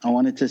 I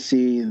wanted to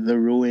see the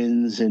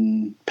ruins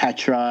and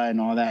Petra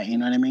and all that, you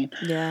know what I mean?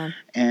 Yeah.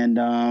 And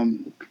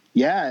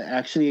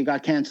actually it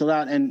got canceled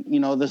out. And,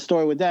 the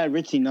story with that,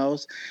 Richie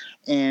knows.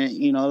 And,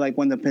 like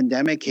when the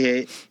pandemic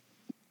hit,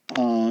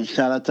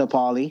 shout out to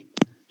Paulie.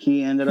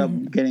 He ended up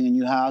getting a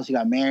new house. He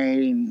got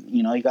married and,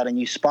 he got a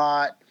new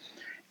spot.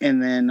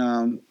 And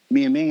then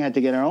me and Ming had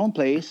to get our own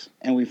place,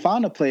 and we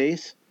found a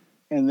place,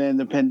 and then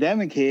the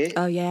pandemic hit.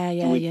 Oh,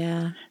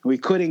 yeah. We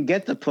couldn't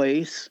get the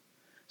place,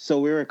 so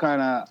we were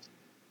kind of,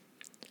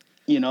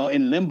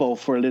 in limbo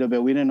for a little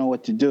bit. We didn't know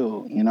what to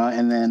do,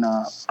 and then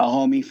a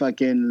homie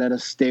fucking let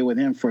us stay with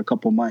him for a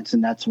couple months,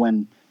 and that's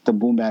when the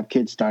Boom Bap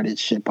Kids started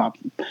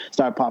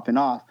popping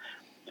off.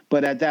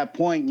 But at that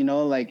point,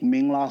 like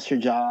Ming lost her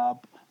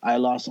job, I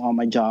lost all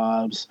my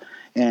jobs,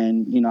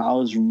 and, I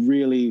was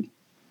really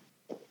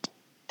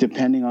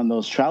depending on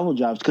those travel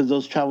jobs, because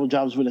those travel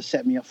jobs would have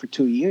set me up for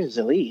 2 years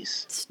at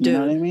least. Dude, you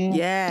know what I mean?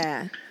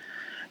 Yeah.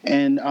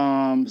 And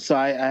so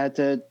I had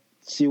to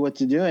see what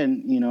to do,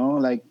 and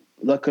like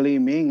luckily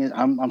Ming,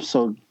 I'm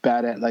so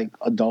bad at like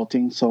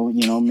adulting, so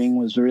Ming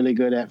was really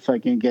good at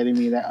fucking getting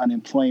me that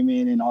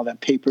unemployment and all that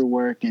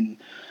paperwork and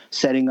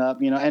setting up,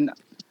 and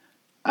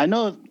I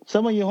know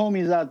some of you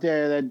homies out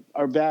there that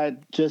are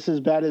bad, just as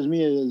bad as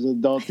me as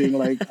adulting.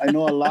 Like, I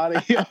know a lot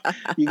of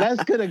you guys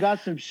could have got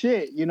some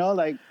shit,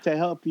 like to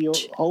help you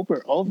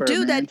over.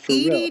 Dude, man, that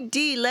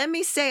EDD, let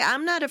me say,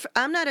 I'm not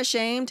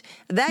ashamed.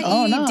 That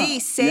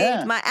EDD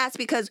saved my ass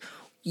because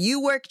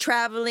you work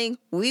traveling.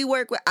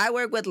 I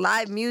work with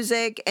live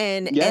music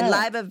and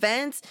live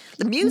events.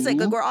 The music,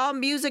 like we're all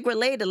music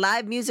related,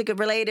 live music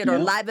related or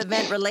live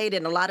event related,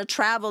 and a lot of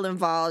travel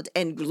involved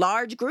and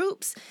large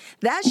groups.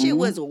 That shit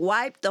was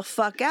wiped the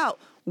fuck out.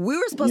 We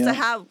were supposed to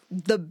have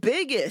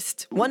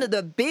one of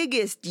the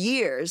biggest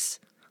years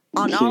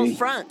on all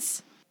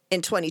fronts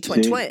in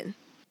 2020.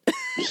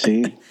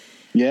 See?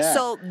 Yeah.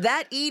 So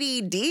that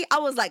EDD, I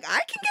was like,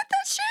 I can get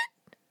that shit.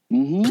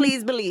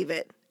 Please believe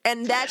it.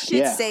 And that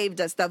shit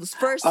saved us. That was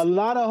first. A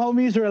lot of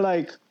homies were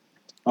like,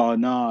 "Oh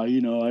no, I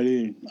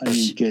didn't."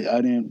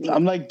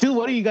 I'm like, dude,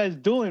 what are you guys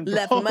doing, bro?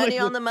 Left money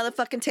on the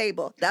motherfucking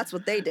table. That's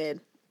what they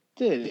did.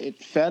 Dude,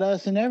 it fed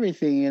us and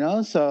everything,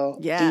 So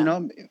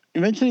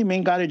eventually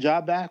Ming got a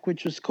job back,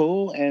 which was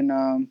cool.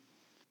 And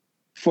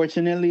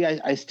fortunately,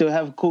 I still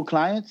have cool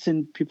clients,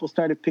 and people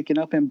started picking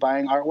up and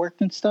buying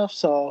artwork and stuff.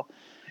 So,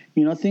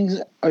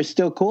 things are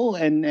still cool.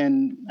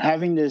 And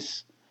having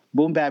this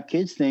Boom Bap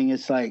Kids thing,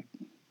 it's like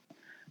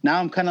now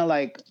I'm kind of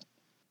like,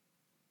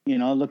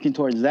 looking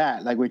towards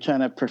that. Like we're trying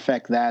to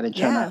perfect that and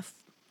trying to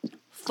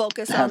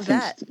focus on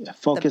that.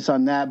 Focus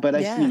on that. But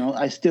Yeah.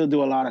 I still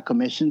do a lot of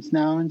commissions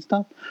now and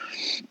stuff.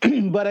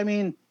 But I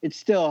mean, it's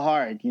still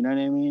hard. You know what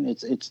I mean?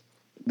 It's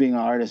being an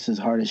artist is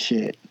hard as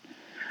shit.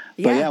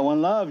 Yeah. But yeah,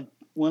 one love,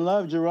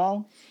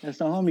 Jerome. That's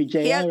the homie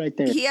JL right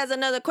there. He has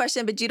another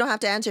question, but you don't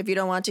have to answer if you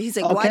don't want to. He's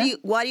like, Okay.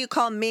 why do you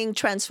call Ming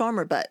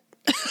Transformer butt?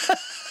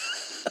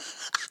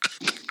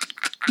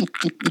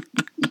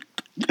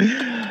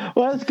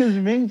 Well, it's because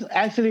Ming's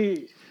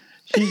actually,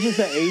 she's just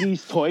an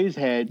 80s toys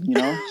head,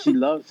 She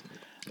loves,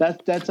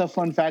 that's a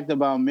fun fact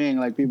about Ming,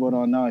 like people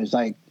don't know. It's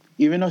like,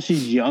 even though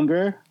she's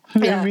younger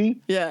than me,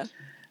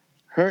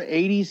 her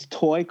 80s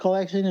toy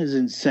collection is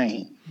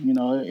insane.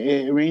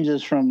 It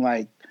ranges from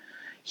like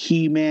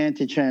He-Man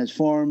to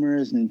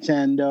Transformers,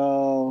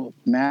 Nintendo,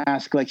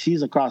 Mask. Like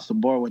she's across the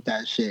board with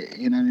that shit.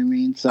 You know what I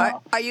mean?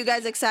 So, are you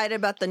guys excited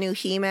about the new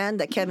He-Man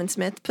that Kevin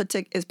Smith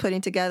is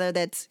putting together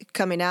that's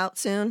coming out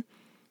soon?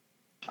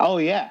 Oh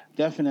yeah,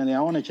 definitely. I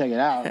want to check it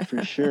out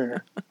for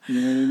sure.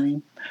 You know what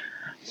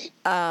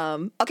I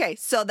mean? Okay,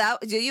 so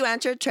you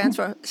answered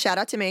transfer. Shout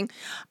out to Ming.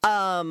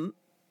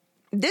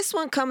 This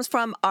one comes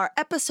from our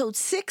episode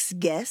 6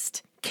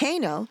 guest,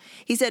 Kano.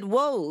 He said,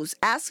 "Woes,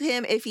 ask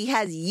him if he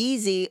has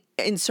Yeezy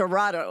in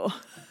Serato."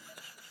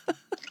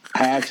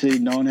 I actually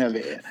don't have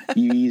it.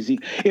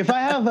 Yeezy. If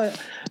I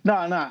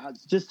have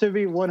just to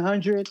be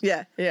 100.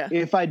 Yeah.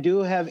 If I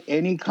do have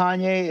any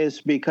Kanye, it's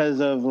because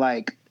of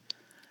like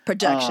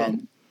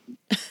production.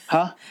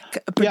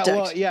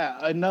 Production.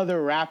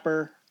 Another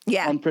rapper.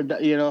 Yeah.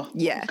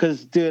 Yeah.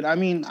 Because, dude, I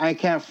mean, I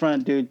can't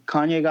front, dude.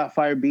 Kanye got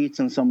fire beats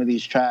on some of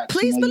these tracks.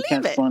 Please believe you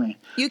can't it. Front it.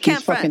 You can't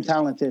He's fucking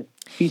talented.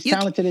 He's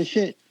talented as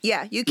shit.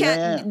 Yeah, you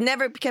can't.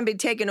 Never can be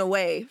taken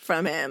away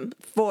from him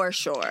for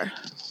sure.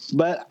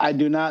 But I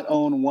do not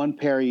own one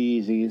pair of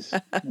Yeezys.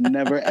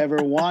 Never ever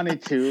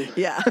wanted to.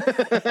 Yeah.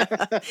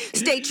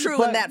 Stay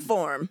true in that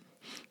form.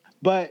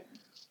 But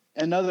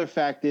another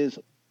fact is,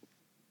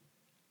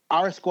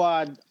 our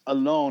squad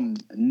alone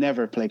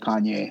never play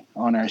Kanye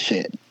on our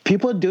shit.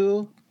 People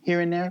do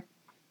here and there,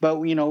 but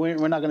we're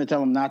not going to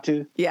tell them not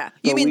to. Yeah,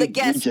 you mean the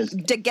guest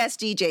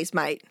DJs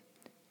might.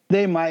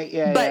 They might,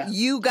 yeah. But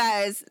you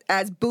guys,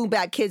 as Boom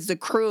Bap Kids, the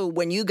crew,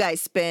 when you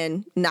guys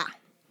spin, nah.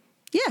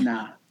 Yeah.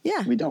 Nah.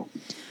 Yeah. We don't.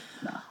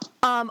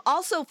 Nah.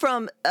 Also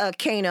from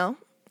Kano,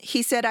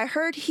 he said, "I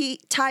heard he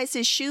ties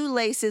his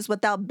shoelaces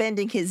without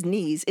bending his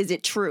knees. Is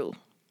it true?"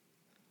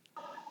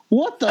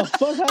 What the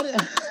fuck?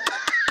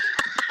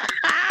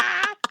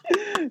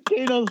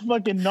 Kano's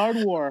fucking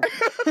Nardwar.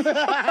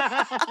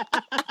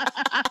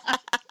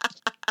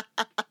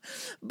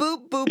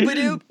 Boop, boop,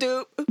 doop,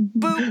 doop.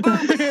 Boop,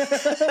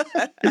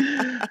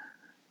 boop.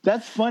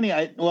 That's funny.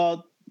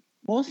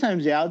 Most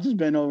times, I'll just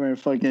bend over and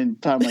fucking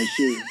tie my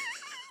shoe.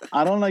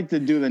 I don't like to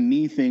do the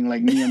knee thing,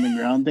 like knee on the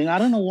ground thing. I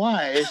don't know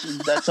why.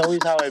 That's always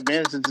how I've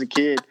been since a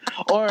kid.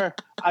 Or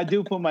I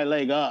do put my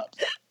leg up.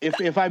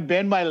 If I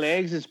bend my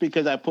legs, it's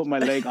because I put my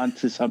leg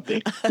onto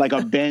something, like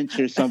a bench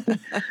or something.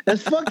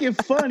 That's fucking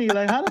funny.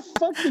 Like, how the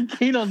fuck did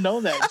Kano know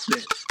that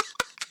shit?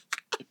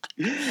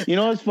 You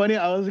know what's funny?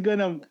 I was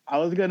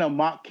gonna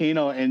mock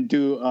Kano and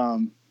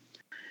do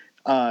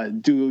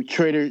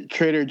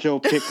Trader Joe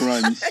pick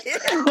runs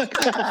with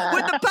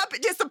the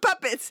puppet, just the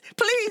puppets.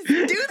 Please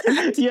do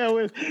that.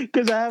 Yeah,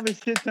 because I have a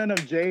shit ton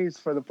of J's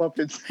for the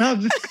puppets.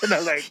 I'm just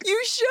gonna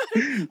You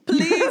should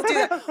please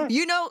do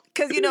that.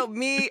 Because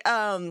me,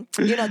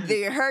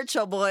 the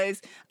Herschel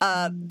boys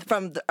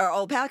from our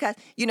old podcast.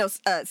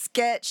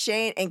 Sketch,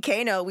 Shane, and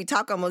Kano. We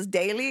talk almost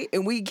daily,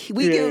 and we give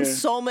him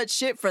so much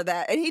shit for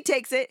that, and he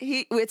takes it.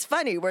 It's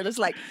funny. We're just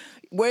like,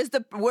 Where's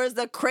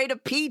the crate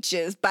of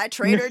peaches by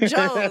Trader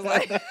Joe's?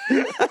 Like,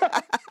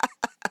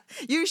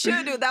 you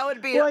should do that.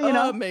 Would be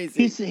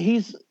amazing.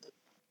 He's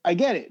I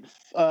get it.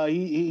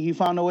 He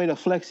found a way to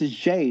flex his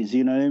J's.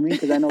 You know what I mean?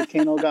 Because I know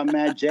Kano got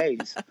mad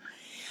J's.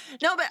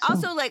 No, but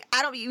also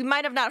you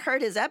might have not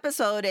heard his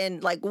episode,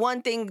 and like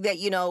one thing that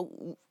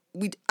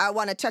I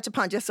want to touch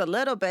upon just a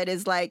little bit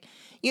is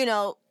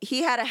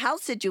he had a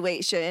health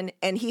situation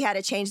and he had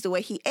to change the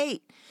way he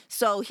ate.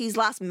 So he's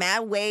lost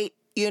mad weight.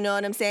 You know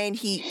what I'm saying?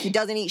 He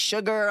doesn't eat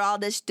sugar or all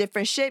this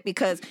different shit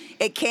because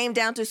it came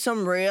down to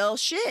some real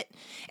shit.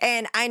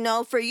 And I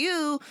know for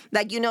you,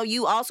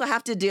 you also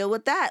have to deal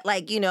with that.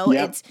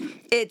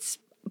 It's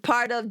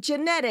part of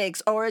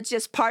genetics or it's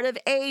just part of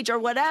age or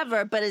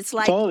whatever. But it's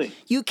like, totally.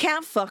 You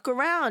can't fuck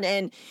around.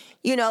 And,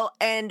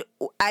 and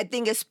I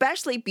think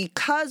especially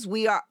because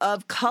we are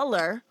of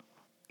color,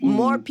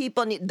 more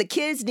people the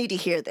kids need to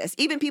hear this.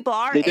 Even people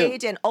our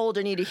age and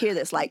older need to hear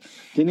this. Like,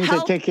 they need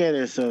to take care of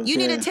themselves. You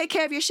need to take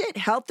care of your shit.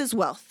 Health is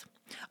wealth.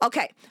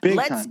 Okay,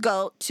 let's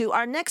go to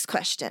our next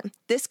question.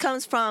 This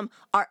comes from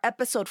our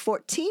episode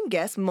 14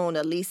 guest,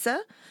 Mona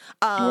Lisa.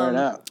 Word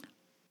up.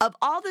 Of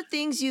all the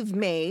things you've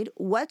made,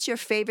 what's your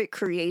favorite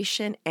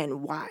creation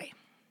and why?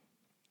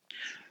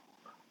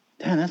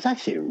 Damn, that's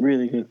actually a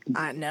really good.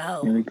 I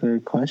know. Really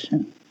good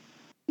question.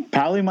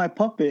 Probably my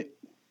puppet.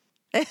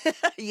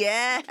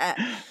 Yeah.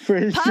 For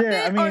sure.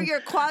 Puppet I mean, or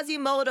your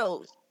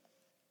Quasimodo?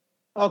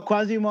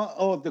 Quasimodo.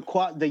 Oh,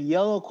 the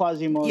yellow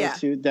Quasimodo Yeah.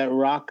 suit that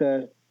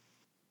Raka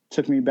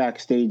took me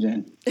backstage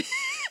in, which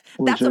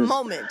That's a was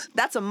moment.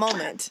 That's a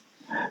moment.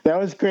 that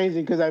was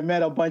crazy because I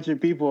met a bunch of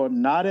people,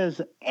 not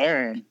as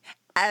Aaron,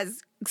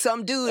 As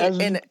some dude as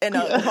in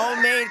a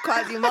homemade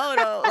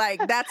Quasimodo,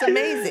 like that's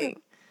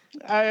amazing.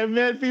 I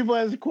met people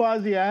as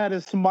Quasi. I had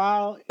a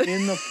smile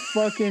in the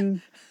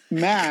fucking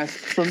mask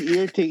from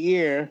ear to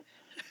ear,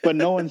 but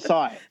no one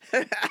saw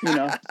it. You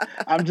know,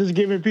 I'm just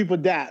giving people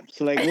daps,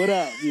 like, what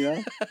up, you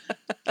know?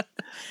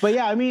 But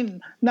yeah, I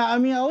mean,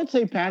 I would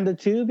say Panda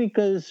too,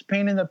 because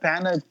Painting the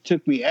Panda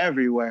took me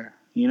everywhere.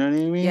 You know what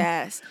I mean?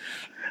 Yes.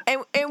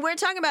 And we're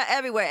talking about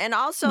everywhere. And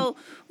also,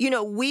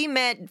 we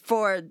met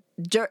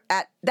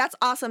that's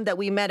awesome that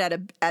we met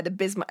at a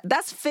Bismarck.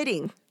 That's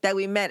fitting that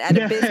we met at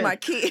a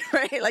Bismarcky,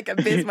 right? Like a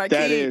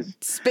Bismarcky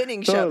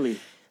spinning totally. show.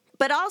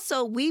 But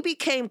also we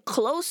became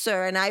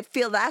closer, and I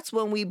feel that's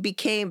when we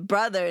became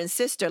brother and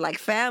sister, like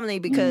family,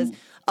 because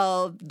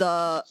of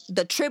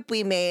the trip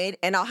we made.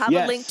 And I'll have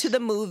a link to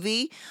the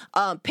movie.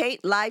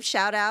 Pate, live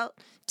shout out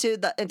to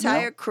the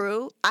entire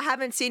crew. I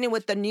haven't seen it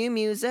with the new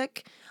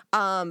music.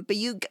 But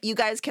you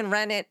guys can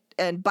rent it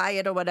and buy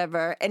it or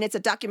whatever. And it's a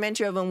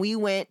documentary of when we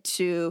went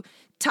to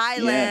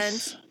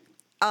Thailand,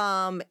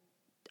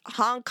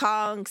 Hong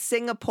Kong,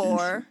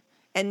 Singapore,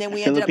 and then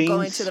we ended up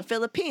going to the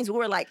Philippines. We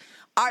were like,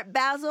 Art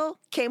Basel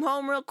came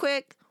home real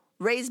quick,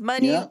 raised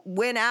money,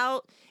 went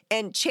out,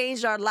 and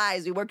changed our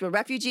lives. We worked with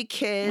refugee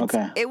kids.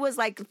 Okay. It was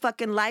like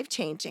fucking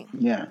life-changing.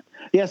 Yeah.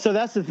 Yeah, so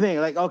that's the thing.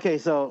 Like, okay,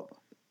 so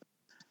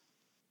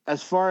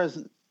as far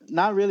as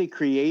not really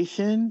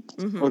creation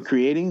or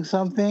creating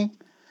something,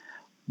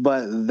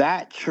 but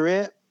that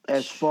trip,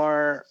 as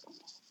far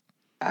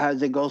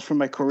as it goes for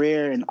my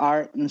career in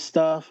art and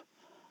stuff,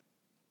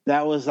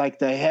 that was like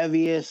the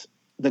heaviest,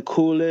 the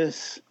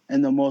coolest,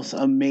 and the most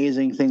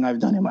amazing thing I've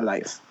done in my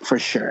life, for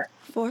sure.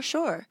 For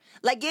sure.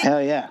 Like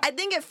hell yeah.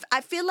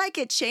 I feel like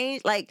it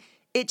changed, like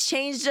it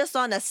changed us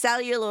on a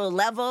cellular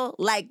level.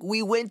 Like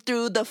we went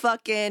through the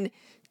fucking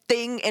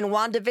thing in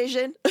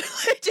WandaVision.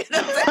 You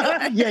know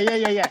what I'm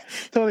saying? Yeah.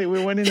 Totally.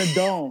 We went in the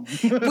dome.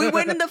 We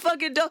went in the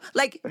fucking dome.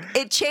 Like,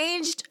 it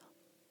changed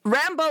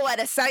Rambo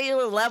at a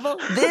cellular level.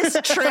 This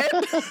trip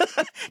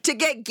to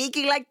get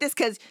geeky like this,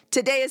 because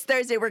today is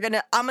Thursday.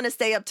 I'm gonna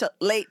stay up till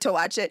late to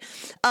watch it.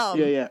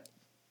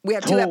 We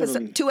have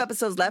two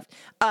episodes left.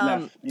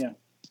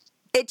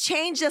 It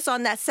changed us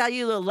on that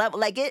cellular level.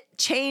 Like, it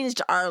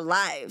changed our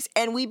lives.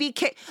 And we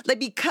became, like,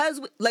 because,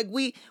 like,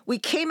 we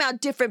came out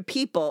different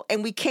people,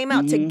 and we came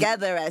out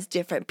together as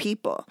different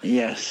people.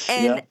 Yes.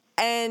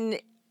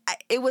 And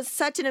it was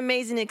such an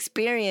amazing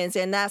experience.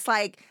 And that's,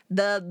 like,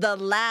 the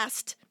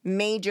last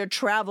major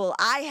travel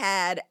I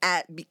had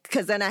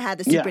because then I had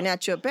the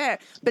Supernatural Bear.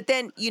 But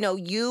then,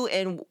 you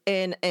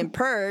and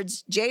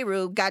Purge,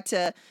 J-Roo, got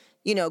to,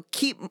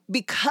 keep,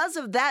 because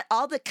of that,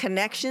 all the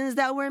connections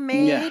that were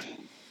made. Yeah.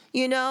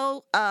 In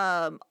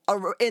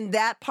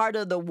that part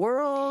of the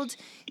world,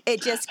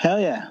 it just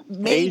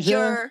made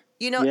Asia?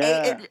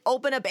 It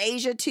opened up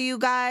Asia to you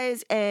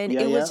guys, and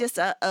it was just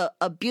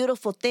a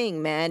beautiful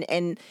thing, man.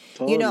 And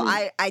totally.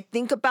 I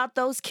think about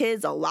those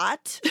kids a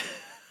lot.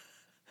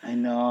 I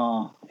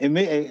know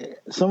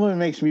some of it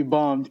makes me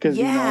bummed because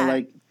you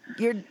don't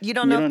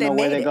know if they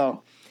made it.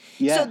 Go.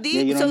 Yeah, so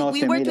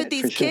we worked with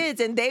these kids,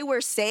 and they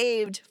were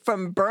saved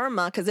from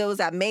Burma because it was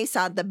at Mae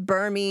Sot, the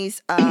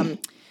Burmese.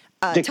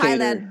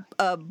 Thailand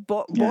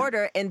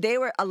border, and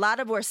a lot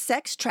of were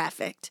sex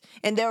trafficked,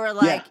 and they were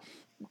like,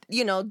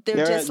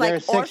 they're just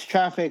like sex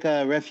traffic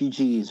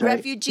refugees,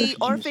 right?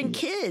 Orphan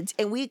kids,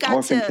 and we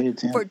got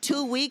for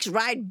 2 weeks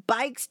ride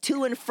bikes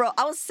to and fro.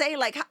 I would say,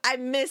 like, I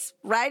miss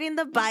riding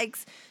the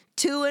bikes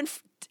to and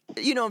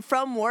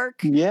from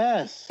work.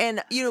 Yes,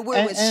 and we're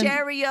with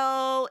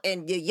Sherio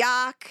and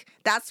Yayak.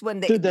 That's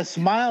when the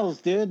smiles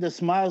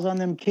on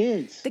them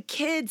kids. The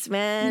kids,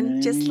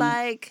 man, just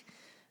like.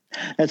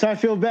 That's how I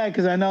feel bad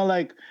because I know,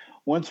 like,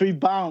 once we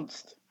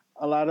bounced,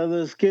 a lot of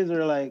those kids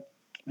are like,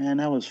 "Man,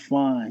 that was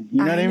fun."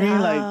 You know what I mean?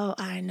 Like,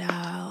 I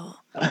know,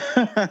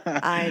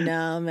 I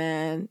know,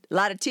 man. A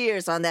lot of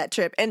tears on that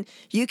trip, and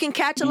you can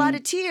catch a lot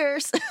of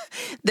tears.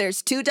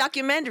 There's 2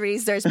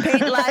 documentaries. There's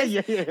Paint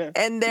Life,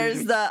 and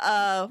there's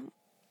the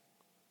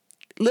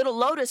Little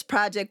Lotus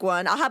Project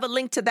one. I'll have a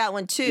link to that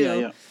one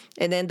too. Yeah.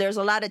 And then there's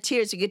a lot of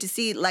tears. You get to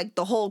see, like,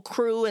 the whole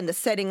crew and the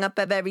setting up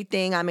of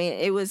everything. I mean,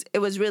 it was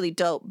really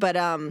dope. But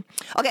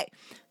okay,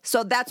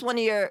 so that's one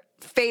of your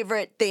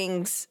favorite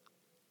things.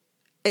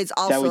 Is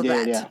also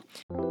that. Yeah.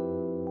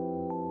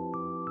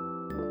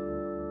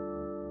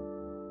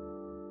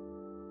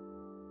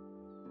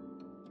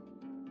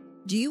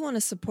 Do you want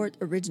to support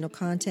original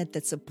content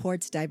that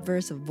supports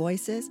diverse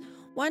voices?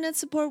 Why not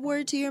support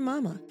Word to Your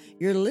Mama?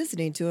 You're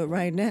listening to it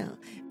right now.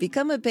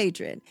 Become a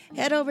patron.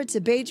 Head over to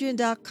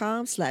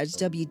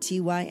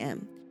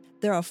patreon.com/WTYM.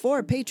 There are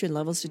 4 patron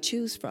levels to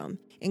choose from,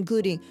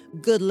 including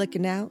Good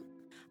Looking Out,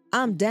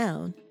 I'm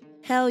Down,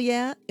 Hell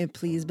Yeah, and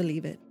Please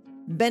Believe It.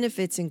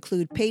 Benefits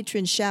include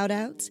patron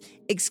shoutouts,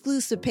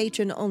 exclusive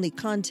patron-only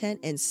content,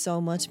 and so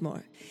much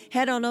more.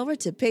 Head on over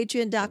to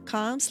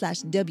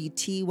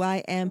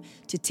patreon.com/WTYM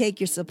to take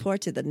your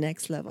support to the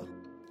next level.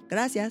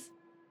 Gracias.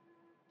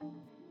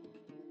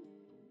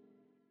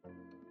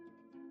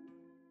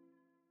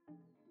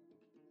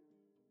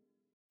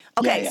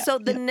 Okay, so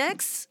the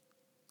next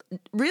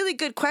really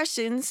good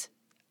questions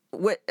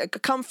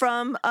come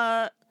from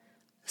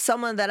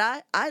someone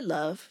that I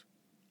love.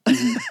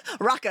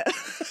 Rocka.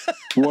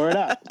 Word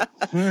up.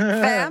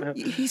 Fam.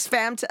 He's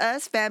fam to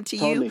us, fam to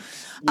Totally. you.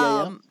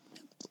 Yeah.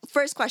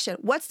 First question.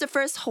 What's the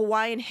first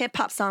Hawaiian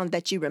hip-hop song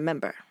that you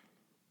remember?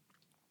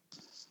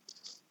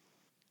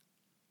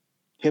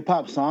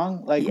 Hip-hop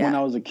song? Like when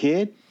I was a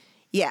kid?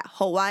 Yeah,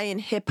 Hawaiian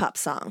hip-hop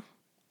song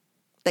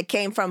that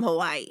came from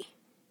Hawaii.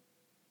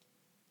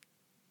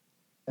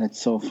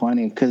 That's so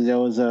funny because there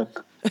was a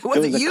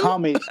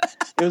comedy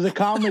it was a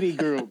comedy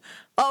group.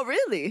 Oh,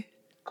 really?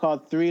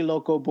 Called Three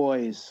Loco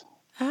Boys.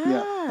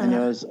 Yeah, and it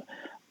was.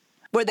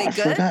 Were they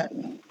good? Forgot.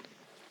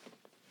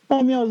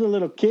 I mean, I was a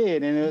little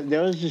kid, and they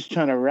was just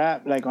trying to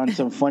rap like on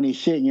some funny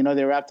shit. You know,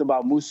 they rapped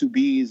about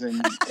musubis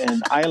and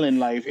island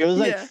life. It was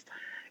like,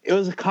 it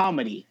was a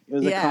comedy. It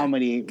was a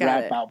comedy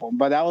rap album.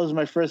 But that was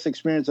my first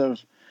experience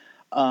of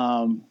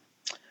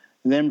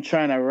them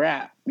trying to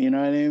rap. You know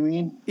what I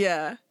mean?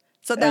 Yeah.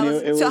 So that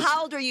was. So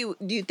how old were you?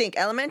 Do you think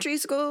elementary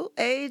school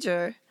age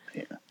or?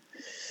 Yeah.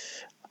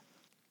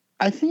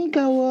 I think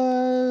I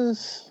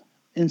was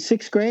in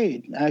 6th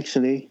grade,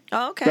 actually.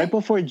 Oh, okay. Right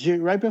before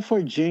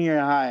junior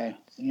high.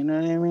 You know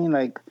what I mean?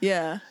 Like,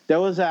 there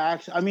was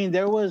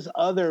there was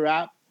other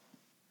rap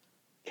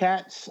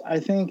cats, I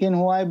think, in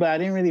Hawaii, but I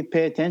didn't really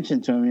pay attention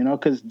to them, you know,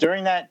 because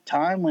during that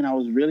time when I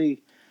was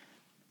really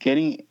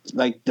getting,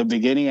 like,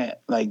 getting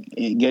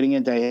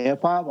into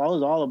hip hop, I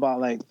was all about,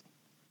 like,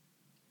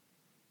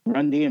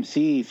 Run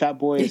DMC, Fat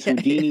Boys,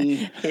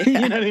 Houdini. You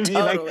know what I mean?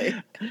 Totally.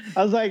 Like,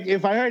 I was like,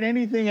 if I heard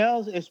anything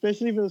else,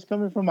 especially if it was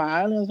coming from my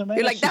island, I was like, man,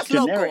 you're like, that's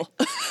generic.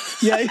 Local.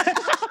 Yeah.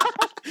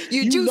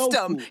 You juiced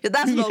them.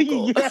 That's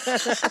local.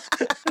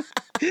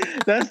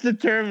 That's the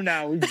term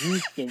now. We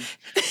juiced them.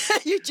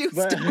 You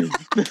juiced them.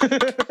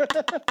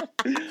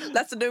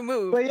 That's a new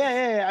move. But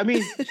yeah. I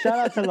mean, shout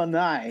out to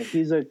Lanai.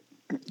 He's a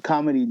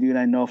comedy dude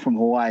I know from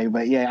Hawaii.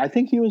 But yeah, I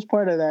think he was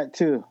part of that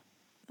too.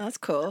 That's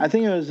cool. I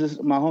think it was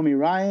just my homie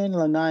Ryan,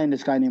 Lanai, and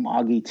this guy named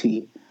Augie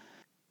T.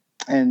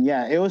 And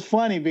yeah, it was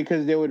funny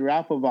because they would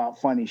rap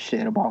about funny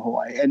shit about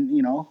Hawaii and,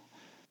 you know,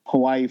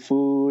 Hawaii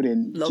food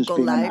and local just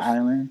being life. on the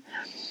island.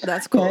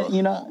 That's cool. And,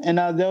 you know, and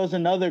there was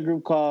another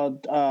group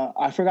called,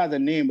 I forgot the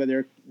name, but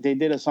they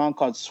did a song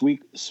called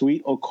Sweet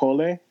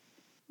Okole.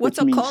 What's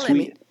Okole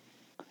mean?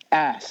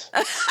 Ass.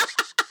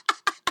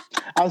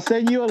 I'll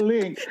send you a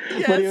link.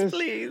 Yes, but it was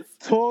please.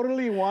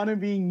 Totally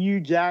wannabe New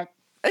Jack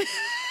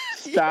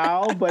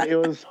style, but it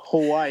was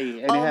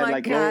Hawaii. And it had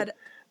like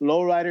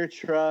lowrider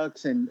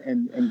trucks and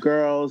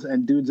girls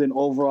and dudes in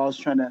overalls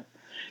trying to,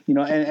 you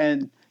know,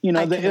 and you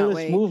know, the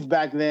illest move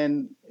back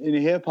then in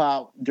hip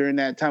hop during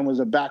that time was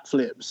a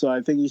backflip. So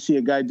I think you see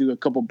a guy do a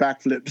couple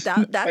backflips.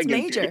 That's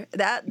major.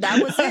 That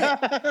was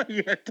it.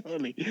 Yeah,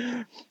 totally.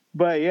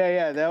 But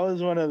yeah, that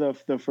was one of the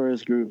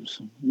first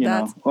groups. You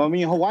know, well, I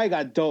mean, Hawaii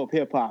got dope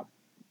hip hop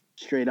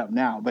straight up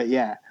now, but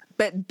yeah.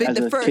 But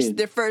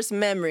the first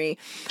memory.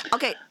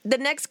 Okay, the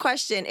next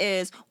question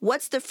is,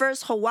 what's the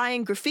first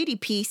Hawaiian graffiti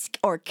piece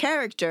or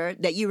character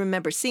that you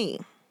remember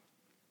seeing?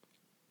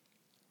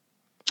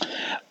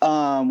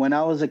 When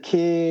I was a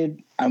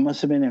kid, I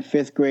must have been in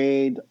 5th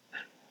grade.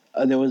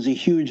 There was a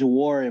huge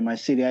war in my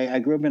city. I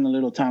grew up in a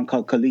little town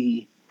called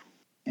Kalihi.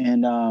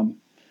 And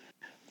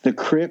the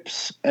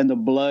Crips and the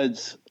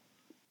Bloods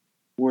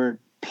were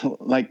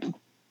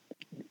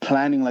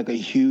planning like a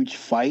huge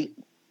fight.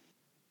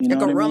 You know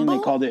like what a I rumble?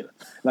 mean? They called it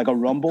like a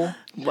rumble.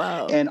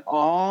 Wow. And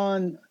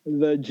on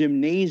the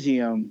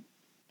gymnasium,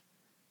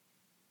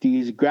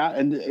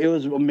 and it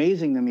was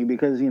amazing to me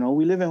because, you know,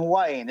 we live in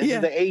Hawaii and this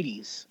is the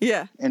 80s.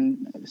 Yeah.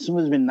 And this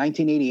was in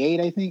 1988,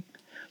 I think.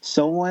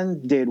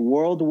 Someone did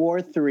World War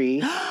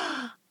III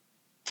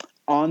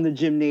on the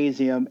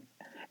gymnasium,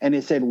 and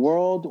it said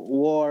World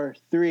War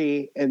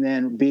III, and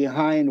then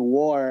behind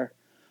war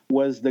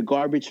was the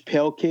Garbage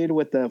Pail Kid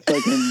with the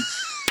fucking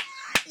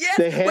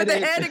with the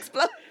head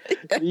exploding.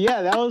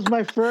 Yeah, that was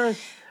my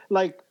first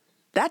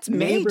that's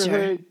major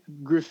neighborhood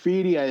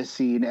graffiti I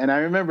seen, and I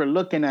remember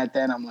looking at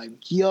that and I'm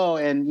like, yo,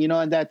 and you know,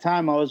 at that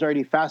time I was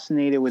already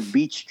fascinated with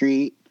Beach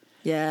Street.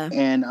 Yeah.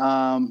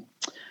 And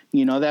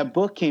you know, that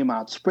book came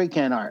out, Spray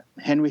Can Art,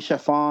 Henry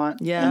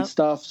Chaffant and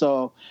stuff.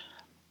 So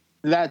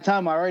that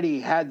time I already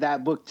had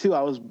that book too.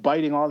 I was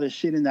biting all the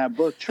shit in that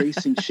book,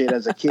 tracing shit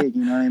as a kid,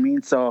 you know what I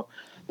mean? So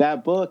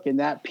that book and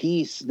that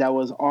piece that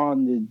was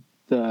on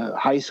the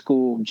high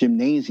school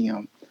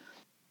gymnasium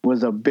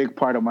was a big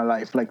part of my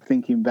life. Like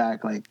thinking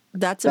back, like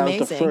that's that amazing.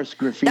 was the first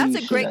graffiti.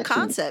 That's a great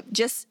concept.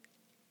 Just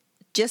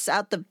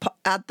out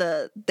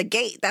the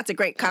gate. That's a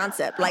great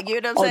concept. Like, you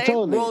know what I'm saying?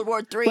 Totally. World War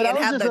III and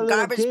have the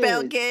Garbage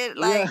Pail Kid.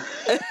 Like,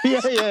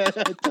 yeah,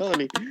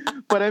 totally.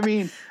 But I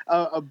mean,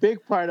 a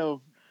big part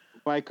of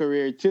my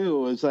career too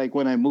was like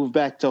when I moved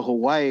back to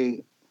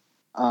Hawaii,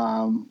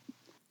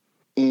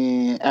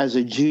 as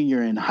a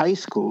junior in high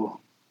school.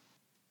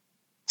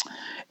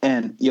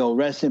 And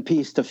rest in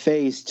peace to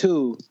Phase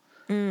 2.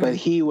 But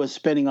he was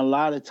spending a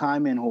lot of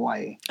time in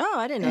Hawaii. Oh,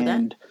 I didn't know that.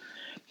 And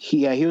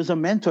he was a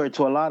mentor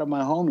to a lot of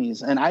my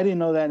homies. And I didn't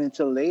know that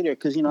until later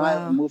because,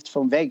 I moved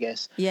from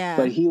Vegas. Yeah.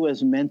 But he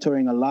was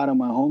mentoring a lot of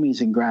my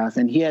homies in graph.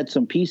 And he had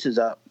some pieces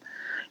up.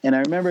 And I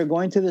remember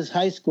going to this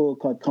high school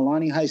called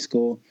Kalani High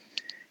School.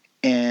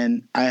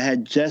 And I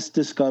had just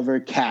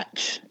discovered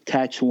Catch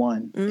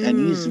One. And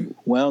he's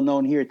well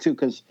known here too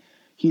because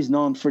he's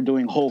known for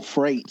doing whole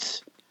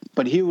freights.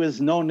 But he was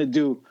known to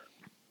do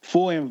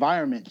full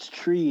environments,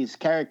 trees,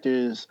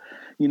 characters,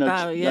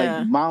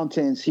 like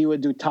mountains. He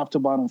would do top to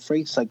bottom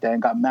freights like that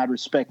and got mad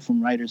respect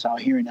from writers out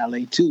here in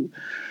LA too.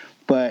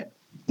 But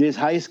this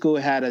high school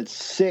had a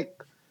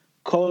sick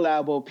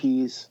collabo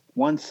piece.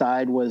 One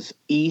side was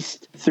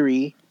East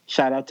 3,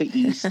 shout out to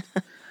East.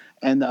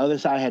 And the other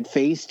side had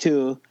Phase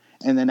 2.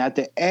 And then at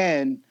the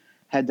end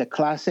had the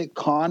classic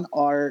con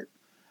art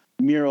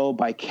mural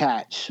by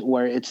Catch,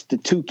 where it's the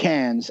two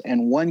cans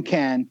and one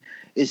can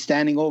is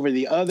standing over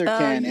the other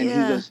can,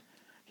 and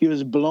he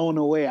was blown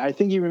away. I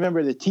think you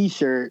remember the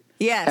T-shirt.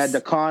 Yes. Had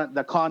the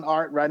con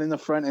art right in the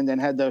front, and then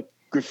had the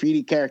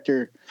graffiti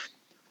character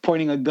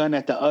pointing a gun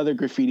at the other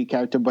graffiti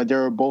character, but they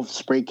were both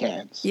spray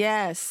cans.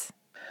 Yes.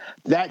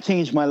 That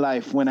changed my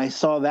life when I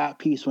saw that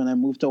piece when I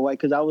moved to Hawaii,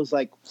 because I was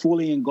like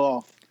fully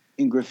engulfed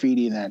in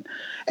graffiti then.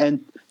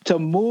 And to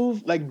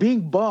move, like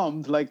being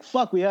bummed, like,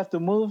 fuck, we have to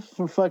move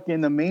from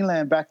fucking the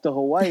mainland back to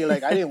Hawaii.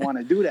 Like, I didn't want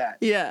to do that.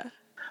 Yeah.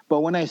 But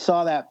when I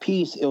saw that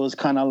piece, it was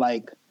kind of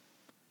like,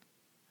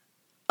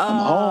 I'm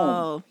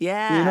home.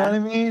 Yeah. You know what I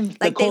mean?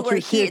 Like the they were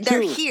here.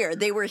 They're too. here.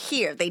 They were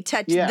here. They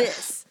touched Yes.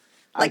 this.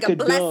 Like a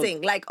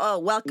blessing. Like, oh,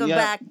 welcome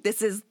back.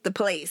 This is the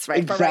place, right?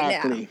 Exactly.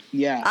 For right now.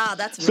 Yeah. Ah,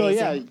 that's amazing.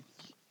 So, yeah,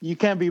 you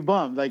can't be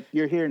bummed. Like,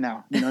 you're here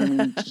now. You know what I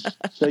mean?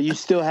 So you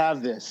still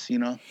have this, Yeah,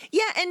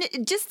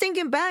 and just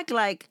thinking back,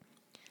 like,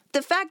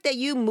 the fact that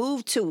you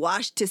moved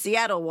to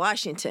Seattle,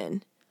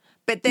 Washington,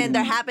 but then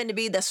there happened to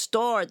be the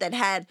store that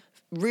had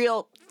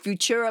real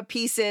Futura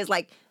pieces,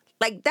 like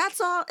that's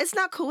all. It's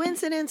not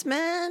coincidence,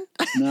 man.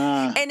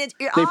 Nah. And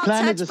you're They all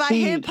planted touched the by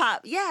seed. hip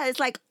hop. Yeah, it's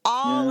like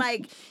all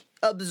like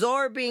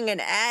absorbing and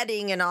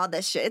adding and all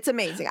that shit. It's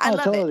amazing. I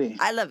love it.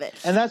 I love it.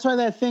 And that's why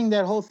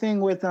that whole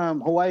thing with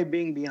Hawaii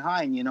being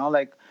behind,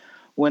 like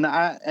when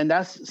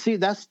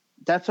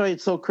that's why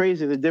it's so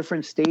crazy, the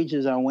different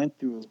stages I went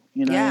through,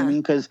 you know what I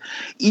mean? Because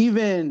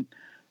even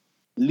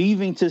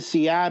leaving to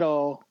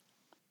Seattle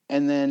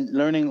and then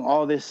learning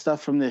all this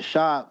stuff from this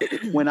shop,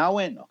 when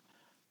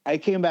I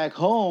came back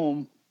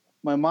home,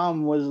 my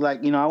mom was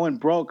like, I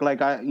went broke.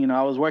 Like I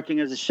was working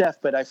as a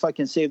chef, but I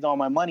fucking saved all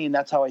my money. And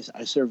that's how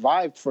I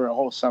survived for a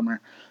whole summer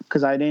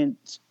because I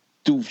didn't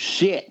do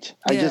shit.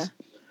 I just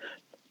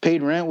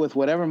paid rent with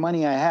whatever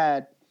money I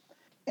had.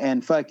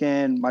 And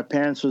fucking my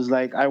parents was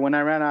like, when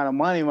I ran out of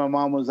money, my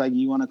mom was like,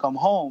 you want to come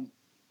home?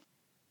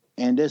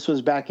 And this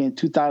was back in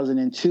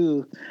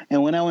 2002.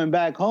 And when I went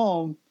back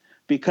home,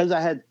 because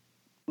I had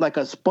like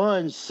a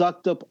sponge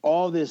sucked up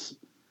all this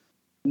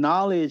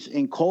knowledge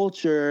and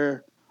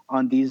culture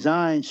on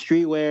design,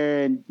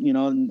 streetwear,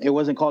 and, it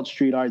wasn't called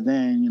street art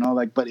then,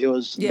 but it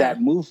was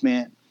that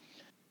movement.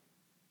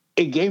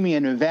 It gave me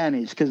an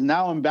advantage because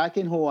now I'm back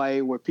in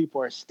Hawaii where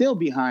people are still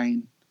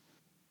behind,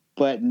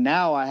 but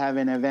now I have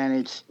an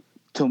advantage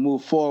to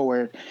move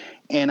forward.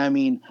 And I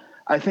mean,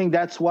 I think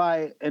that's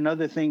why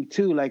another thing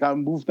too, like I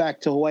moved back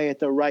to Hawaii at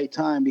the right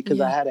time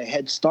because I had a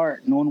head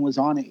start. No one was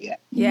on it yet.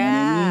 You know what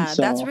I mean?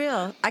 So, that's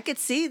real. I could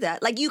see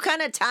that. Like you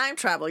kind of time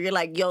travel. You're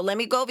like, yo, let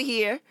me go over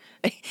here,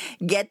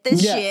 get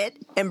this shit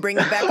and bring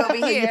it back over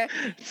here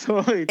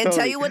totally. And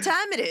tell you what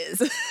time it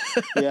is.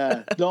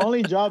 Yeah. The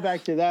only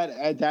drawback to that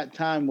at that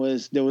time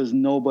was there was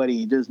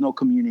nobody. There's no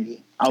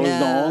community. I was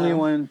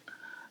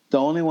the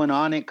only one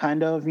on it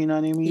kind of, you know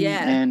what I mean?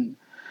 Yeah.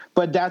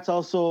 But that's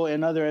also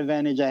another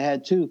advantage I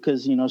had too,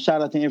 because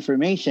shout out to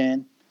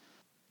Information.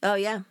 Oh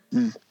yeah.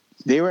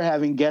 They were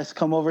having guests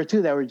come over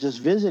too that were just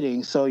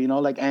visiting. So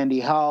like Andy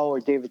Howe or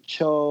David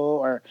Cho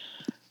or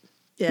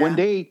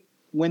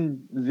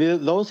when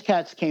those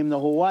cats came to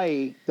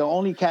Hawaii, the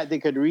only cat they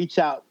could reach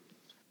out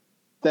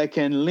that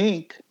can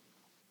link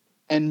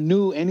and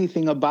knew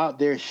anything about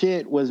their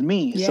shit was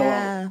me.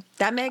 Yeah, so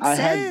that makes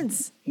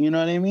sense. You know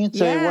what I mean?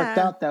 So it worked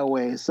out that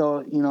way.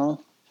 So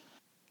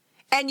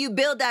And you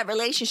build that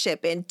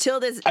relationship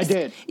until this. I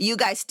did. You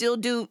guys still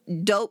do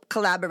dope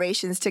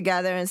collaborations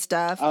together and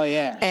stuff. Oh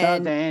yeah, shout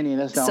out to Andy.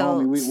 That's the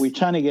homie. We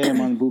trying to get him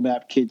on Boom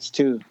Bap Kids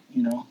too.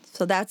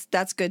 So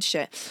that's good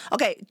shit.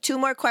 Okay, 2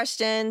 more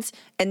questions,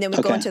 and then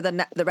we go into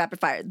the rapid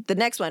fire. The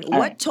next one: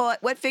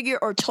 what figure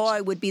or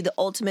toy would be the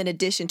ultimate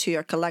addition to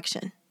your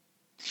collection?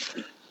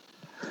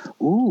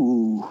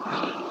 Ooh.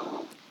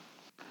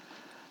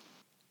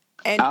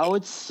 And I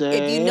would say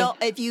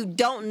if you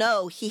don't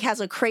know, he has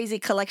a crazy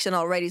collection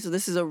already, so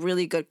this is a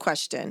really good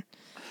question.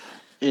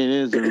 It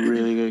is a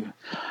really good.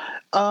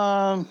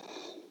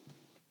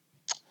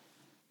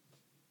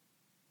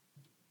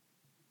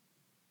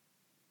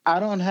 I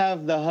don't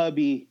have the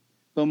hubby,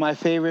 but my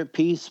favorite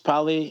piece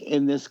probably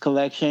in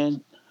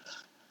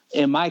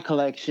my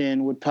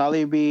collection, would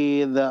probably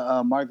be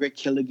the Margaret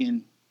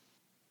Killigan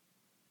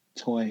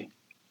toy.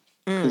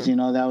 Because,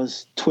 that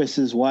was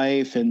Twist's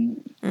wife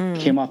and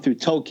came out through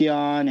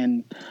Tokyon.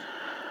 And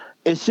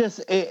it's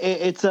just,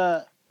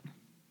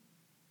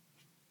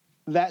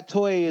 that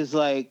toy is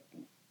like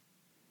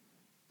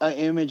an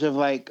image of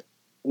like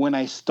when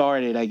I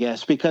started, I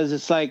guess, because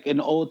it's like an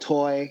old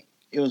toy.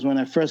 It was when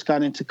I first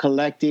got into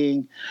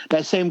collecting.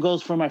 That same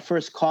goes for my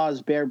first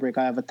KAWS Bear Brick.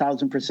 I have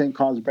 1,000%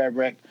 KAWS Bear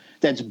Brick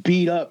that's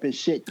beat up as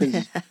shit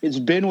because it's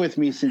been with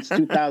me since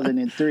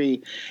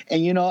 2003.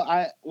 And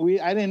I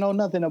didn't know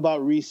nothing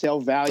about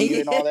resale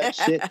value and all that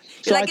shit.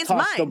 So like, it's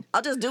mine.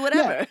 I'll just do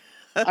whatever.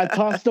 Yeah, I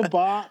tossed the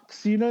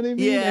box, you know what I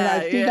mean? Yeah, and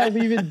I think I've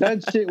even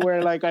done shit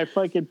where like I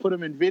fucking put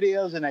them in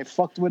videos and I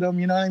fucked with them,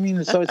 you know what I mean?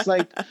 And so it's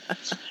like,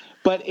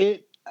 but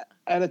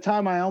at a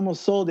time I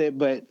almost sold it,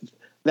 but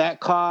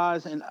that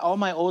KAWS and all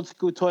my old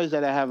school toys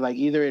that I have, like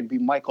either it'd be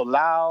Michael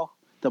Lau,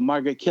 the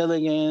Margaret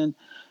Killigan,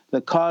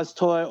 the KAWS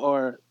toy,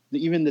 or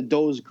even the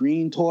Doze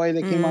Green toy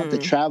that came out, the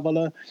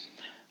Traveler.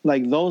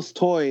 Like those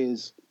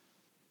toys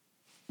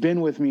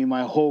been with me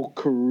my whole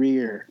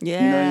career.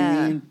 Yeah. You know what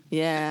I mean?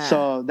 Yeah.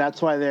 So that's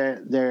why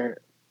they're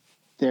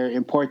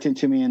important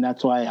to me, and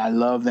that's why I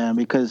love them,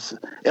 because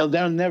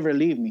they'll never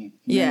leave me.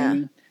 You know what I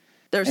mean?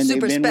 They're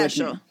super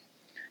special.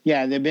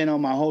 Yeah, they've been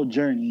on my whole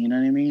journey, you know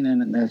what I mean?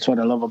 And that's what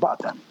I love about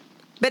them.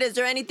 But is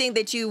there anything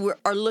that you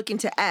are looking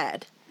to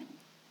add?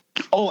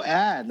 Oh,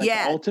 add? Like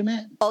the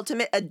ultimate?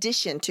 Ultimate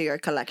addition to your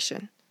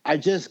collection. I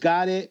just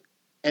got it,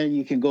 and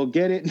you can go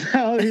get it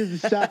now.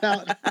 Here's a shout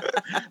out.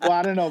 Well,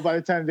 I don't know by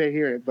the time they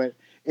hear it, but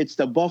it's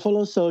the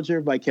Buffalo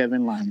Soldier by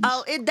Kevin Lyons.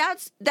 Oh,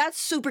 that's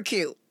super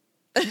cute.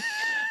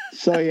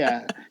 So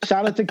yeah,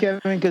 shout out to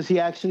Kevin, because he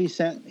actually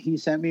sent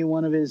me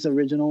one of his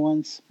original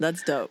ones.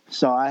 That's dope.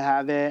 So I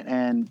have it,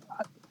 and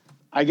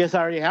I guess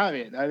I already have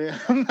it.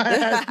 I'm not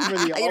asking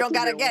for the you don't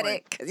gotta get one.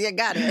 it because you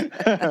got it.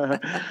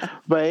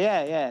 But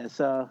yeah.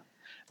 So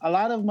a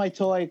lot of my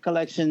toy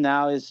collection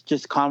now is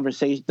just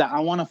conversation. I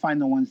want to find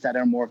the ones that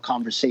are more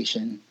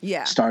conversation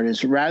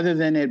starters, rather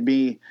than it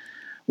be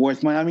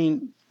worth money. I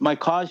mean, my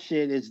KAWS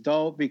shit is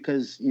dope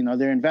because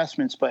they're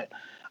investments, but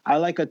I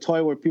like a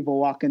toy where people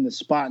walk in the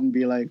spot and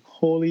be like,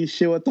 "Holy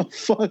shit, what the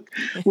fuck?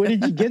 Where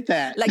did you get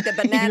that?" Like the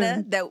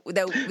banana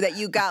that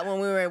you got when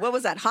we were in, what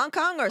was that, Hong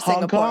Kong or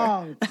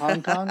Singapore?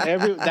 Hong Kong.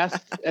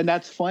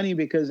 That's funny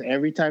because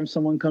every time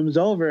someone comes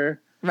over,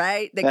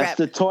 right? That's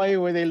the toy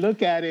where they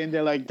look at it and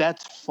they're like,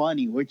 "That's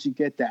funny. Where'd you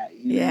get that?"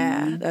 You know what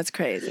I mean? That's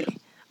crazy.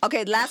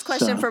 Okay, last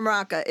question from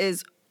Raka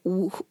is,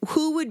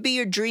 who would be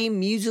your dream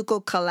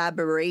musical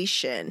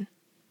collaboration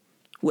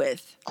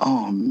with?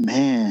 Oh,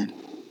 man.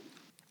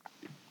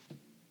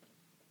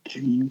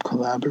 Dream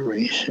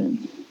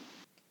collaboration.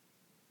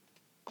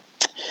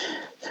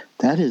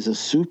 That is a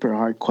super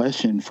hard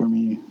question for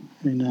me,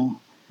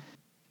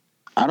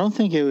 I don't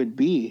think it would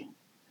be.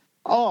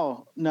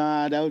 Oh,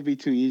 nah, that would be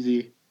too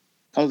easy.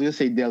 I was going to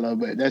say Dilla,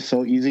 but that's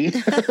so easy.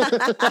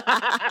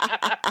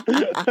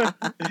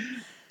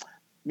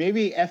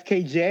 Maybe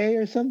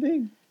FKJ or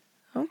something.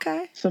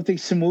 Okay. Something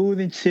smooth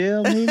and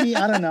chill, maybe.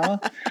 I don't know.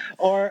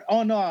 Or,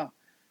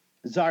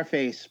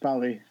 Czarface,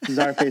 probably.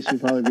 Czarface would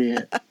probably be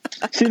it.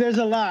 See, there's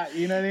a lot,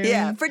 you know what I mean?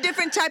 Yeah, for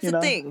different types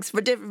of things,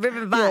 for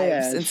different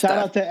vibes and Shout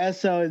stuff. out to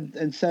SL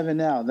and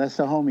 7L. That's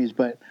the homies.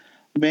 But,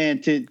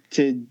 man, to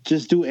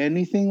just do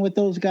anything with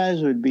those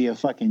guys would be a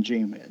fucking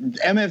dream.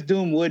 MF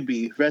Doom would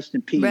be. Rest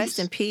in peace. Rest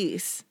in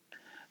peace.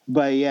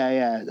 But,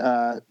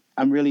 yeah.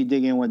 I'm really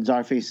digging what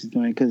Czarface is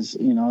doing because,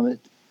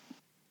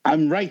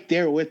 I'm right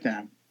there with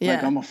them. Yeah.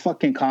 Like, I'm a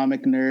fucking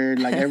comic nerd.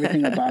 Like,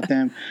 everything about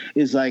them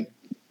is like,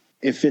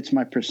 it fits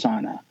my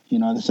persona,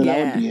 So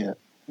that would be a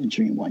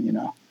dream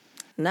one,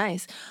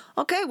 Nice.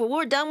 Okay, well,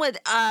 we're done with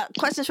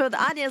questions for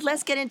the audience.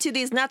 Let's get into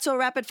these not so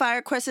rapid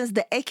fire questions,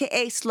 the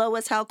AKA slow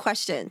as hell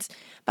questions.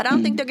 But I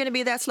don't think they're going to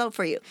be that slow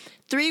for you.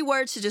 3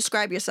 words to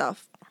describe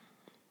yourself.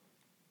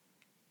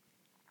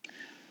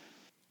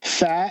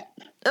 Fat.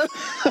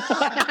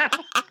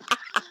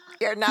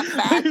 You're not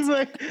fat.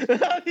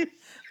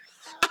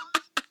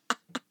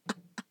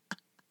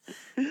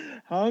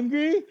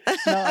 Hungry?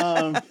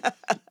 No,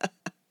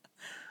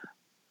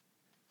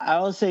 I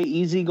will say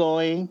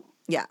easygoing.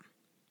 Yeah.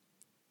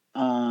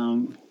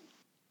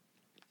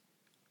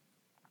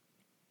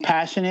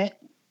 Passionate.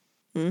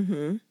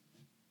 Mm-hmm.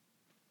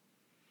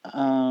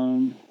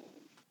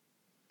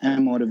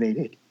 And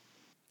motivated.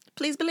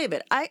 Please believe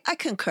it. I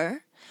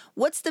concur.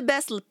 What's the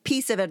best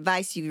piece of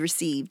advice you've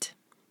received?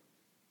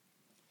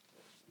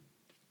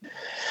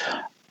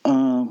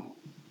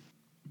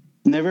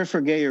 Never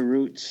forget your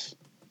roots.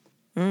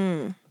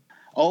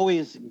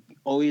 Always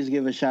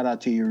give a shout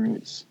out to your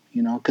roots,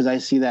 because I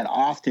see that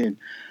often.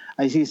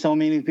 I see so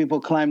many people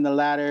climb the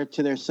ladder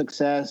to their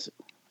success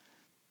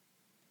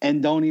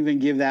and don't even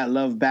give that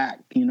love back.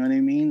 You know what I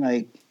mean?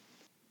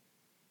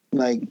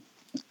 Like,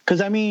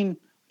 because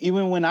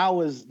even when I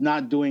was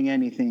not doing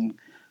anything,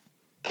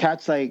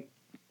 cats like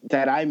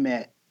that I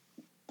met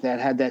that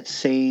had that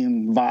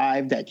same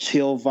vibe, that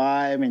chill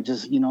vibe, and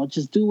just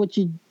just do what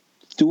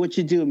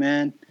you do,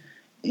 man.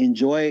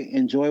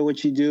 Enjoy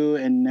what you do,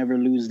 and never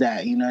lose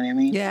that. You know what I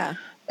mean? Yeah.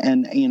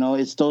 And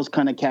it's those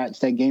kind of cats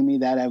that gave me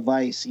that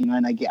advice.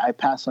 And I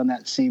pass on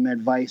that same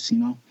advice.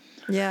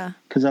 Yeah.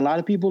 Because a lot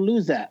of people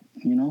lose that.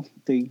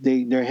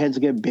 Their heads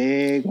get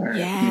big, or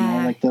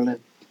like they'll.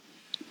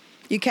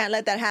 You can't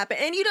let that happen.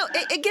 And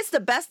it gets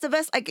the best of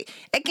us. Like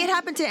it can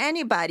happen to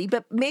anybody,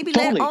 but maybe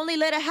only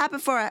let it happen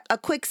for a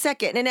quick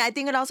second. And I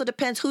think it also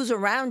depends who's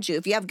around you.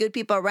 If you have good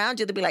people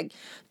around you, they'll be like,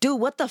 dude,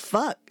 what the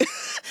fuck?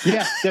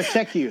 Yeah, they'll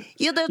check you.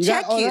 Yeah, they'll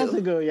check you. That's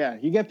a good, yeah.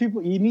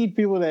 You need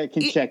people that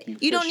can check you.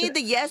 You don't need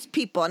the yes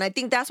people. And I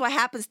think that's what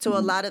happens to a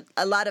lot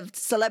of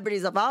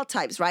celebrities of all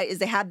types, right? Is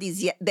they have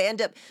they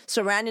end up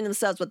surrounding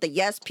themselves with the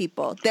yes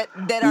people that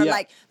are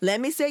like,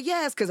 let me say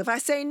yes, because if I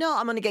say no,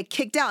 I'm gonna get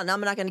kicked out and I'm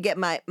not gonna get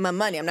my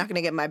money. I'm not going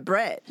to get my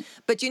bread.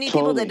 But you need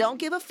people that don't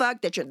give a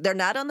fuck, they're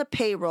not on the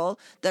payroll,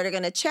 that are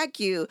going to check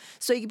you.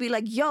 So you can be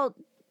like, yo,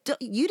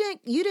 you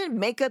didn't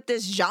make up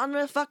this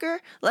genre, fucker.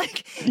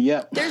 Like,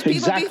 there's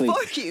people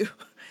before you.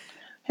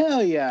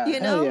 Hell yeah.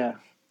 Hell yeah.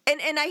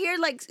 And I hear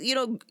like,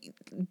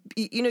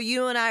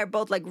 you and I are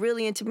both like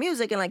really into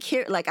music, and like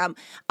here, like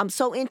I'm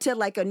so into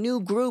like a new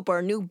group or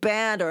a new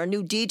band or a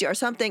new DJ or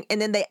something,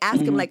 and then they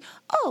ask him like,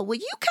 oh, well,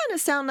 you kind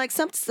of sound like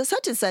such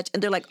and such,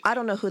 and they're like, I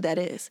don't know who that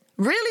is.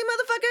 Really,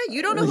 motherfucker?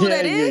 You don't know who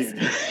that is?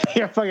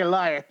 You're a fucking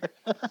liar.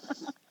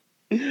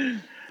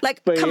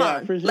 Like, come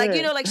on. For sure. Like,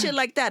 like shit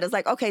like that. It's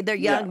like, okay, they're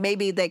young,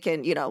 maybe they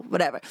can,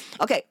 whatever.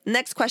 Okay,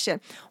 next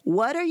question.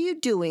 What are you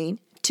doing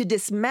to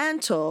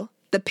dismantle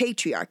the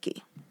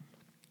patriarchy?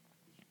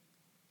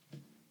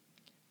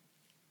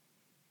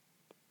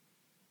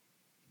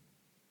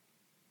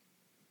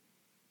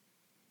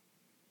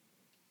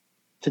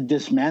 To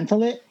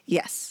dismantle it?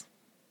 Yes.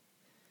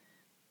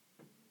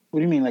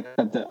 What do you mean, like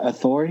the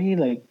authority?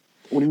 Like,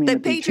 what do you mean?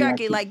 The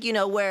patriarchy, like,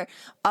 where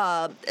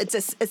it's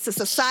a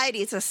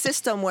society, it's a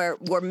system where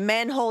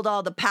men hold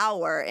all the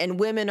power and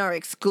women are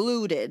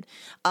excluded.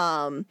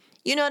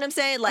 You know what I'm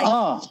saying?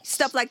 Like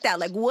stuff like that.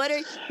 Like what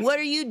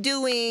are you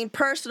doing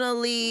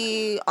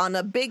personally on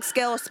a big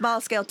scale or small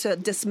scale to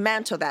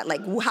dismantle that? Like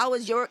how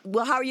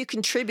are you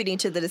contributing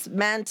to the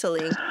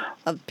dismantling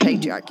of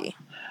patriarchy?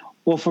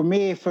 Well, for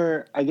me,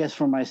 I guess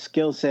for my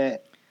skill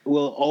set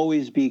will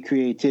always be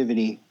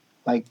creativity,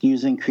 like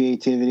using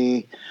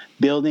creativity,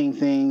 building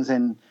things.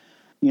 And,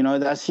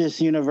 that's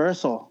just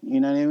universal. You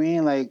know what I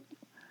mean? Like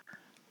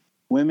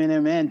women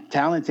and men,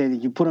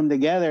 talented, you put them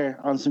together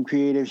on some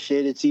creative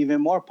shit, it's even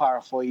more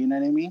powerful. You know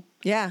what I mean?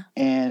 Yeah.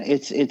 And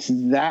it's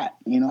that,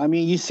 I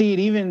mean, you see it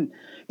even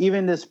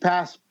this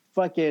past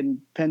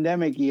fucking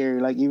pandemic year,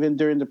 like even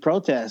during the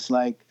protests,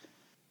 like,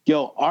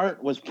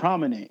 art was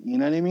prominent. You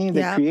know what I mean?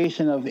 The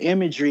creation of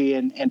imagery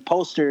and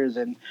posters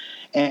and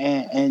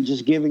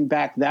just giving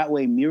back that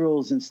way,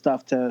 murals and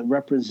stuff to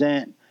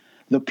represent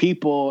the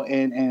people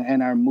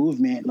and our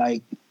movement.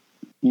 Like,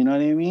 you know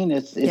what I mean?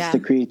 It's the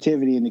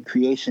creativity and the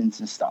creations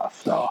and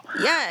stuff. So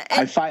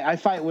I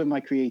fight with my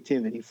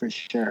creativity for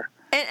sure.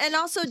 And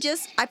also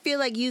just, I feel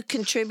like you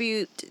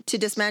contribute to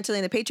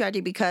dismantling the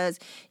patriarchy because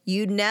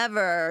you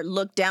never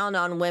look down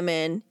on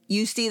women.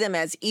 You see them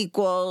as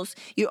equals.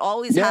 You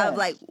always have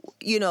like,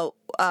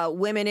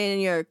 women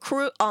in your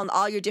crew, on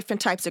all your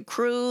different types of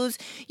crews.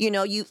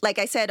 You, like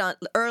I said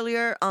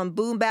earlier on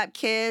Boom Bap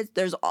Kids,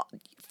 there's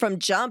from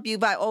jump,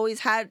 you've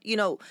always had,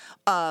 female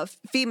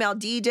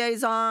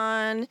DJs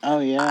on. Oh,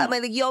 yeah. I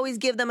mean, you always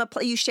give them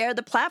you share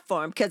the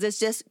platform because it's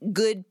just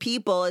good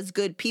people. It's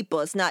good people.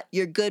 It's not,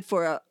 you're good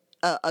for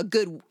a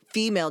good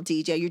female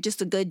DJ. You're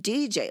just a good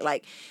DJ.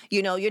 Like,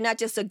 you're not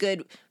just a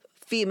good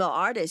female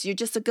artist. You're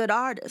just a good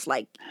artist.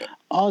 Like,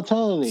 oh,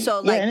 totally. So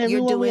like, and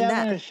you're doing we have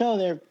that. On the show,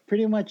 they're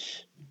pretty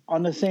much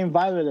on the same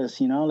vibe with us.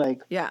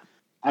 Like, yeah.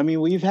 I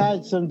mean, we've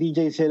had some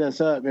DJs hit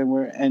us up,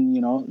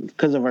 and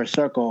because of our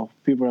circle,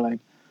 people are like,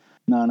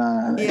 no.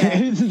 Yeah.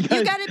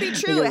 You got to be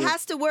true. It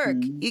has to work.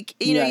 You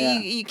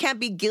can't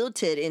be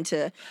guilted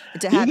into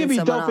having someone. You can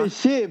be dope as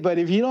shit, but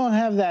if you don't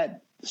have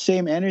that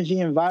same energy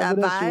and vibe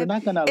with us, we're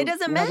not gonna. It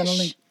doesn't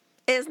mesh.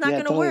 It's not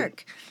gonna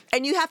work,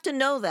 and you have to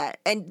know that.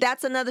 And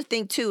that's another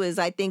thing too. Is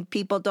I think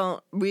people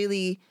don't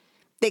really.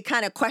 They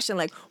kind of question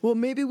like, well,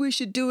 maybe we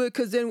should do it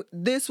because then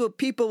this will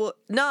people will.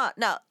 No.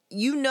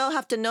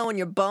 Have to know in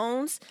your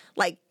bones,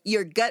 like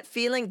your gut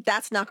feeling,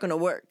 that's not gonna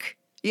work.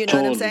 You know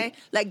what I'm saying?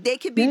 Like they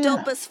could be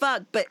dope as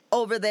fuck, but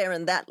over there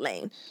in that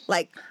lane,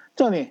 like.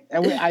 Totally,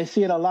 and I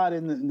see it a lot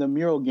in the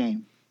mural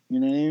game. You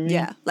know what I mean?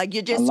 Yeah, like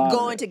you're just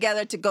going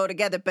together to go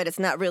together, but it's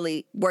not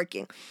really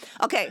working.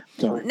 Okay,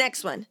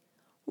 next one.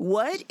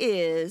 What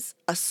is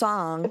a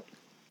song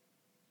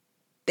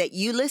that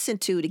you listen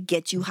to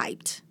get you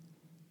hyped?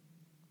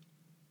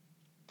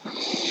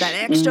 That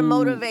extra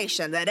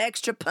motivation, that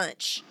extra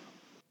punch.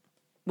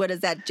 What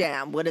is that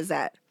jam? What is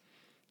that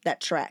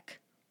track?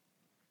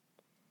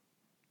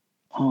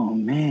 Oh,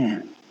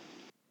 man.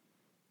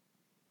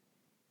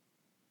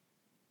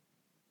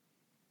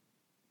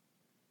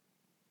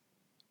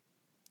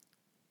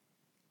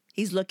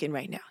 He's looking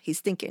right now.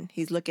 He's thinking.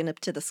 He's looking up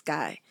to the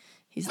sky.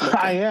 He's looking.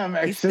 I am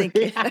He's actually.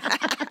 thinking.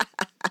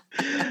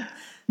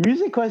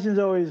 Music questions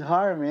are always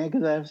hard, man,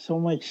 because I have so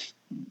much.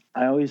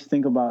 I always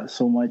think about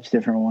so much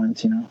different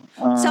ones, you know.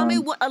 Tell me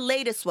what a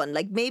latest one,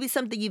 like maybe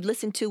something you've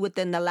listened to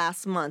within the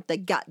last month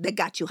that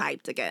got you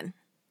hyped again.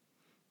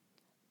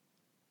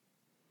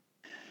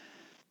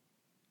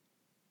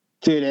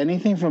 Dude,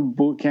 anything from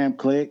Boot Camp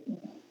Click,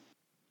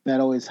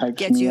 that always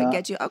hypes me up.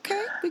 Get you.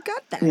 Okay, we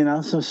got that. You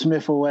know, some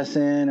Smith &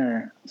 Wesson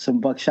or some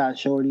Buckshot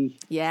Shorty.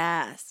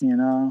 Yes. You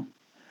know.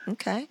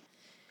 Okay.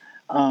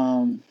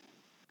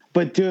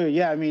 But dude,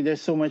 yeah, I mean,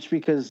 there's so much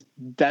because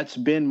that's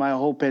been my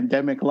whole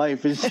pandemic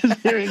life is just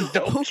hearing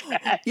dope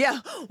tracks. Yeah,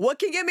 what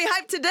can get me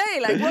hyped today?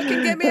 Like, what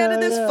can get me out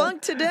of this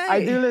funk today?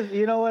 I do listen.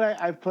 You know what?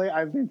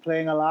 I've been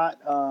playing a lot.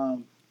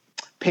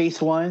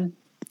 Pace One.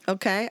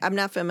 Okay, I'm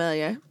not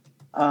familiar.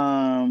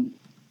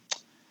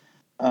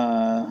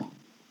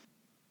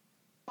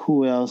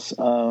 Who else?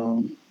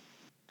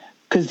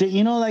 Because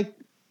you know, like,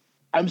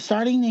 I'm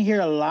starting to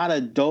hear a lot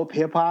of dope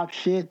hip hop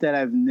shit that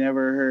I've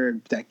never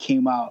heard that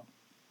came out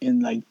in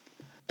like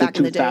the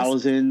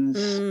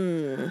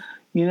 2000s.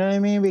 You know what I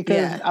mean?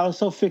 Because I was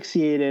so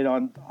fixated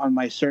on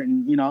my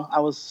certain, you know,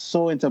 I was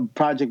so into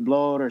Project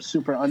Bloat or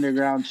super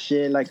underground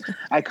shit. Like,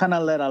 I kind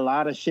of let a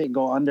lot of shit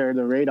go under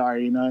the radar,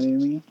 you know what I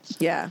mean?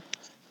 Yeah.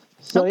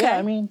 So, I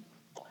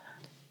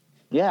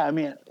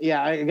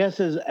guess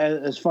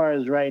as far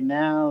as right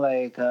now,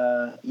 like,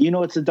 you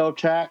know, it's a dope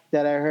track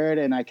that I heard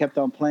and I kept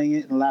on playing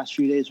it in the last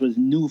few days was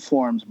New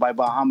Forms by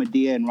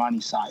Bahamadia and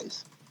Ronnie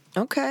Size.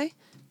 Okay.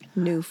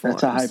 New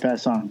Forms. That's a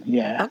high-pass song,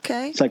 yeah.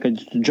 Okay. It's like a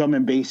drum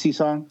and bassy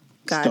song.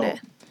 Got it.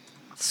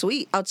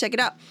 Sweet. I'll check it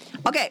out.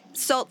 Okay,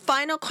 so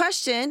final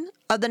question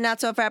of the Not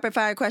So Rapid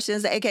Fire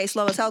questions, the AKA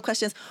Slow as Hell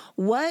questions.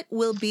 What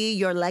will be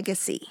your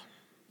legacy?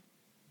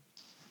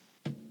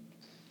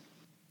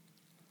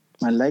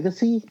 My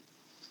legacy?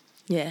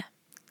 Yeah.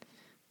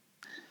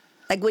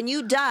 Like when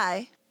you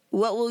die,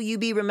 what will you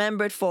be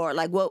remembered for?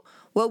 Like what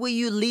will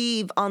you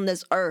leave on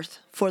this earth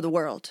for the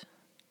world?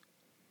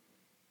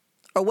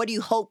 Or what do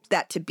you hope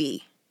that to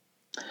be?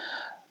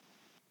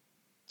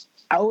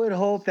 I would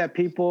hope that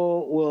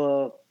people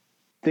will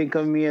think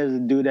of me as a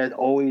dude that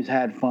always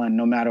had fun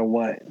no matter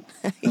what.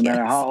 No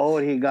matter how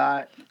old he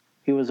got,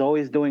 he was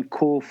always doing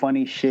cool,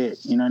 funny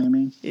shit. You know what I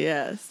mean?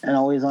 Yes. And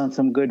always on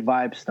some good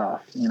vibe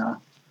stuff, you know?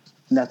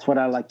 And that's what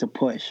I like to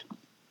push.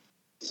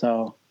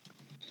 So,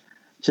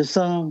 just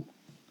some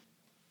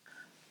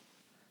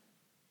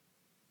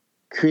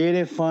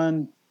creative,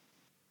 fun,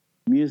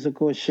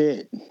 musical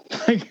shit.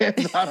 I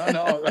guess, I don't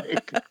know,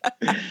 like...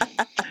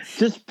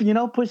 Just, you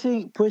know,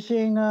 pushing,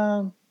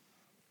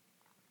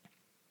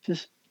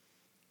 just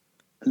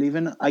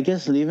leaving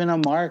a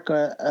mark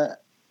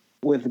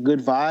with good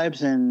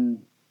vibes.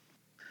 And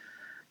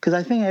because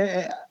I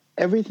think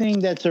everything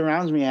that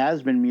surrounds me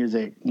has been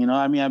music, you know.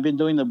 I mean, I've been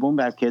doing the Boom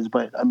Bap Kids,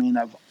 but I mean,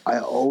 I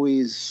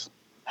always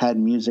had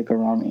music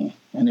around me,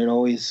 and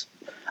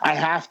I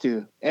have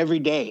to every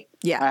day.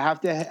 Yeah, I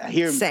have to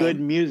hear good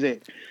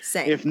music.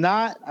 Same. If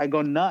not, I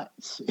go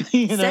nuts.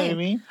 You know what I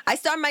mean? I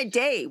start my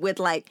day with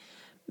like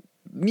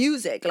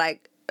music.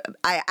 Like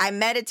I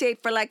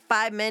meditate for like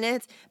 5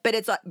 minutes, but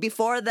it's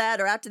before that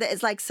or after that,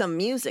 it's like some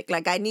music.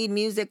 Like I need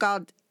music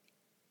all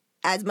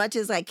as much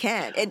as I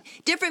can, and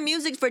different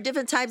music for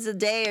different times of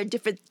day or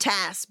different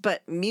tasks,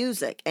 but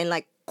music and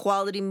like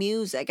quality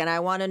music. And I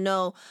want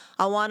to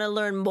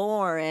learn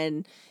more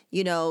and,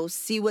 you know,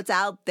 see what's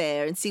out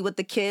there and see what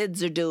the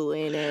kids are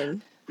doing.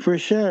 And for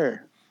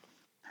sure.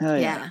 Hell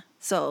yeah.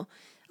 So,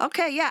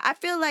 okay. Yeah. I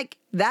feel like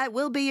that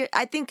will be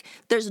I think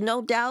there's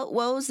no doubt,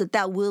 Woz,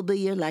 that will be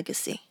your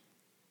legacy.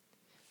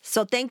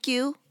 So thank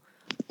you.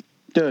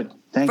 Dude,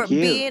 thank you. For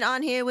being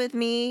on here with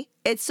me.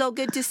 It's so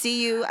good to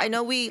see you. I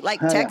know we like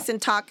text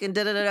and talk and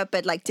da-da-da-da,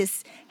 but like to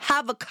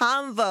have a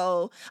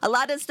convo. A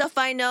lot of stuff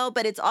I know,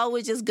 but it's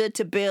always just good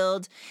to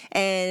build.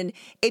 And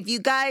if you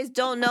guys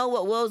don't know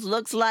what Woz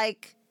looks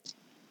like,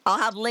 I'll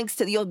have links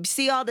you'll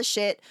see all the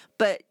shit.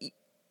 But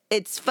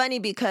it's funny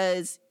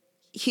because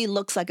he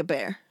looks like a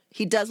bear.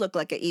 He does look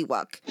like an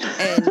Ewok.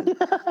 And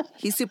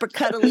he's super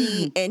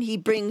cuddly and he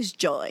brings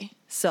joy.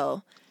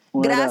 So,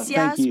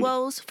 gracias,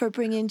 Woz, for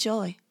bringing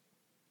joy.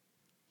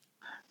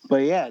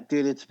 But yeah,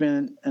 dude, it's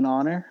been an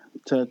honor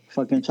to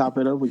fucking chop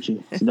it up with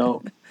you. It's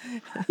dope.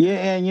 Yeah,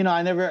 and you know,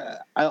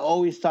 I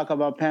always talk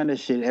about Panda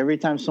shit. Every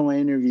time someone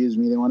interviews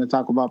me, they want to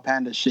talk about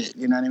Panda shit.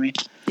 You know what I mean?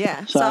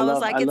 Yeah. So I was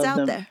like, it's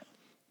out there.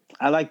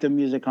 I like the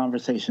music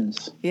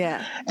conversations.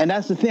 Yeah. And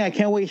that's the thing. I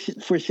can't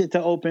wait for shit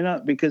to open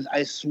up because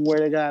I swear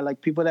to God,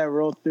 like people that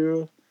roll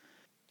through,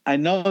 I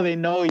know they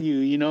know you.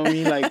 You know what I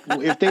mean? Like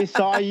if they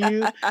saw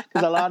you,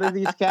 because a lot of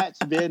these cats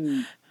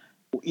been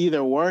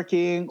either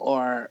working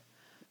or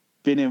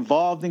been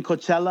involved in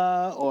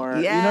Coachella or,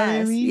 you know what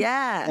I mean?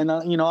 Yeah.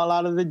 And, you know, a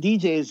lot of the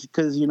DJs,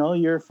 because, you know,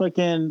 you're a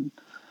fucking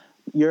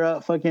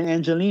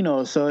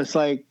Angelino. So it's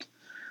like,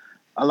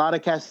 a lot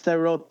of cats that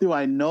roll through,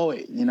 I know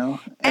it, you know,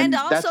 and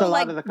that's also a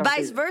like lot of the vice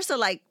conversation. versa,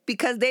 like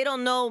because they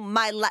don't know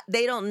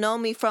they don't know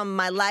me from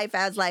my life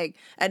as like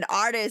an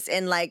artist,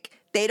 and like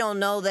they don't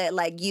know that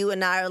like you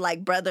and I are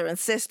like brother and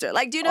sister.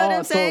 Like, do you know what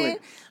I'm saying?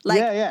 Totally. Like,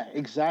 Yeah,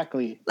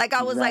 exactly. like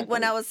I was like,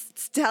 when I Exactly.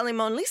 was telling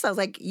Mona Lisa, I was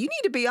like, you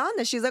need to be on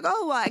this. She's like,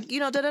 oh, like,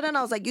 you know, da-da-da. And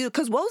I was like,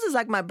 because Woz is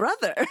like my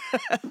brother.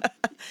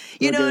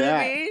 You Look know at what I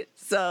that. mean?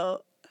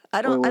 So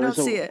I Wait, don't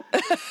see it.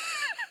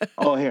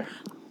 Oh, here.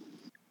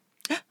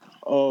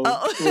 Oh,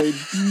 Oh. wait.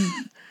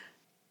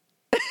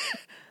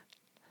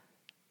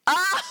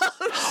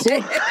 Oh,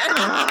 shit.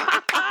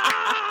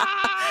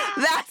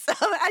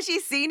 Has she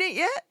seen it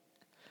yet?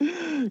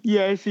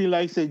 Yeah, she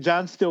likes it.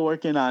 John's still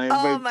working on it.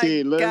 Oh but my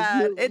see,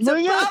 God. It's look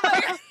a at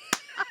puppet.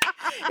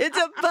 It's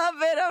a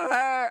puppet of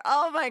her.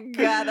 Oh my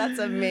God, that's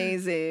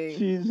amazing.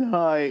 She's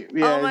hype. Oh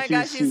Yeah, my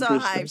gosh, she's so super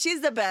hype.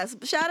 She's the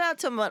best. Shout out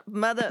to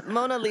Mother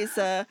Mona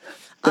Lisa.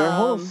 Their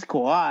whole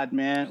squad,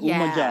 man.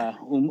 Yeah.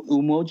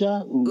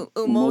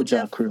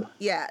 Umoja crew.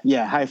 Yeah.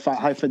 Yeah, high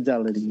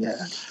fidelity.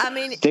 Yeah, I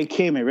mean, they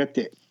came and ripped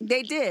it.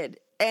 they did.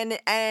 And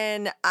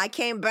I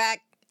came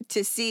back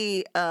to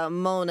see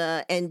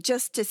Mona, and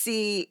just to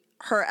see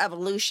her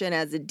evolution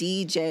as a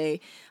DJ.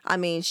 I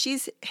mean,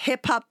 she's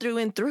hip hop through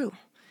and through.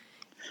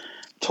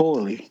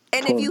 Totally.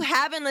 And if you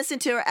haven't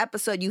listened to her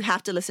episode, you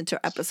have to listen to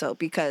her episode,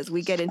 because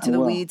we get into the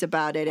will. weeds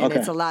about it, and Okay.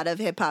 it's a lot of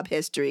hip hop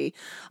history.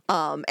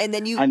 And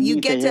then I you need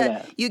to get hear to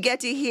that. you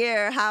get to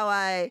hear how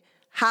I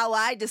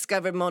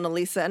discovered Mona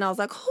Lisa, and I was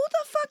like, who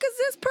the fuck is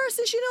this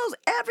person? She knows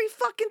every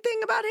fucking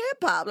thing about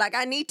hip hop. Like,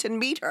 I need to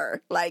meet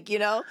her. Like, you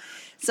know.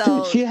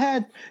 So She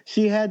had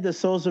the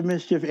Souls of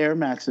Mischief Air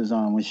Maxes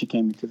on when she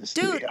came into the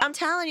studio. dude, I'm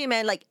telling you,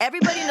 man, like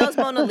everybody knows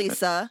Mona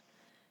Lisa,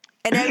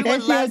 and everyone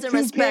And she loves had and 2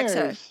 respects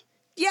her. pairs.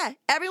 Yeah,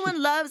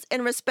 everyone loves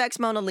and respects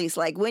Mona Lisa.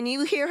 Like, when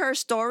you hear her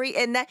story,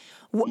 and that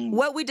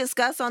what we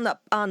discuss on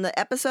the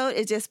episode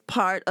is just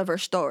part of her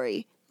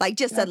story. Like,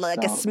 just a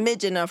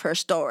smidgen of her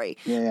story.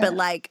 Yeah. But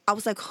like, I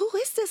was like, who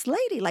is this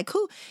lady? Like,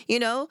 who, you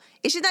know?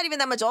 And she's not even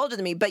that much older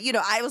than me. But you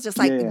know, I was just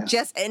like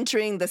just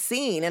entering the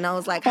scene, and I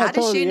was like, how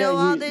does she know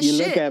all this shit?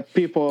 You look at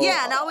people.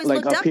 Yeah, and I always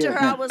like looked up to here. her.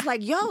 I was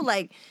like, yo,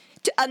 like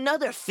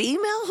another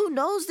female who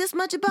knows this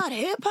much about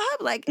hip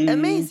hop? Like,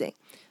 amazing.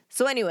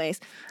 So anyways,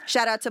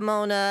 shout out to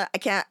Mona. I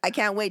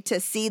can't wait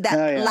to see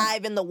that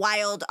live in the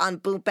wild on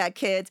Boom Bap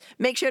Kids.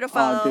 Make sure to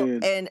follow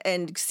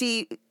and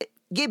see,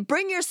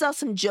 bring yourself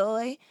some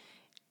joy,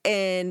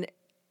 and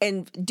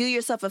do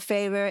yourself a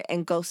favor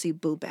and go see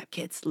Boom Bap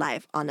Kids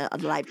live on a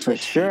live Twitch.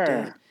 For sure.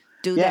 Feed,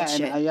 do that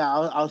shit.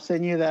 I'll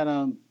send you that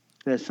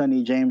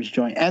Sonny James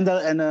joint and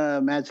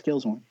the Mad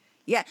Skills one.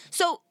 Yeah.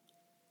 So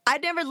I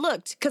never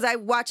looked because I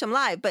watch them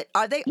live, but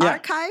are they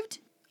archived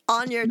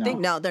on your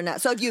thing? No, they're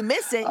not. So if you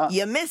miss it,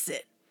 you miss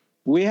it.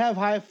 We have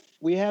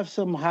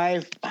some high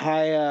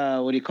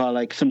what do you call it?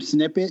 Like some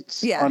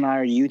snippets on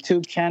our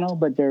YouTube channel,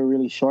 but they're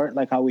really short,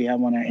 like how we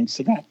have on our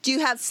Instagram. Do you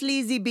have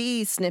Sleazy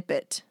B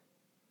snippet?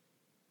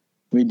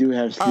 We do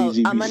have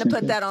Sleazy B I'm gonna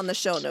snippet. put that on the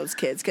show notes,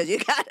 kids, because you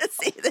gotta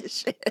see this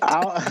shit.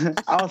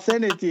 I'll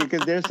send it to you,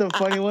 because there's some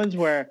funny ones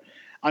where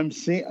I'm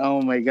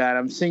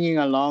singing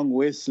along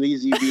with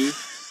Sleazy B,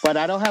 but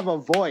I don't have a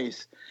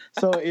voice.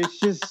 So it's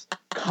just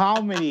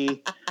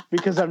comedy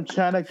because I'm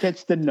trying to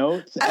catch the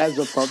notes as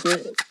a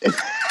puppet.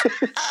 It's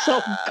so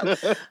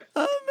good.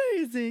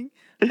 Amazing.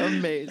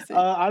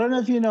 I don't know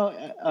if you know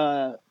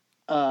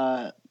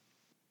L.A.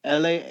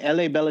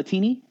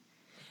 Bellatini.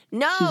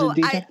 No,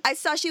 I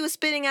saw she was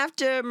spinning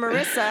after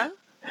Marissa.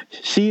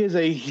 She is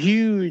a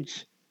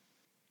huge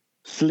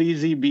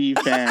Sleazy B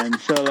fan.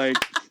 So like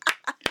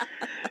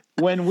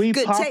when we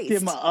popped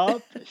him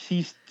up,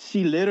 she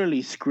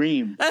literally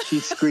screamed. She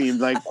screamed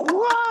like,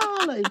 wow,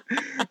 like,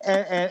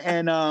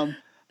 and DJ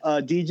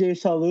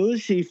Saluz,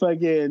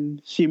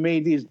 she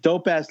made these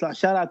dope ass.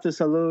 Shout out to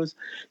Saluz.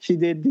 She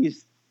did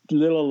these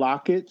little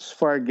lockets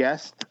for our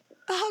guest.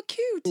 Oh, how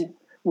cute!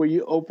 Where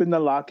you open the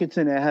lockets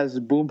and it has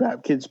Boom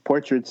Bap Kids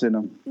portraits in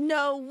them.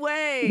 No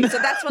way! So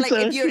that's what,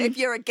 like, if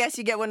you're a guest,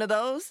 you get one of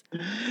those.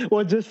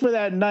 Well, just for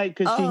that night,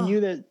 because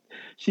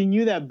she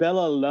knew that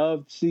Bella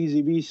loved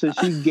Sleazy B, so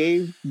she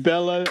gave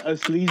Bella a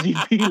Sleazy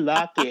B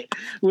locket,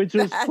 which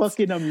was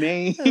fucking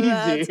amazing.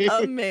 That's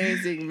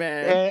amazing,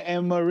 man.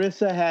 And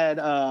Marissa had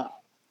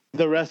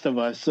the rest of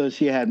us, so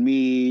she had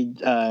me,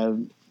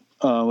 Silent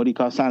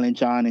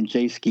John and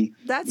Jayski.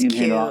 That's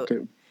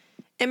cute.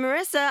 And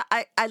Marissa,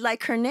 I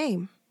like her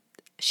name.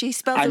 She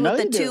spells it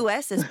with the 2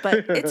 S's,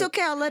 but it's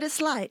okay. I'll let it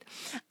slide.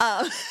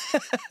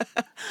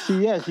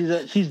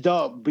 She's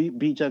dope.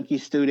 Beat Junkie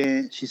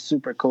student. She's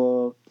super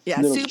cool.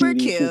 Yeah, super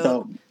cute. She's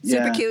dope.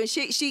 Super cute.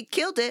 She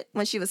killed it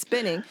when she was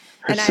spinning.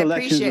 Her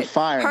selection was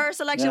fire. Her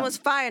selection was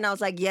fire. And I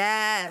was like,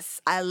 yes,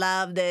 I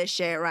love this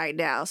shit right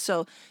now.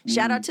 So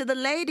shout out to the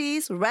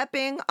ladies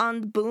repping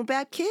on Boom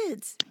Bap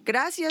Kids.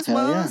 Gracias,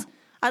 Woz.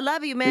 I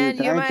love you, man.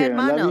 Dude, you're my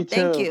hermano.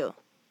 Thank you.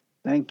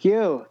 Thank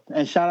you.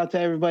 And shout out to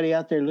everybody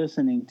out there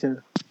listening,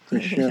 too,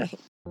 for sure.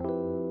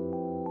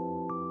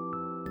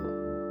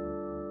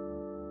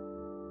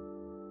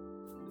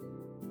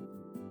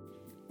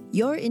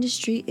 Your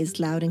industry is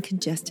loud and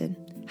congested.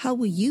 How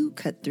will you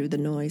cut through the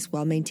noise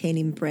while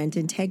maintaining brand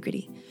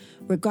integrity?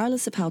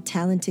 Regardless of how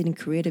talented and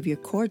creative your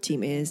core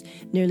team is,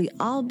 nearly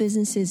all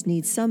businesses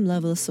need some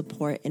level of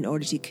support in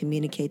order to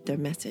communicate their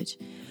message.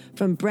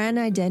 From brand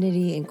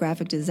identity and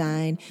graphic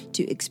design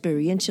to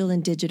experiential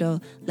and digital,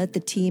 let the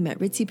team at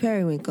Ritzy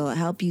Periwinkle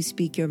help you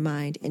speak your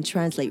mind and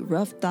translate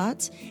rough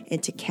thoughts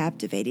into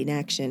captivating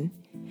action.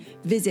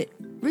 Visit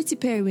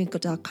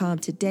ritzyperiwinkle.com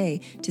today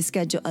to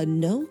schedule a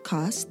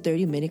no-cost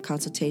 30-minute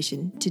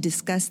consultation to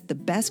discuss the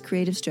best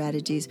creative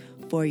strategies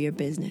for your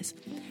business.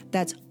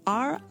 That's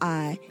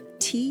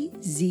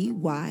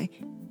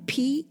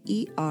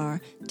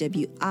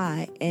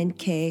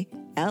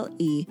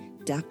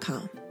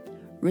ritzyperiwinkle.com.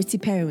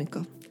 Ritzy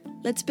Periwinkle.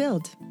 Let's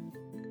build.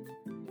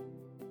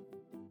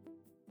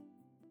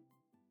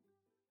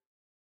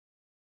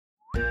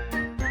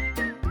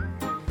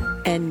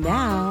 And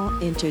now,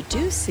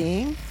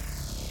 introducing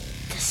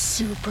the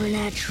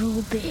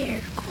Supernatural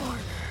Bear Corner.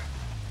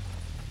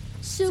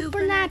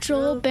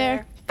 Supernatural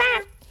Bear.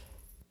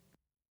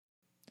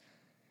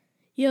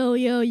 Yo,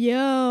 yo,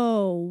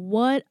 yo.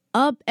 What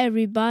up,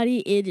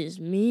 everybody? It is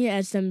me,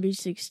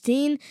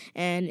 SMB16.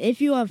 And if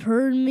you have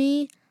heard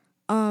me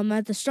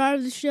at the start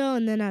of the show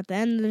and then at the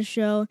end of the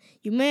show,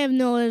 you may have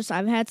noticed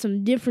I've had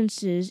some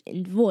differences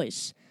in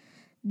voice.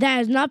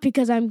 That is not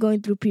because I'm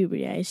going through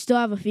puberty. I still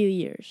have a few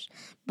years.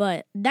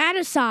 But that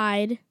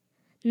aside,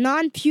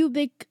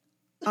 non-pubic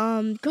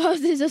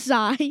causes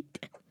aside,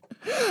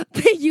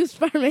 thank you,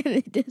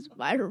 Spider-Man into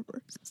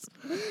Spider-Verse.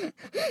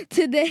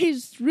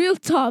 Today's real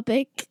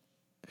topic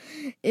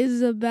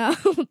is about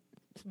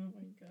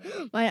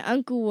my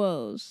Uncle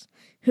Woes,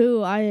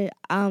 who I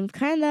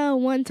kind of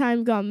one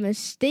time got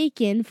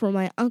mistaken for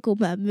my Uncle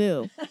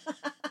Babu.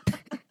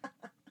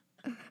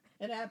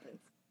 It happens.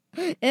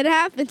 It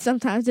happens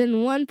sometimes,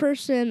 and one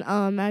person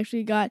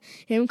actually got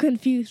him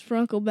confused for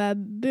Uncle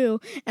Babu,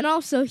 and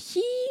also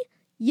he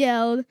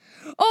yelled,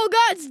 "Oh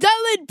God, it's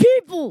Dylan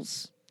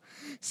Peoples!"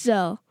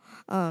 So,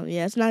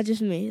 yeah, it's not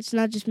just me. It's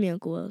not just me,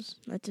 Uncle Woes.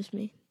 Not just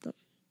me.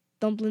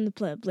 Don't blame the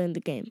play, blame the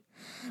game.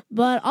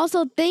 But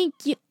also, thank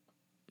you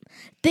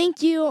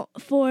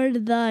for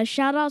the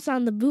shout-outs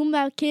on the Boom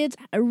Bap Kids.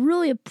 I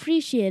really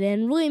appreciate it,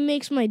 and really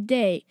makes my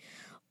day.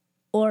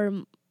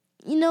 Or,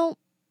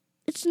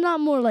 it's not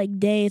more like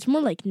day, it's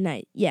more like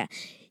night. Yeah,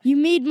 you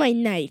made my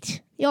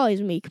night. You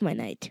always make my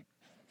night.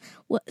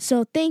 Well,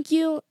 so thank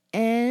you,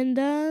 and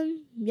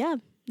yeah,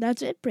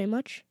 that's it pretty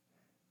much.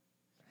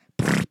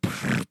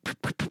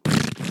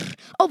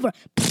 Over.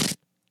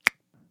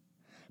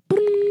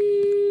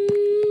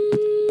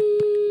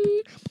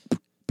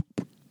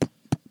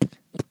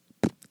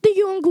 The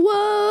young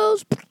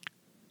world.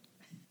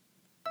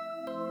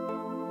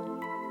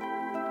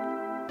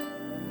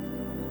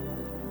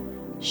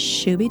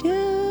 Shooby-doo.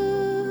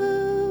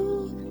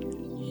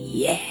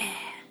 Yeah.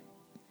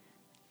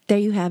 There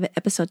you have it,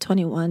 episode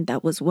 21.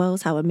 That was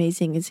Woes. How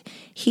amazing is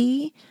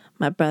he?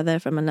 My brother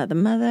from another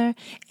mother.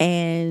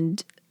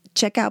 And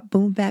check out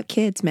Boom Bap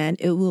Kids, man.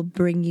 It will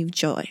bring you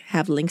joy.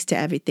 Have links to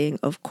everything,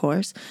 of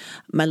course.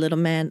 My little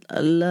man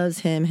loves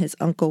his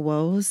Uncle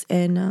Woes.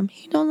 And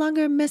he no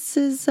longer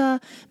mistakes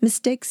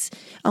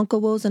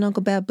Uncle Woes and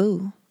Uncle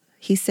Babu.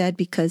 He said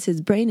because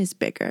his brain is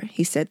bigger.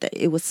 He said that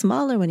it was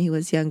smaller when he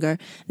was younger.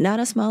 Not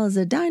as small as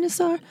a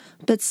dinosaur,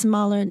 but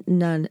smaller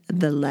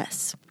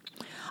nonetheless.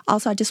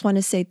 Also, I just want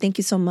to say thank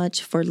you so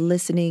much for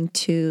listening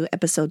to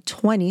episode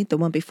 20, the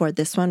one before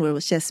this one, where it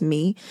was just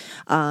me.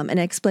 And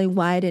I explained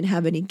why I didn't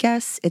have any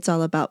guests. It's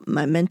all about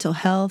my mental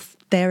health,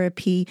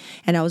 therapy,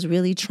 and I was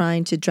really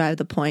trying to drive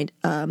the point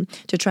to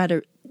try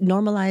to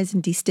normalize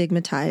and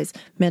destigmatize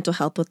mental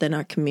health within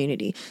our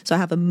community. So I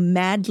have a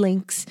mad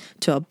links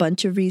to a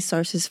bunch of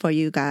resources for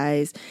you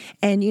guys.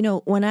 And,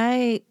 when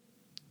I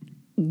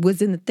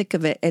was in the thick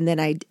of it and then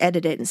I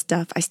edited it and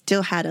stuff, I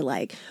still had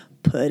to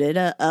put it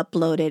up,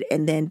 upload it,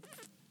 and then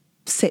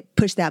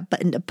push that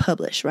button to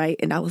publish, right?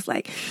 And I was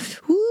like,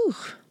 whew,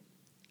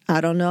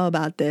 I don't know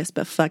about this,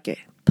 but fuck it,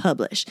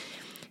 publish.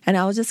 And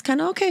I was just kind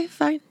of, okay,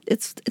 fine.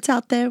 It's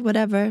out there,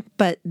 whatever.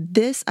 But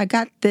I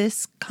got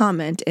this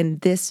comment,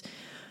 and this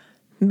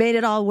made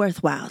it all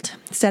worthwhile.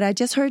 Said, I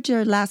just heard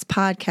your last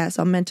podcast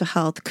on mental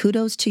health.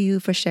 Kudos to you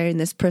for sharing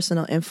this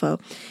personal info.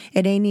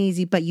 It ain't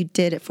easy, but you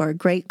did it for a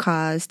great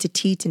cause to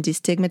teach and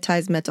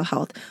destigmatize mental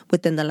health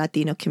within the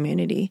Latino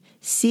community.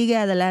 Sigue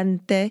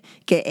adelante,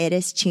 que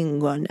eres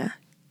chingona.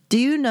 Do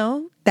you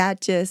know that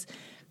just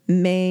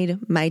made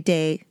my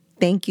day?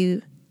 Thank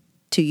you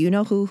to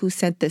who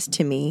sent this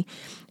to me.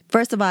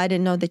 First of all, I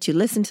didn't know that you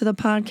listened to the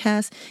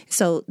podcast.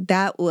 So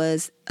that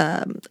was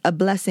a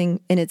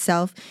blessing in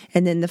itself.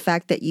 And then the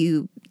fact that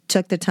you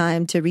took the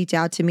time to reach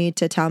out to me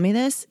to tell me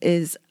this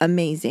is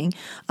amazing.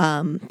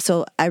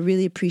 So I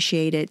really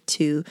appreciate it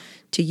to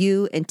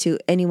you and to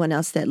anyone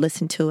else that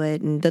listened to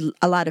it, and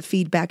a lot of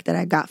feedback that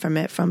I got from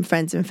it from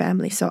friends and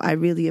family. So I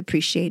really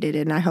appreciate it.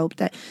 And I hope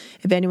that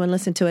if anyone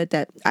listened to it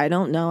that I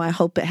don't know, I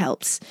hope it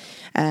helps.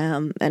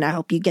 And I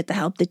hope you get the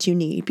help that you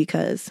need,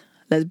 because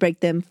let's break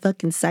them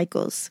fucking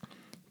cycles.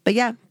 But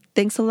yeah,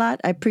 thanks a lot.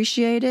 I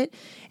appreciate it.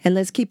 And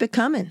let's keep it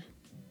coming.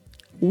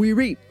 We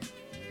reap.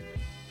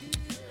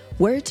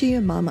 Word to Your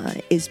Mama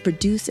is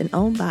produced and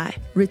owned by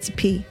Ritzy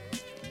P.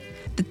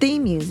 The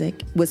theme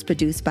music was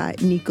produced by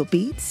Nico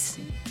Beats.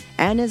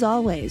 And as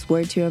always,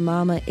 Word to Your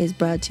Mama is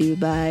brought to you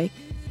by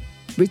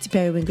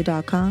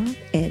RitzyPeriwinkle.com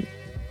and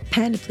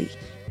Panoply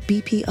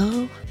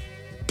BPO